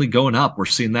certainly going up. We're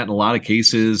seeing that in a lot of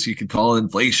cases. You could call it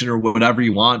inflation or whatever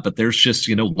you want, but there's just,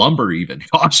 lumber even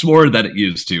costs more than it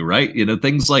used to, right?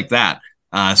 Things like that.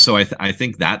 So I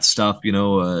think that stuff,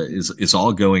 is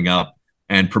all going up,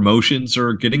 and promotions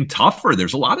are getting tougher.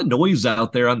 There's a lot of noise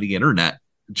out there on the internet,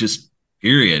 just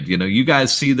period. You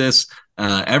guys see this.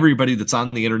 Everybody that's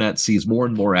on the internet sees more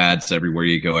and more ads everywhere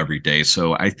you go every day.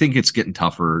 So I think it's getting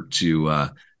tougher to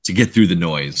get through the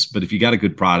noise. But if you got a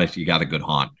good product, you got a good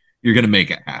haunt, you're going to make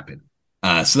it happen.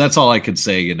 So that's all I could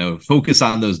say. Focus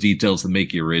on those details that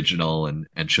make you original and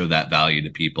show that value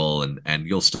to people, and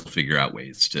you'll still figure out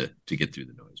ways to get through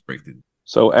the noise, break through.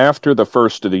 So after the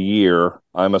first of the year,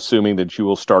 I'm assuming that you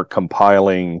will start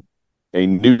compiling a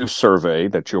new survey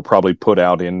that you'll probably put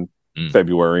out in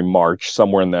February, March,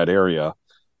 somewhere in that area.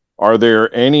 Are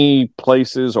there any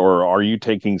places, or are you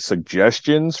taking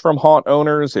suggestions from haunt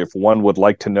owners if one would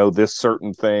like to know this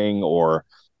certain thing, or,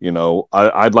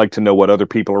 I'd like to know what other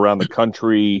people around the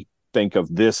country think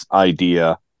of this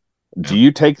idea? Do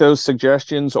you take those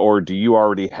suggestions, or do you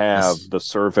already have the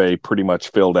survey pretty much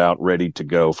filled out, ready to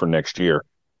go for next year?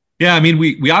 Yeah, I mean,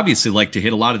 we obviously like to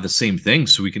hit a lot of the same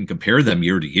things so we can compare them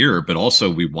year to year, but also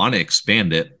we want to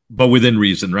expand it, but within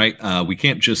reason, right? We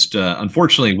can't just,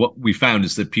 unfortunately, what we found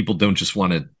is that people don't just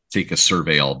want to take a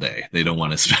survey all day. They don't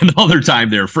want to spend all their time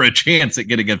there for a chance at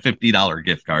getting a $50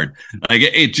 gift card. Like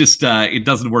it just, it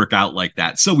doesn't work out like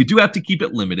that. So we do have to keep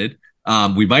it limited.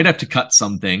 We might have to cut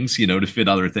some things, to fit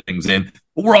other things in,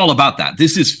 but we're all about that.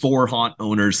 This is for haunt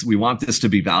owners. We want this to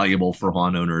be valuable for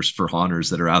haunt owners, for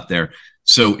haunters that are out there.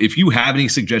 So if you have any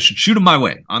suggestions, shoot them my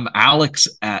way. I'm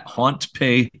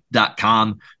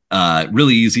alex@hauntpay.com.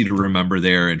 Really easy to remember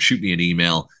there, and shoot me an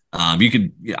email. You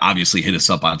can obviously hit us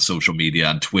up on social media,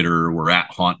 on Twitter. We're at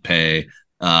HauntPay,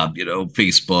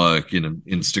 Facebook,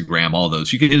 Instagram, all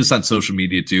those. You can hit us on social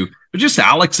media too, but just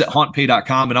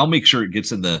alex@hauntpay.com, and I'll make sure it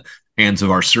gets in the hands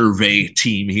of our survey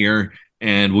team here,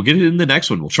 and we'll get it in the next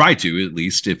one. We'll try to, at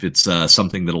least, if it's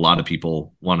something that a lot of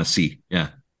people want to see. Yeah.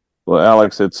 Well,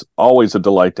 Alex, it's always a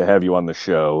delight to have you on the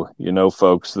show.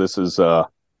 Folks, this is a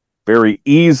very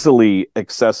easily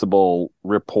accessible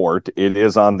report. It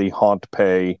is on the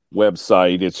HauntPay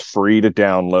website. It's free to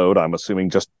download. I'm assuming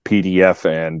just PDF,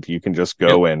 and you can just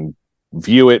go and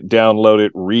view it, download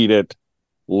it, read it,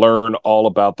 learn all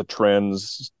about the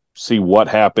trends, see what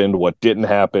happened, what didn't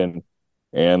happen.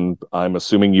 And I'm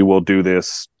assuming you will do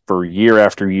this for year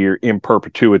after year in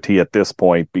perpetuity at this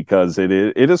point, because it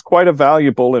is quite a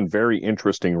valuable and very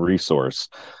interesting resource.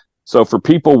 So for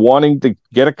people wanting to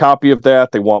get a copy of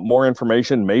that, they want more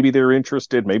information, maybe they're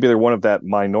interested, maybe they're one of that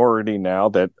minority now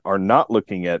that are not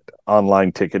looking at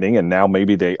online ticketing, and now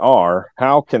maybe they are,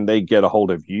 how can they get a hold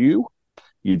of you?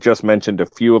 You just mentioned a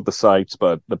few of the sites,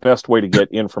 but the best way to get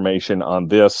information on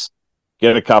this,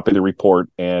 get a copy of the report,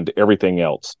 and everything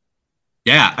else.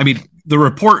 Yeah, the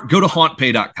report, go to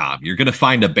hauntpay.com. You're going to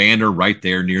find a banner right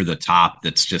there near the top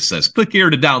that just says, click here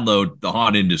to download the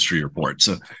Haunt Industry Report.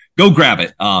 So go grab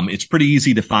it. It's pretty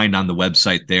easy to find on the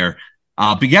website there.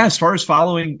 But yeah, as far as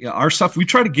following our stuff, we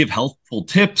try to give helpful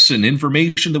tips and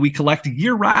information that we collect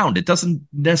year round. It doesn't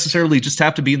necessarily just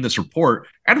have to be in this report.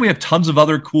 And we have tons of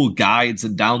other cool guides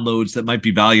and downloads that might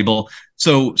be valuable.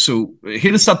 So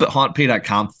hit us up at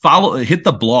hauntpay.com. Hit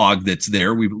the blog that's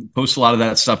there. We post a lot of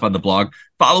that stuff on the blog.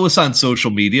 Follow us on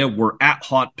social media. We're at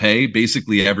HauntPay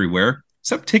basically everywhere,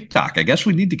 except TikTok. I guess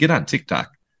we need to get on TikTok.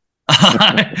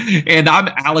 And I'm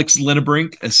Alex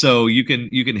Linnebrink. So you can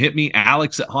hit me,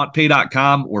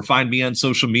 alex@hauntpay.com, or find me on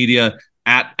social media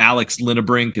at Alex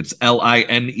Linnebrink. It's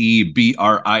LINEBRINK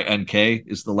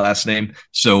is the last name.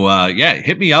 So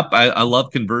hit me up. I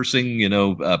love conversing,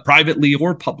 privately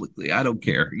or publicly. I don't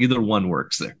care. Either one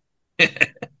works there.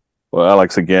 Well,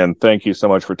 Alex, again, thank you so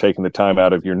much for taking the time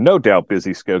out of your no doubt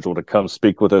busy schedule to come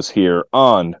speak with us here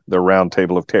on the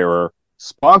Roundtable of Terror,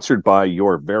 sponsored by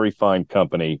your very fine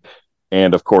company.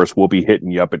 And of course, we'll be hitting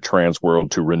you up at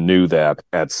Transworld to renew that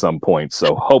at some point.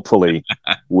 So hopefully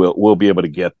we'll be able to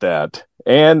get that.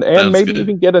 And maybe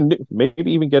even get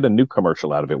a new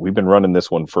commercial out of it. We've been running this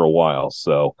one for a while,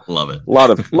 so love it. A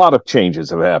lot of changes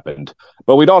have happened.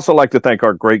 But we'd also like to thank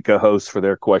our great co-hosts for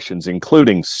their questions,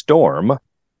 including Storm.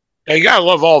 Yeah, you gotta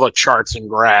love all the charts and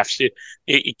graphs. You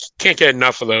can't get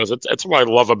enough of those. That's what I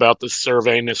love about this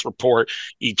survey and this report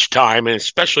each time, and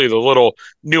especially the little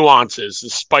nuances, the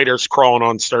spiders crawling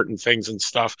on certain things and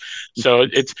stuff. So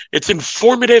it's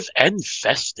informative and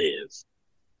festive.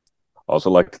 Also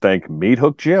like to thank Meat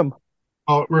Hook Jim.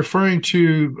 Referring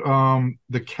to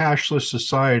the cashless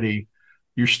society,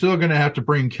 you're still going to have to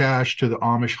bring cash to the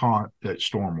Amish haunt that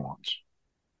Storm wants.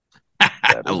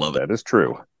 I love it. That is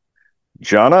true.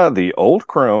 Jonna, the old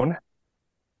crone.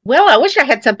 Well, I wish I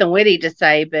had something witty to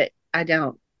say, but I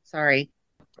don't. Sorry.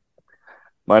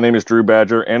 My name is Drew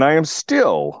Badger, and I am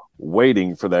still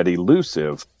waiting for that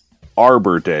elusive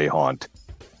Arbor Day haunt.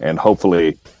 And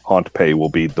hopefully HauntPay will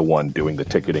be the one doing the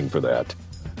ticketing for that.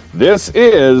 This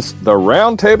is the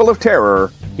Roundtable of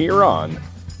Terror here on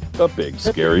The Big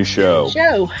Scary Show.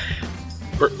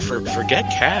 Forget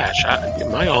cash.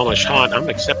 My Amish haunt, I'm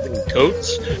accepting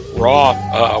goats, raw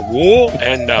wool,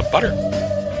 and butter.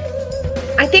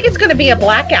 I think it's going to be a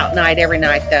blackout night every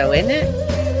night, though, isn't it?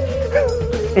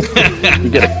 You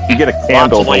get a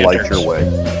candle to light your way.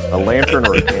 A lantern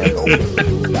or a candle.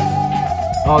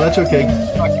 Oh, that's okay.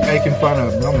 Like you're making fun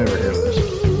of them. They'll never hear this.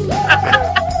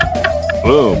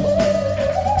 Boom.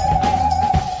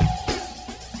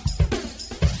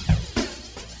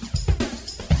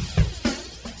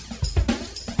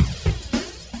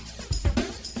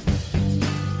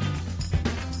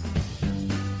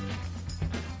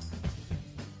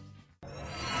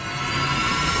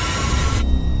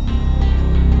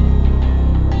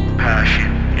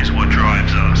 Passion is what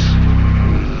drives us.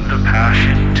 The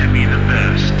passion to be the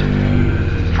best.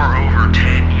 For over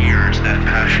 10 years, that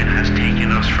passion has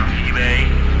taken us from eBay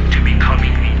to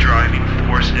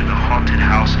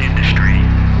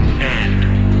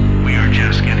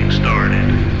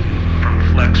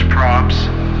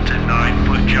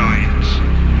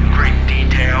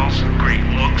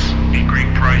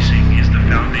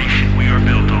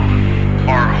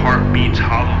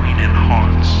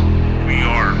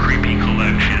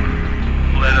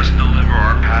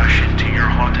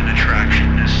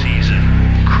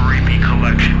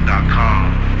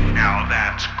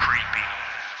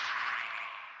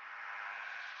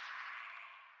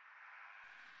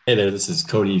Hey there, this is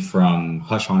Cody from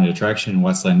Hush Haunted Attraction,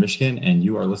 Westland, Michigan, and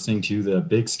you are listening to The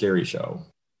Big Scary Show.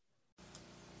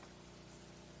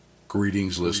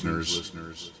 Greetings,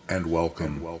 listeners, and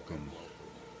welcome.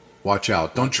 Watch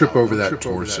out, don't trip over that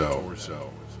torso.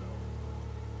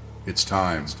 It's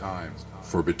time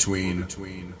for Between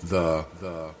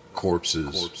the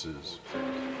Corpses.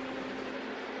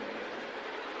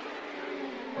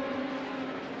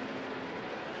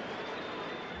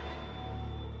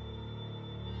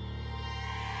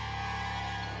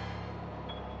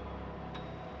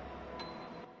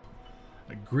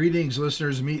 Greetings,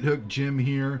 listeners. Meat Hook Jim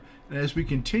here. And as we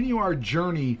continue our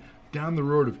journey down the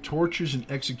road of tortures and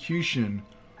execution,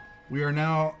 we are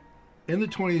now in the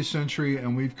 20th century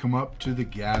and we've come up to the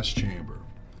gas chamber.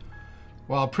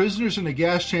 While prisoners in the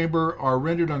gas chamber are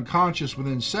rendered unconscious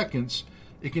within seconds,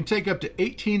 it can take up to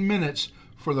 18 minutes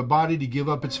for the body to give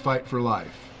up its fight for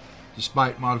life.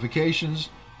 Despite modifications,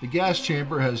 the gas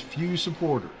chamber has few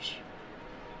supporters.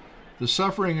 The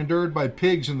suffering endured by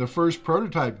pigs in the first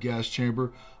prototype gas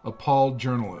chamber appalled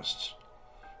journalists.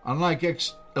 Unlike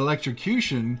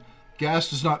electrocution,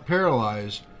 gas does not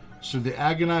paralyze, so the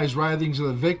agonized writhings of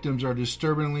the victims are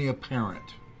disturbingly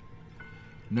apparent.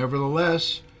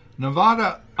 Nevertheless,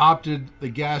 Nevada opted the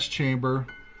gas chamber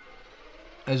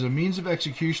as a means of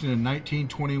execution in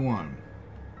 1921.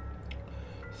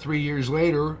 3 years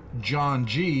later, John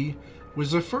G.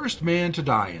 was the first man to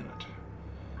die in it.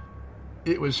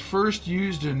 It was first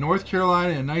used in North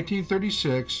Carolina in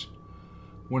 1936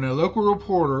 when a local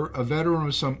reporter, a veteran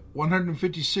of some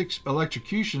 156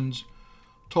 electrocutions,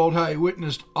 told how he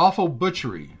witnessed awful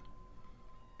butchery.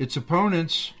 Its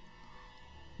opponents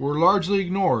were largely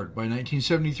ignored. By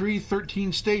 1973,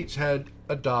 13 states had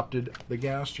adopted the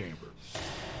gas chamber.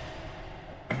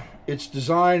 Its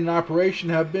design and operation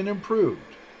have been improved.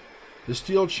 The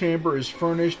steel chamber is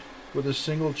furnished with a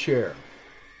single chair.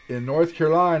 In North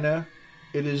Carolina,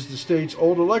 it is the state's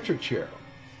old electric chair.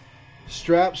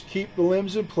 Straps keep the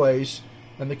limbs in place,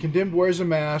 and the condemned wears a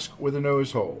mask with a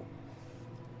nose hole.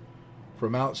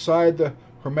 From outside the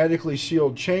hermetically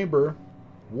sealed chamber,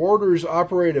 warders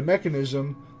operate a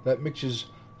mechanism that mixes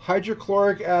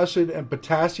hydrochloric acid and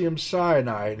potassium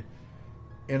cyanide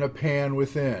in a pan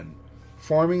within,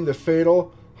 forming the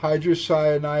fatal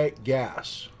hydrocyanide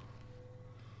gas.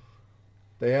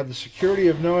 They have the security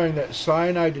of knowing that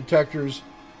cyanide detectors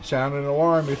sound an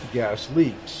alarm if the gas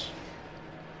leaks.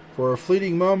 For a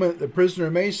fleeting moment, the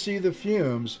prisoner may see the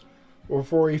fumes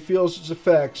before he feels its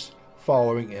effects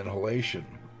following inhalation.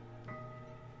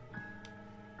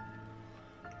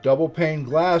 Double-pane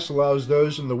glass allows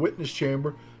those in the witness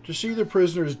chamber to see the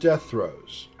prisoner's death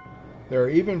throes. There are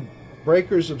even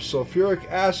breakers of sulfuric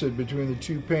acid between the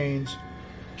two panes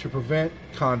to prevent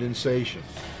condensation.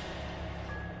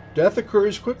 Death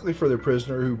occurs quickly for the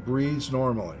prisoner who breathes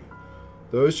normally.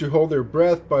 Those who hold their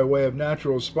breath by way of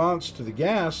natural response to the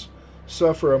gas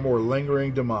suffer a more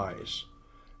lingering demise.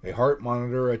 A heart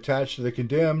monitor attached to the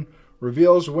condemned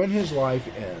reveals when his life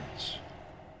ends.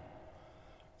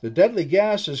 The deadly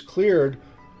gas is cleared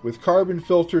with carbon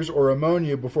filters or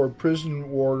ammonia before prison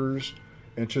warders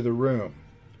enter the room.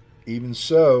 Even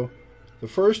so, the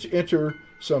first to enter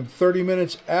some 30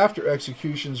 minutes after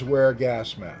executions wear a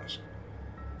gas mask.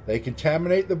 They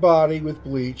contaminate the body with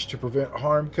bleach to prevent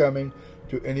harm coming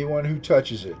to anyone who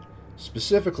touches it,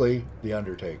 specifically the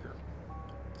undertaker.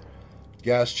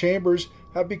 Gas chambers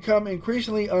have become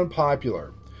increasingly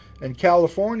unpopular. In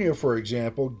California, for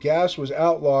example, gas was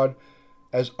outlawed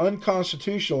as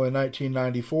unconstitutional in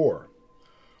 1994.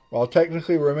 While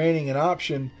technically remaining an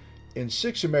option in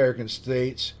 6 American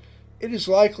states, it is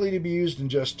likely to be used in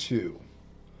just 2.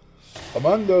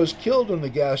 Among those killed in the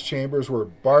gas chambers were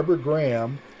Barbara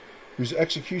Graham, whose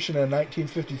execution in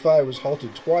 1955 was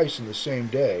halted twice in the same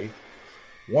day,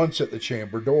 once at the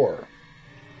chamber door.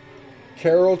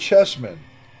 Carol Chessman,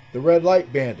 the red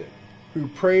light bandit, who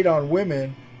preyed on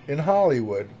women in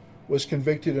Hollywood, was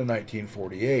convicted in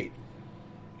 1948.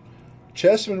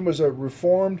 Chessman was a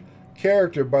reformed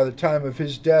character by the time of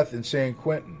his death in San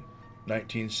Quentin,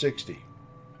 1960.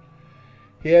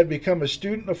 He had become a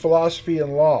student of philosophy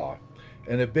and law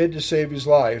in a bid to save his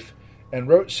life and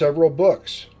wrote several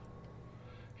books.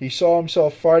 He saw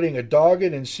himself fighting a dogged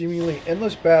and seemingly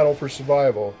endless battle for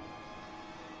survival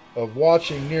of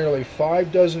watching nearly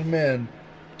 6 men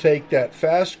take that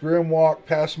fast, grim walk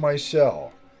past my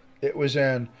cell. It was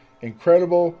an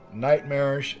incredible,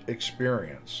 nightmarish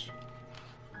experience.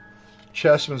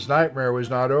 Chessman's nightmare was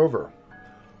not over.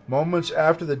 Moments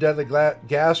after the deadly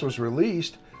gas was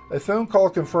released, a phone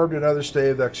call confirmed another stay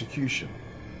of execution.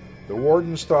 The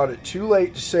wardens thought it too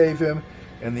late to save him,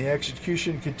 and the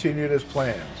execution continued as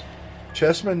planned.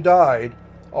 Chessman died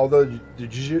Although the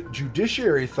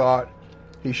judiciary thought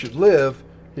he should live,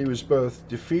 he was both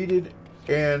defeated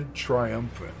and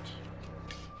triumphant.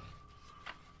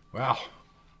 Wow.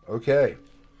 Okay.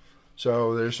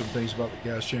 So there's some things about the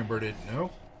gas chamber I didn't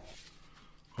know.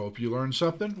 Hope you learned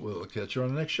something. We'll catch you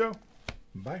on the next show.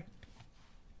 Bye.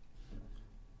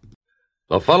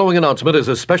 The following announcement is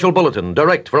a special bulletin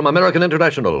direct from American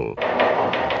International.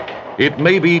 It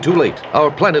may be too late. Our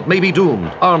planet may be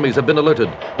doomed. Armies have been alerted.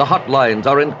 The hotlines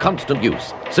are in constant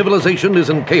use. Civilization is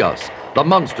in chaos. The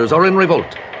monsters are in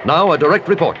revolt. Now a direct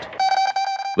report.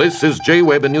 This is Jay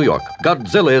Webb in New York.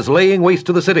 Godzilla is laying waste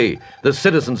to the city. The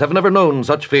citizens have never known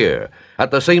such fear.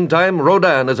 At the same time,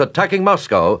 Rodan is attacking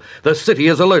Moscow. The city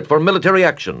is alert for military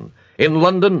action. In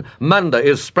London, Manda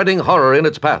is spreading horror in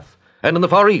its path. And in the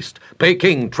Far East,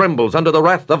 Peking trembles under the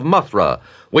wrath of Mothra.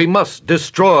 We must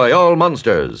destroy all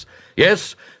monsters.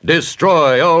 Yes,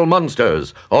 destroy all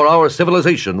monsters, or our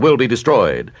civilization will be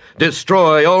destroyed.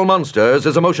 Destroy All Monsters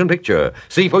is a motion picture.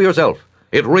 See for yourself.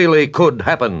 It really could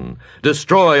happen.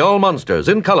 Destroy All Monsters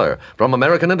in color from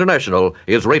American International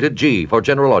is rated G for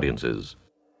general audiences.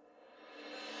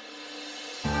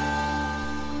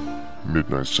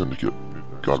 Midnight Syndicate.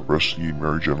 God rest ye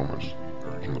merry gentlemen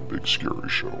in the Big Scary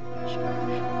Show.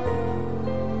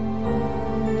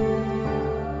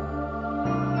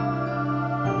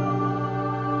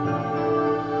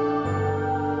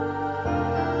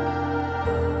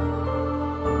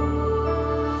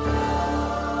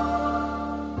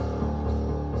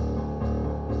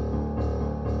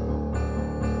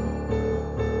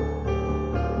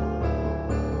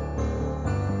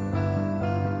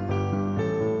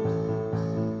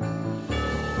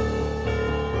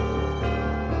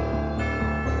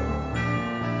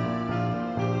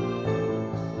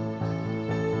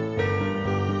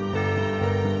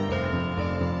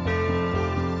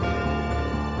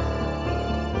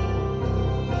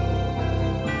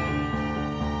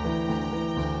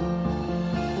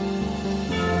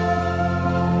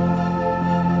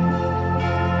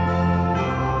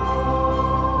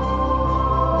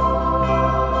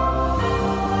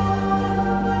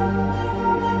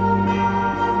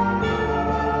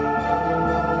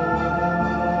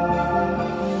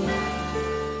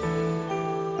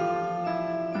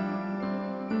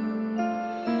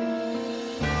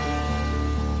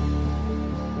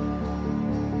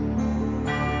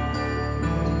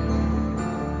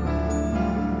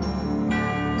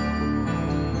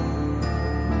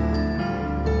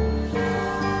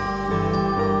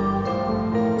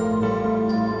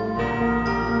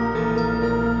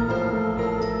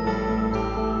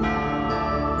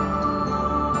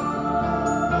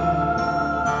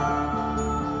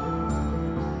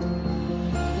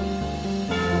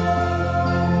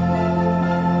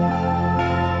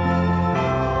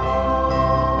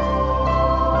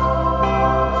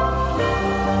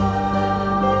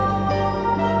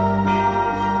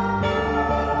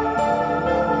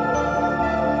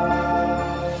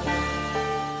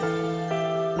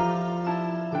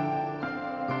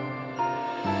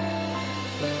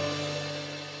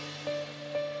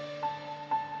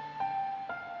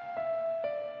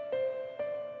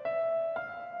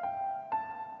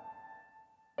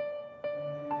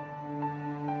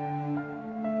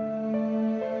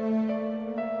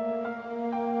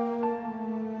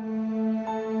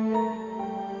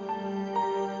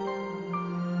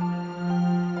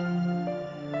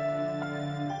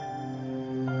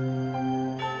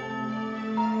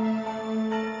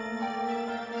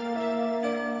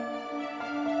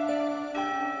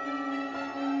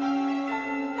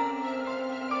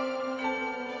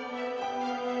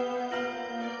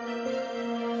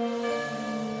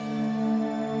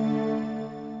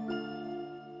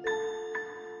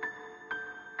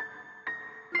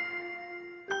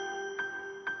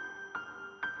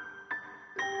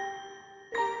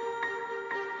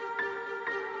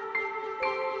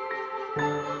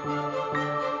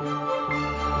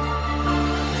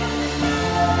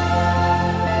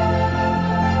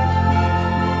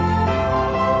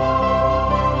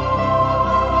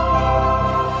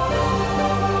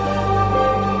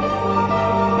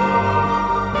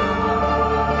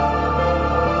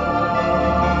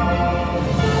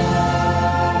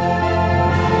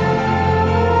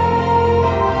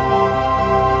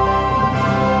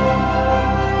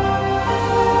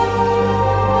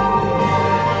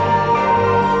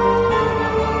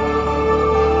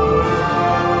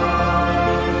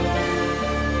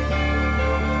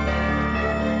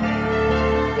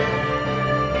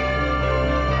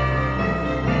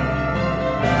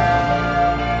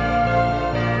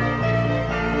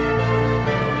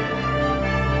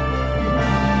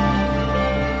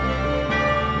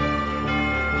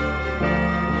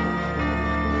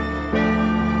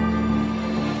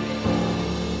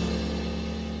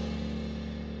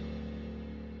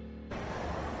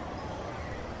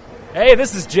 Hey,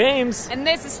 this is James. And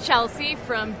this is Chelsea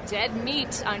from Dead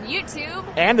Meat on YouTube.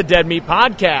 And the Dead Meat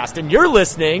Podcast. And you're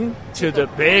listening to The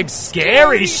Big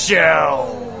Scary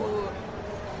Show.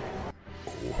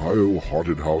 Ohio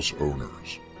Haunted House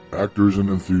owners, actors, and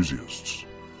enthusiasts,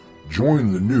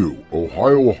 join the new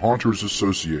Ohio Haunters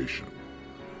Association.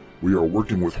 We are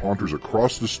working with haunters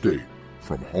across the state,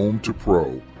 from home to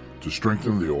pro, to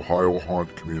strengthen the Ohio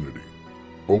haunt community.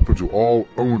 Open to all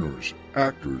owners,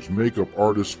 actors, makeup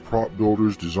artists, prop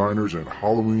builders, designers, and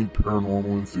Halloween paranormal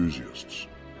enthusiasts.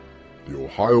 The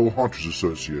Ohio Haunters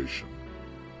Association,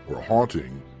 where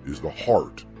haunting is the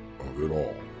heart of it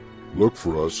all. Look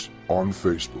for us on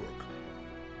Facebook.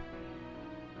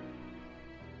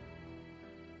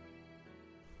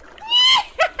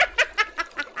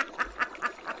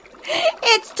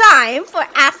 It's time for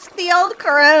Ask the Old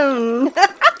Crone.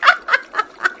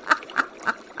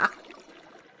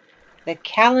 The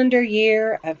calendar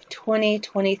year of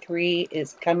 2023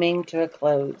 is coming to a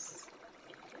close.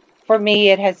 For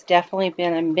me, it has definitely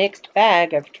been a mixed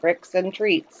bag of tricks and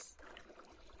treats.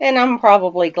 And I'm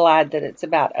probably glad that it's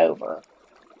about over.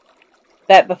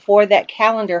 But before that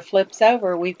calendar flips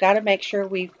over, we've got to make sure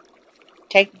we've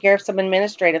taken care of some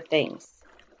administrative things.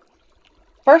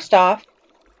 First off,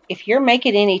 if you're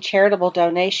making any charitable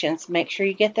donations, make sure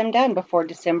you get them done before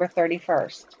December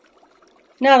 31st.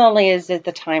 Not only is it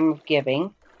the time of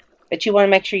giving, but you want to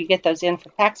make sure you get those in for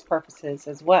tax purposes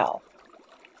as well.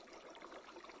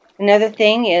 Another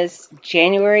thing is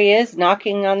January is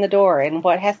knocking on the door, and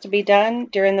what has to be done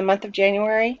during the month of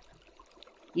January?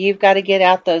 You've got to get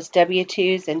out those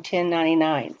W-2s and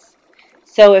 1099s.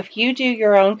 So if you do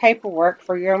your own paperwork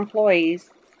for your employees,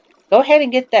 go ahead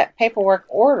and get that paperwork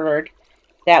ordered.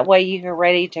 That way you're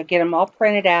ready to get them all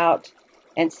printed out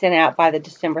and sent out by the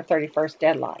December 31st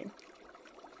deadline.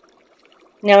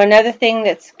 Now, another thing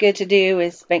that's good to do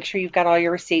is make sure you've got all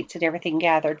your receipts and everything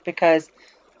gathered, because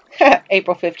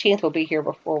April 15th will be here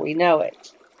before we know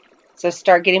it. So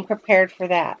start getting prepared for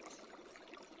that.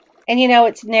 And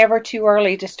it's never too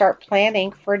early to start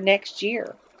planning for next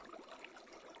year.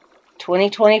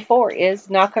 2024 is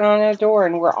knocking on our door,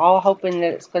 and we're all hoping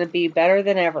that it's going to be better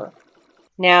than ever.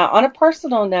 Now, on a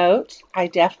personal note, I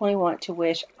definitely want to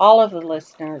wish all of the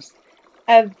listeners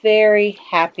a very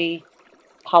happy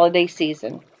holiday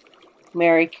season.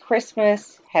 Merry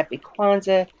Christmas, Happy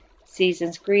Kwanzaa,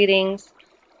 season's greetings.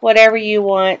 Whatever you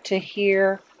want to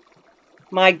hear,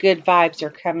 my good vibes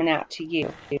are coming out to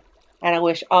you. And I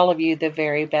wish all of you the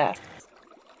very best.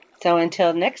 So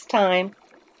until next time,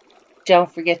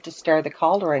 don't forget to stir the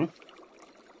cauldron.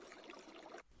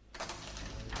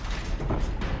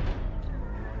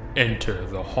 Enter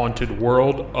the haunted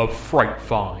world of Fright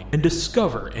Find and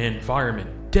discover an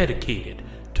environment dedicated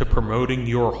to promoting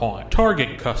your haunt.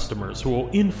 Target customers who will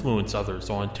influence others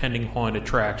on attending haunted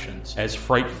attractions, as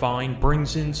Fright Find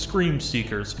brings in scream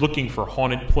seekers looking for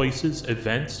haunted places,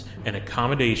 events, and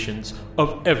accommodations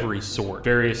of every sort.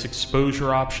 Various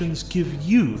exposure options give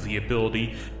you the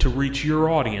ability to reach your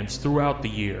audience throughout the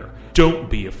year.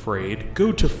 Don't be afraid.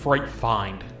 Go to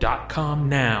frightfind.com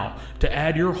now to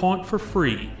add your haunt for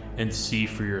free and see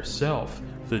for yourself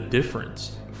the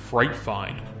difference Fright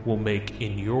Find will make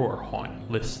in your haunt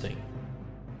listing.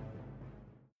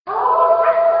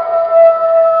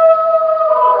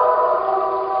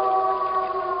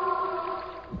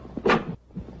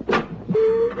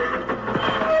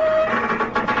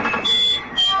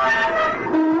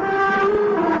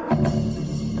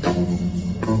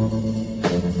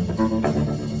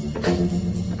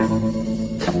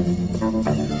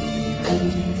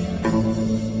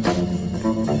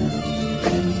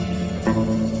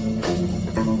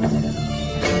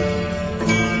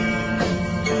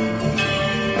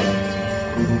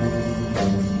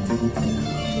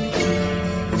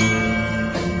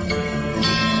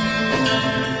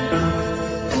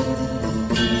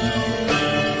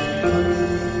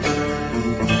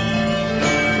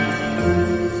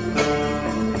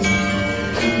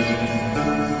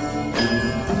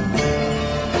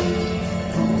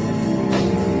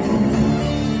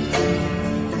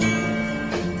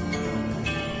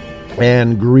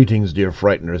 And greetings, dear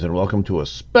frighteners, and welcome to a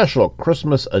special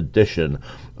Christmas edition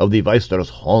of the Weister's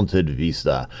Haunted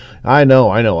Vista. I know,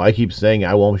 I keep saying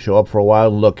I won't show up for a while,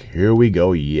 and look, here we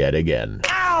go yet again.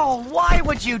 Ow! Why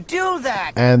would you do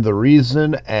that? And the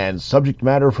reason and subject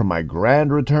matter for my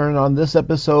grand return on this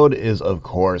episode is, of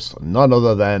course, none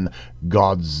other than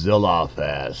Godzilla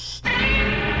Fest.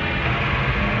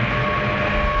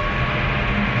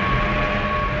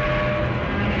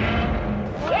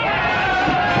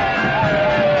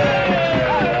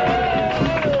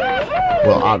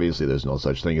 Well, obviously there's no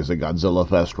such thing as a Godzilla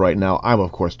Fest right now. I'm,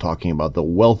 of course, talking about the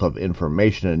wealth of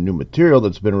information and new material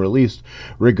that's been released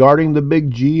regarding the Big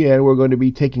G, and we're going to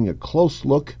be taking a close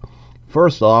look,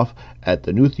 first off, at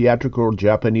the new theatrical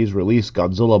Japanese release,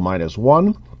 Godzilla Minus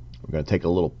One. We're going to take a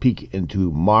little peek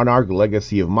into Monarch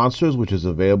Legacy of Monsters, which is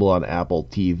available on Apple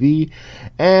TV.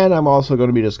 And I'm also going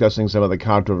to be discussing some of the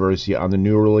controversy on the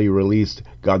newly released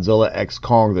Godzilla x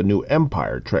Kong: The New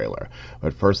Empire trailer.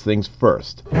 But first things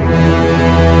first.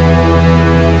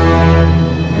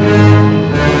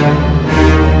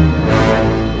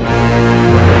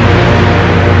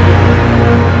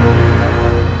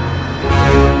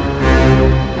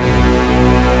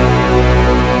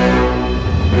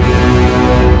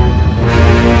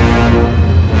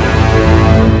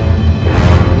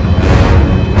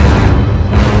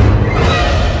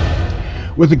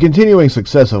 With the continuing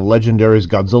success of Legendary's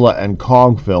Godzilla and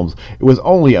Kong films, it was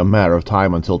only a matter of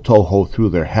time until Toho threw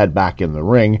their head back in the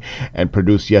ring and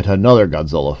produced yet another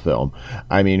Godzilla film.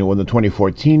 I mean, when the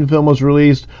 2014 film was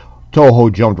released,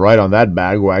 Toho jumped right on that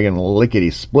bandwagon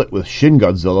lickety-split with Shin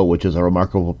Godzilla, which is a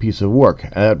remarkable piece of work.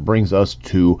 And that brings us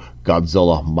to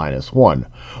Godzilla Minus One.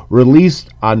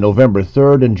 Released on November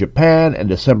 3rd in Japan and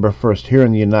December 1st here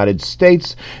in the United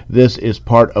States, this is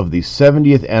part of the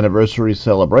 70th anniversary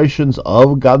celebrations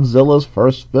of Godzilla's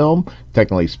first film.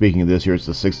 Technically speaking, this year it's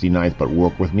the 69th, but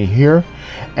work with me here.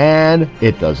 And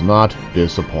it does not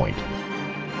disappoint.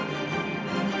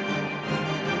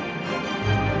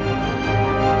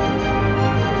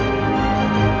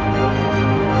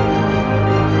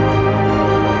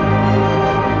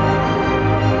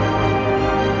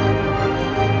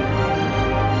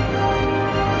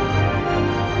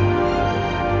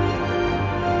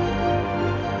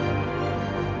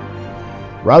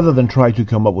 Rather than try to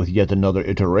come up with yet another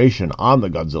iteration on the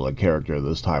Godzilla character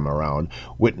this time around,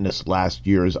 witness last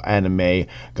year's anime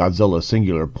Godzilla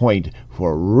Singular Point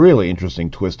for a really interesting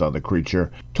twist on the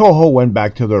creature, Toho went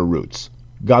back to their roots.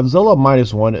 Godzilla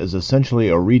Minus One is essentially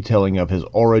a retelling of his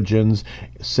origins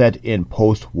set in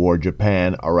post-war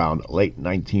Japan around late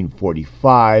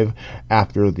 1945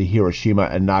 after the Hiroshima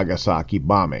and Nagasaki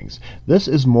bombings. This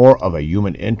is more of a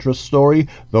human interest story,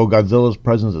 though Godzilla's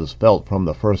presence is felt from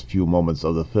the first few moments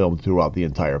of the film throughout the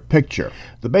entire picture.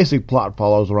 The basic plot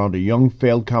follows around a young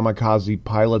failed kamikaze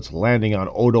pilot's landing on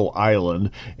Odo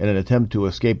Island in an attempt to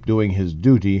escape doing his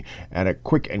duty, and a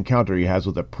quick encounter he has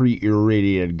with a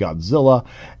pre-irradiated Godzilla,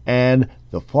 and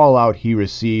the fallout he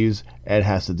receives and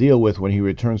has to deal with when he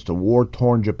returns to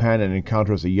war-torn Japan and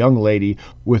encounters a young lady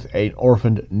with an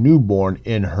orphaned newborn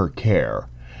in her care.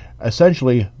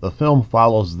 Essentially, the film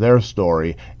follows their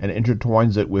story and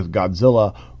intertwines it with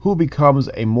Godzilla, who becomes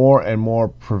a more and more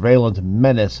prevalent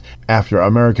menace after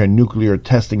American nuclear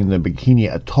testing in the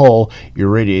Bikini Atoll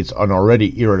irradiates an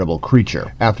already irritable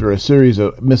creature. After a series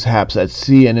of mishaps at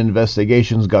sea and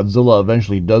investigations, Godzilla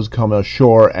eventually does come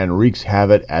ashore and wreaks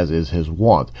havoc as is his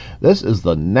wont. This is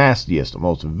the nastiest,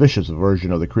 most vicious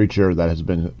version of the creature that has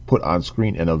been put on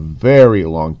screen in a very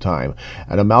long time,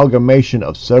 an amalgamation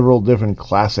of several different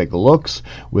classic looks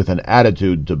with an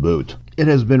attitude to boot. It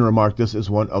has been remarked this is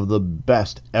one of the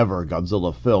best ever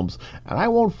Godzilla films, and I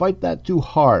won't fight that too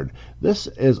hard. This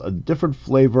is a different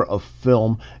flavor of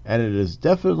film, and it is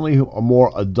definitely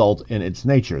more adult in its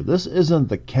nature. This isn't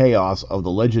the chaos of the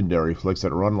legendary flicks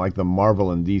that run like the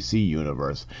Marvel and DC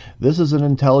universe. This is an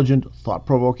intelligent,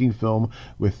 thought-provoking film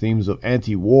with themes of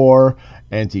anti-war,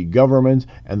 anti-government,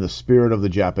 and the spirit of the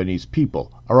Japanese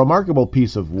people. A remarkable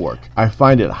piece of work. I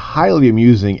find it highly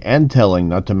amusing and telling,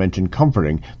 not to mention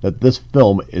comforting, that this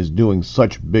film is doing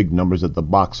such big numbers at the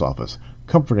box office.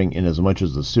 Comforting in as much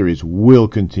as the series will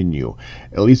continue.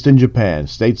 At least in Japan,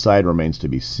 stateside remains to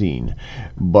be seen.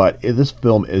 But this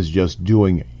film is just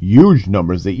doing huge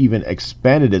numbers. They even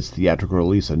expanded its theatrical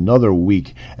release another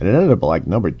week, and it ended up like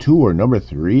number 2 or number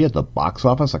 3 at the box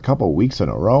office a couple weeks in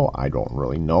a row. I don't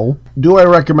really know. Do I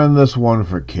recommend this one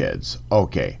for kids?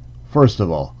 Okay. First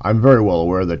of all, I'm very well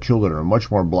aware that children are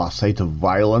much more blasé to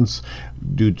violence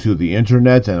due to the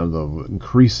internet and the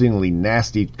increasingly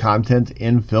nasty content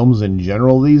in films in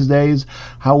general these days.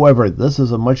 However, this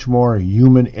is a much more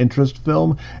human interest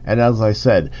film, and as I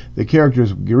said, the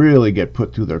characters really get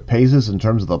put through their paces in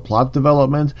terms of the plot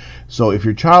development, so if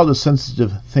your child is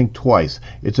sensitive, think twice.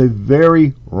 It's a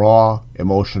very raw,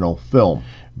 emotional film.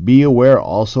 Be aware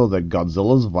also that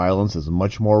Godzilla's violence is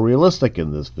much more realistic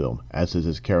in this film, as is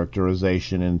his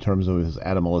characterization in terms of his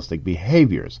animalistic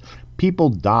behaviors. People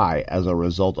die as a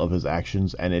result of his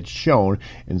actions, and it's shown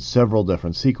in several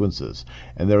different sequences.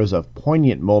 And there is a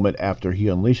poignant moment after he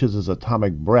unleashes his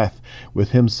atomic breath with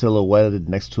him silhouetted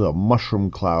next to a mushroom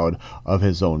cloud of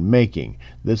his own making.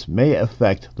 This may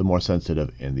affect the more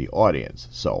sensitive in the audience,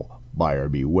 so buyer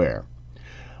beware.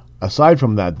 Aside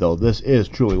from that, though, this is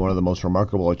truly one of the most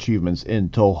remarkable achievements in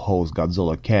Toho's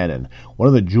Godzilla canon, one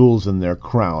of the jewels in their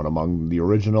crown among the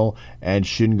original and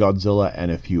Shin Godzilla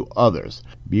and a few others.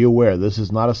 Be aware, this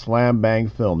is not a slam-bang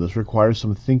film. This requires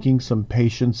some thinking, some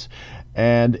patience,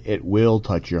 and it will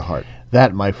touch your heart.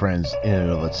 That, my friends, in and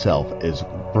of itself is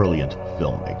brilliant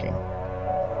filmmaking.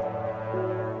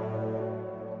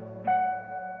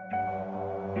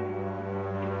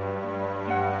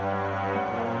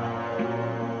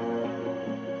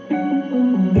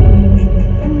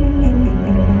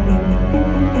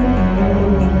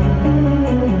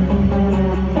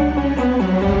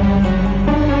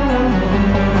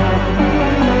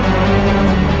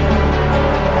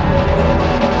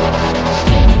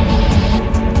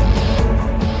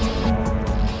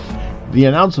 The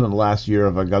announcement last year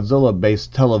of a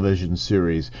Godzilla-based television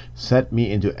series set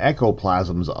me into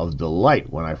ectoplasms of delight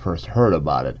when I first heard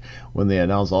about it. When they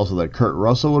announced also that Kurt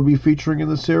Russell would be featuring in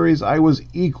the series, I was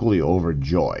equally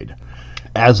overjoyed.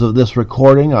 As of this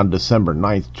recording on December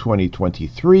 9th,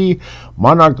 2023,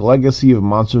 Monarch Legacy of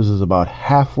Monsters is about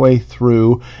halfway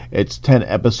through its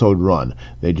 10-episode run.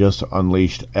 They just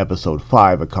unleashed episode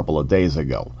 5 a couple of days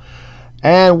ago.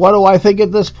 And what do I think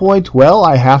at this point? Well,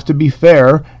 I have to be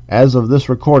fair. As of this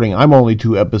recording, I'm only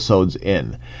 2 episodes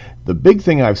in. The big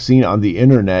thing I've seen on the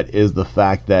internet is the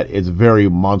fact that it's very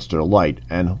monster-light.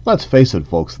 And let's face it,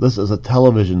 folks, this is a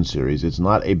television series. It's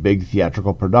not a big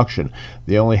theatrical production.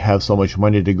 They only have so much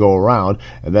money to go around,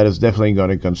 and that is definitely going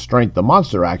to constrain the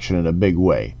monster action in a big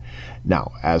way.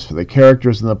 Now, as for the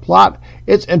characters and the plot,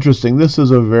 it's interesting. This is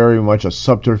a very much a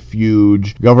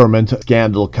subterfuge, government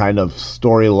scandal kind of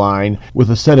storyline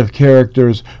with a set of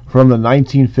characters from the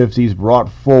 1950s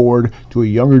brought forward to a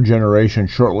younger generation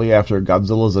shortly after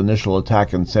Godzilla's initial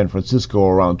attack in San Francisco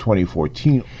around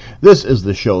 2014. This is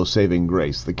the show's saving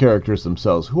grace, the characters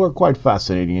themselves, who are quite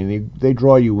fascinating, and they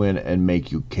draw you in and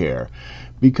make you care.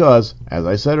 Because, as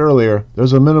I said earlier,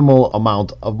 there's a minimal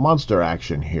amount of monster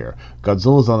action here.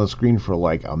 Godzilla's on the screen for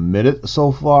like a minute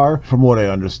so far. From what I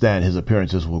understand, his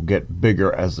appearances will get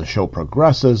bigger as the show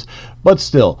progresses. But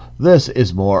still, this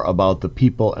is more about the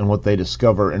people and what they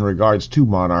discover in regards to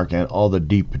Monarch and all the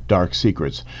deep, dark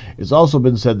secrets. It's also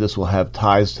been said this will have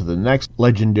ties to the next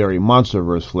legendary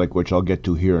MonsterVerse flick, which I'll get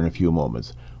to here in a few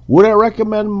moments. Would I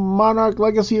recommend Monarch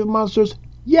Legacy of Monsters?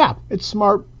 Yeah, it's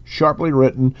smart, sharply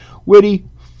written, witty,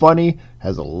 funny,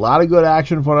 has a lot of good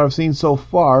action from what I've seen so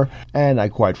far, and I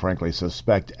quite frankly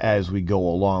suspect as we go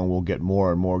along we'll get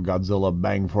more and more Godzilla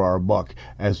bang for our buck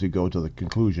as we go to the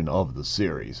conclusion of the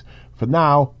series. For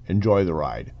now, enjoy the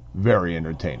ride. Very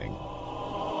entertaining.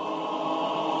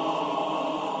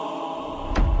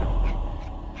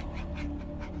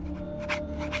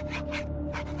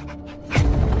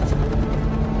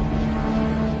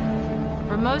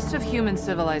 For most of human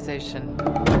civilization,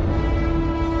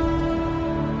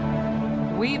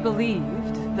 we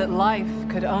believed that life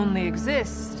could only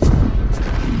exist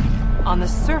on the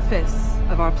surface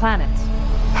of our planet.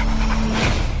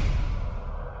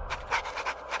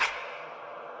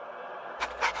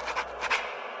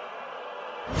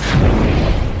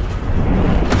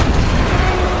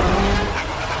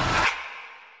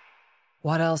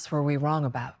 What else were we wrong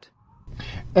about?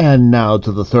 And now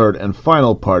to the third and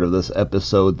final part of this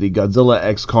episode, the Godzilla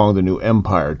X Kong The New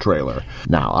Empire trailer.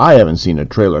 Now, I haven't seen a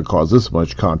trailer cause this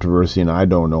much controversy in I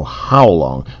don't know how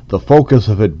long, the focus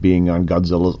of it being on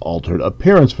Godzilla's altered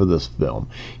appearance for this film.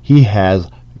 He has,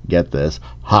 get this,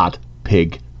 hot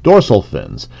pig dorsal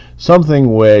fins,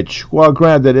 something which, well,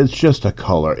 granted, it's just a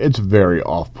color. It's very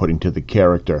off-putting to the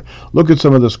character. Look at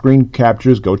some of the screen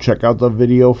captures. Go check out the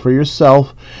video for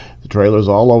yourself. The trailer's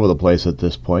all over the place at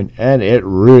this point, and it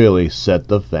really set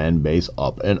the fan base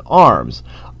up in arms.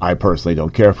 I personally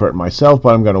don't care for it myself,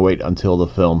 but I'm going to wait until the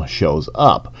film shows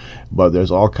up. But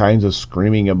there's all kinds of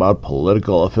screaming about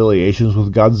political affiliations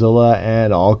with Godzilla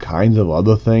and all kinds of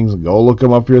other things. Go look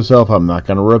them up for yourself. I'm not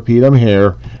going to repeat them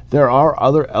here. There are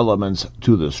other elements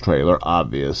to this trailer,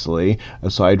 obviously,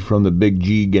 aside from the Big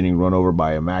G getting run over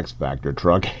by a Max Factor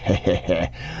truck.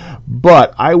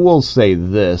 But I will say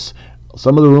this.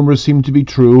 Some of the rumors seem to be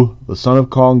true. The Son of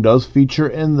Kong does feature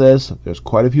in this. There's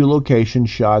quite a few location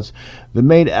shots. The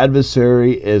main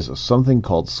adversary is something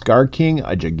called Scar King,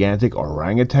 a gigantic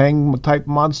orangutan-type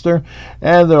monster,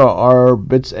 and there are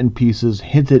bits and pieces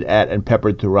hinted at and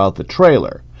peppered throughout the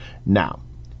trailer. Now,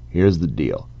 Here's the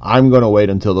deal. I'm going to wait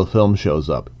until the film shows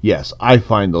up. Yes, I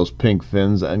find those pink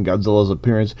fins and Godzilla's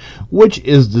appearance, which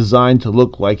is designed to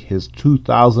look like his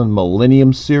 2000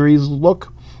 Millennium series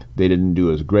look. They didn't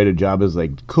do as great a job as they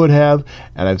could have,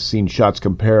 and I've seen shots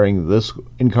comparing this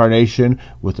incarnation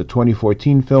with the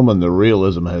 2014 film, and the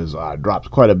realism has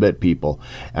dropped quite a bit, people.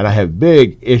 And I have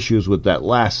big issues with that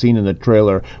last scene in the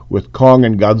trailer with Kong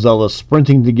and Godzilla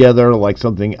sprinting together like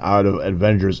something out of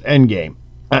Avengers Endgame.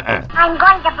 I'm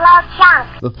going to blow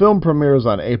chunks. The film premieres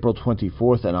on April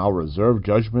 24th, and I'll reserve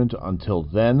judgment until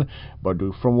then, but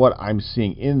from what I'm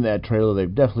seeing in that trailer,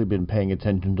 they've definitely been paying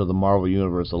attention to the Marvel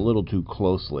Universe a little too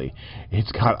closely.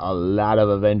 It's got a lot of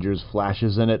Avengers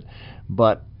flashes in it,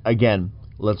 but again,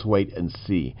 let's wait and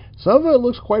see. Some of it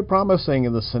looks quite promising,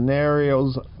 and the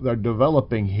scenarios they're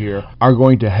developing here are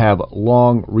going to have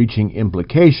long-reaching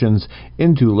implications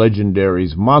into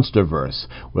Legendary's Monsterverse.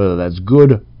 Whether that's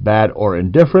good, bad, or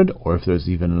indifferent, or if there's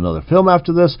even another film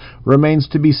after this, remains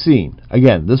to be seen.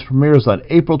 Again, this premieres on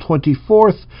April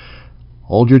 24th.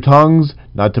 Hold your tongues,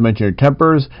 not to mention your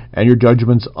tempers, and your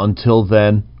judgments until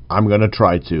then. I'm going to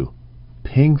try to.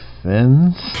 Pink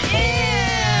fins?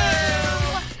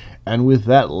 And with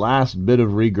that last bit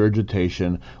of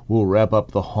regurgitation, we'll wrap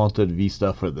up the Haunted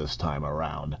Vista for this time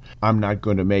around. I'm not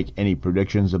going to make any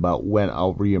predictions about when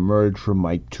I'll reemerge from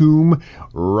my tomb,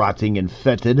 rotting and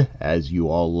fetid, as you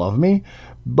all love me,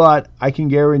 but I can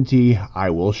guarantee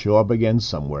I will show up again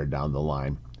somewhere down the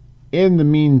line. In the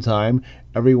meantime,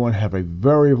 everyone have a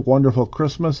very wonderful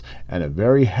Christmas and a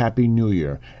very happy New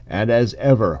Year. And as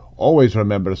ever, always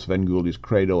remember Svenguli's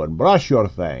credo and brush your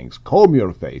fangs, comb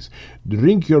your face,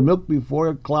 drink your milk before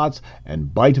it clots,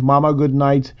 and bite mama good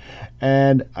night.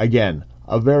 And again,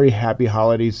 a very happy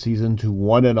holiday season to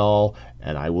one and all,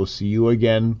 and I will see you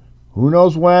again, who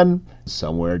knows when,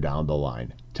 somewhere down the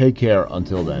line. Take care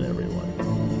until then, everyone.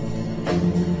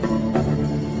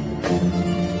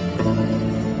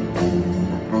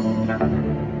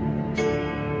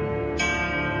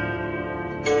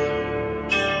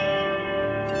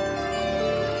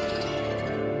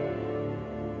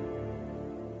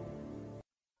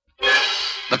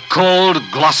 The cold,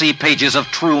 glossy pages of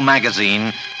True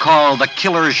magazine call the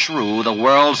killer shrew the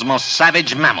world's most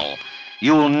savage mammal.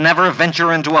 You'll never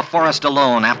venture into a forest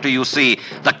alone after you see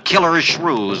The Killer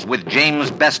Shrews with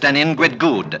James Best and Ingrid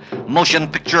Good, motion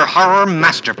picture horror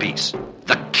masterpiece,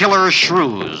 The Killer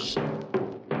Shrews.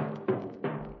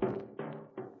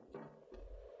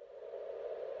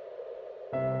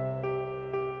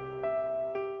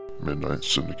 Midnight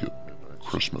Syndicate,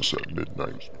 Christmas at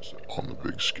midnight on The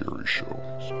Big Scary Show.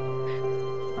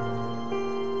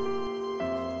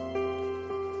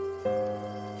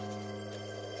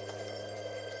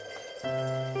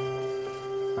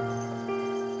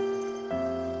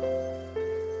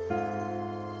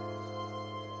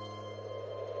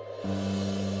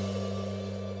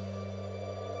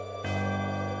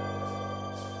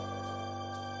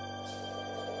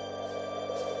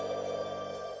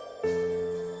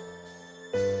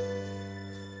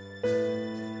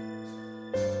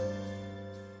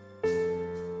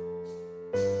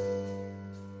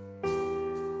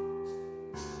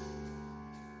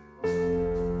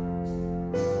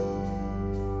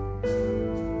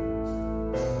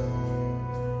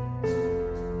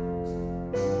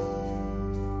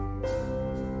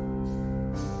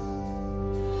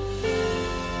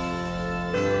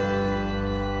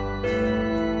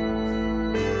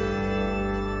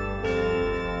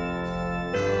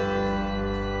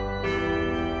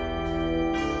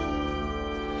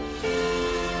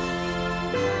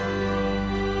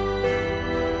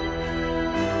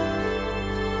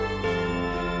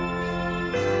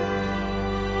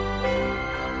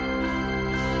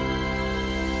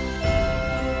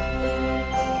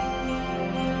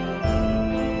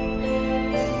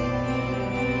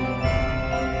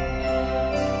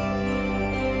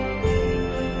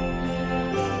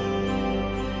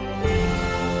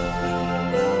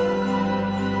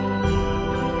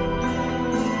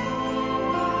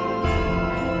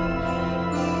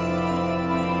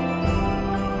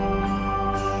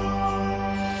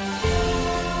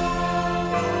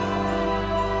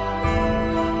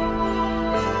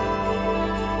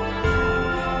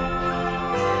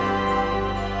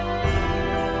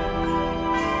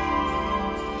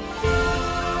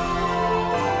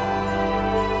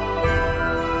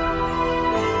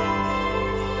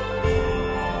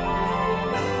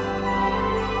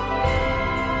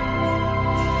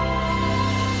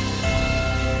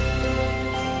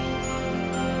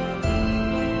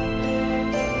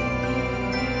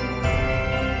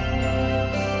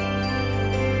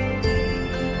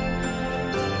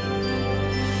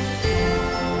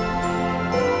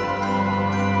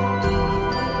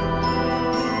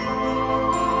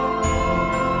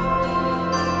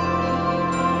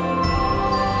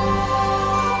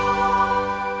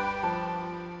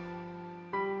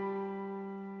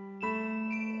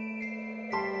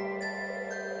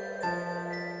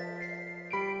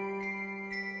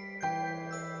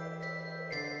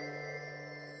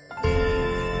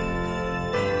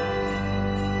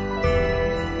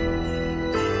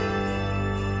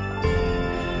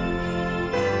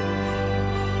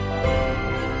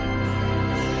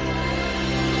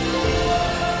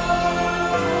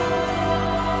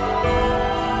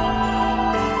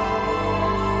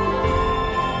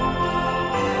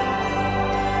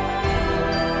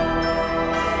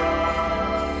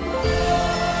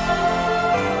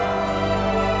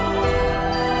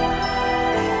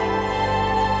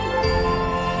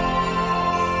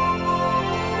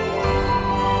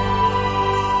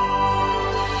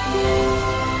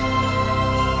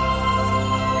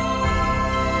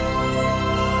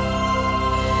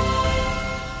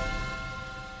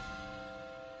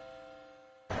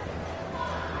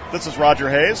 This is Roger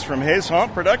Hayes from Hayes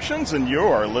Haunt Productions, and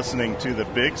you're listening to The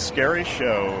Big Scary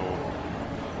Show.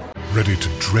 Ready to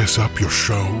dress up your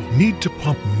show? Need to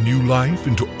pump new life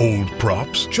into old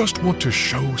props? Just want to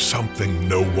show something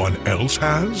no one else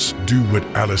has? Do what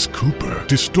Alice Cooper,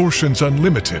 Distortions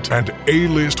Unlimited, and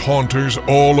A-list haunters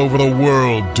all over the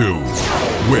world do.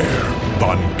 Wear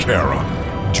Von Charon.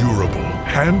 Durable,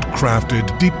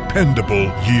 handcrafted,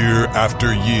 dependable year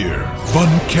after year.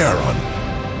 Von Charon.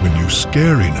 When you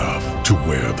scare enough to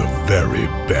wear the very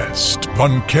best.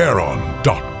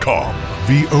 VonCharon.com.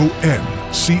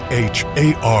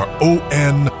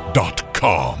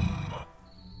 VonCharon.com.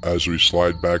 As we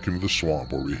slide back into the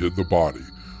swamp where we hid the body,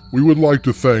 we would like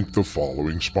to thank the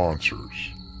following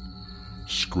sponsors: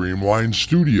 Screamline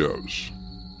Studios,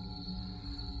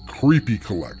 Creepy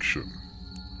Collection,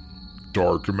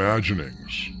 Dark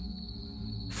Imaginings,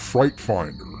 Fright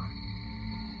Finder,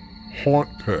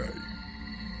 Haunt Pay,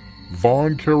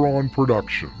 Von Charon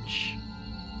Productions,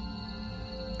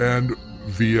 and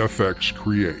VFX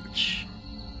Creates.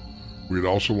 We'd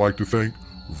also like to thank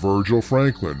Virgil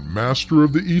Franklin, master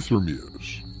of the Ether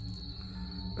Muse.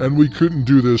 And we couldn't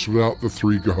do this without the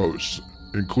three hosts,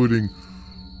 including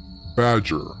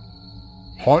Badger,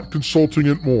 Haunt Consulting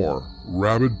and more,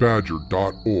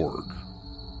 rabidbadger.org.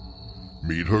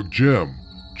 Meat Hook Jim,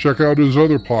 check out his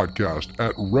other podcast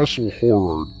at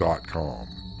wrestlehorror.com.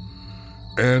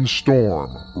 And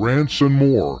Storm, Rants and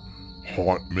More,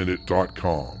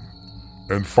 hauntminute.com.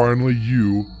 And finally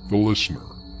you, the listener.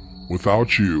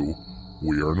 Without you,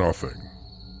 we are nothing.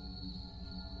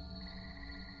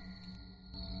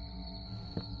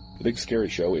 The Big Scary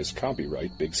Show is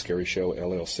copyright Big Scary Show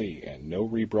LLC, and no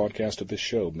rebroadcast of this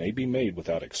show may be made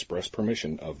without express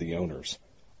permission of the owners.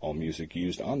 All music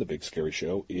used on The Big Scary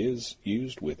Show is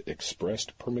used with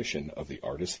expressed permission of the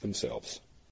artists themselves.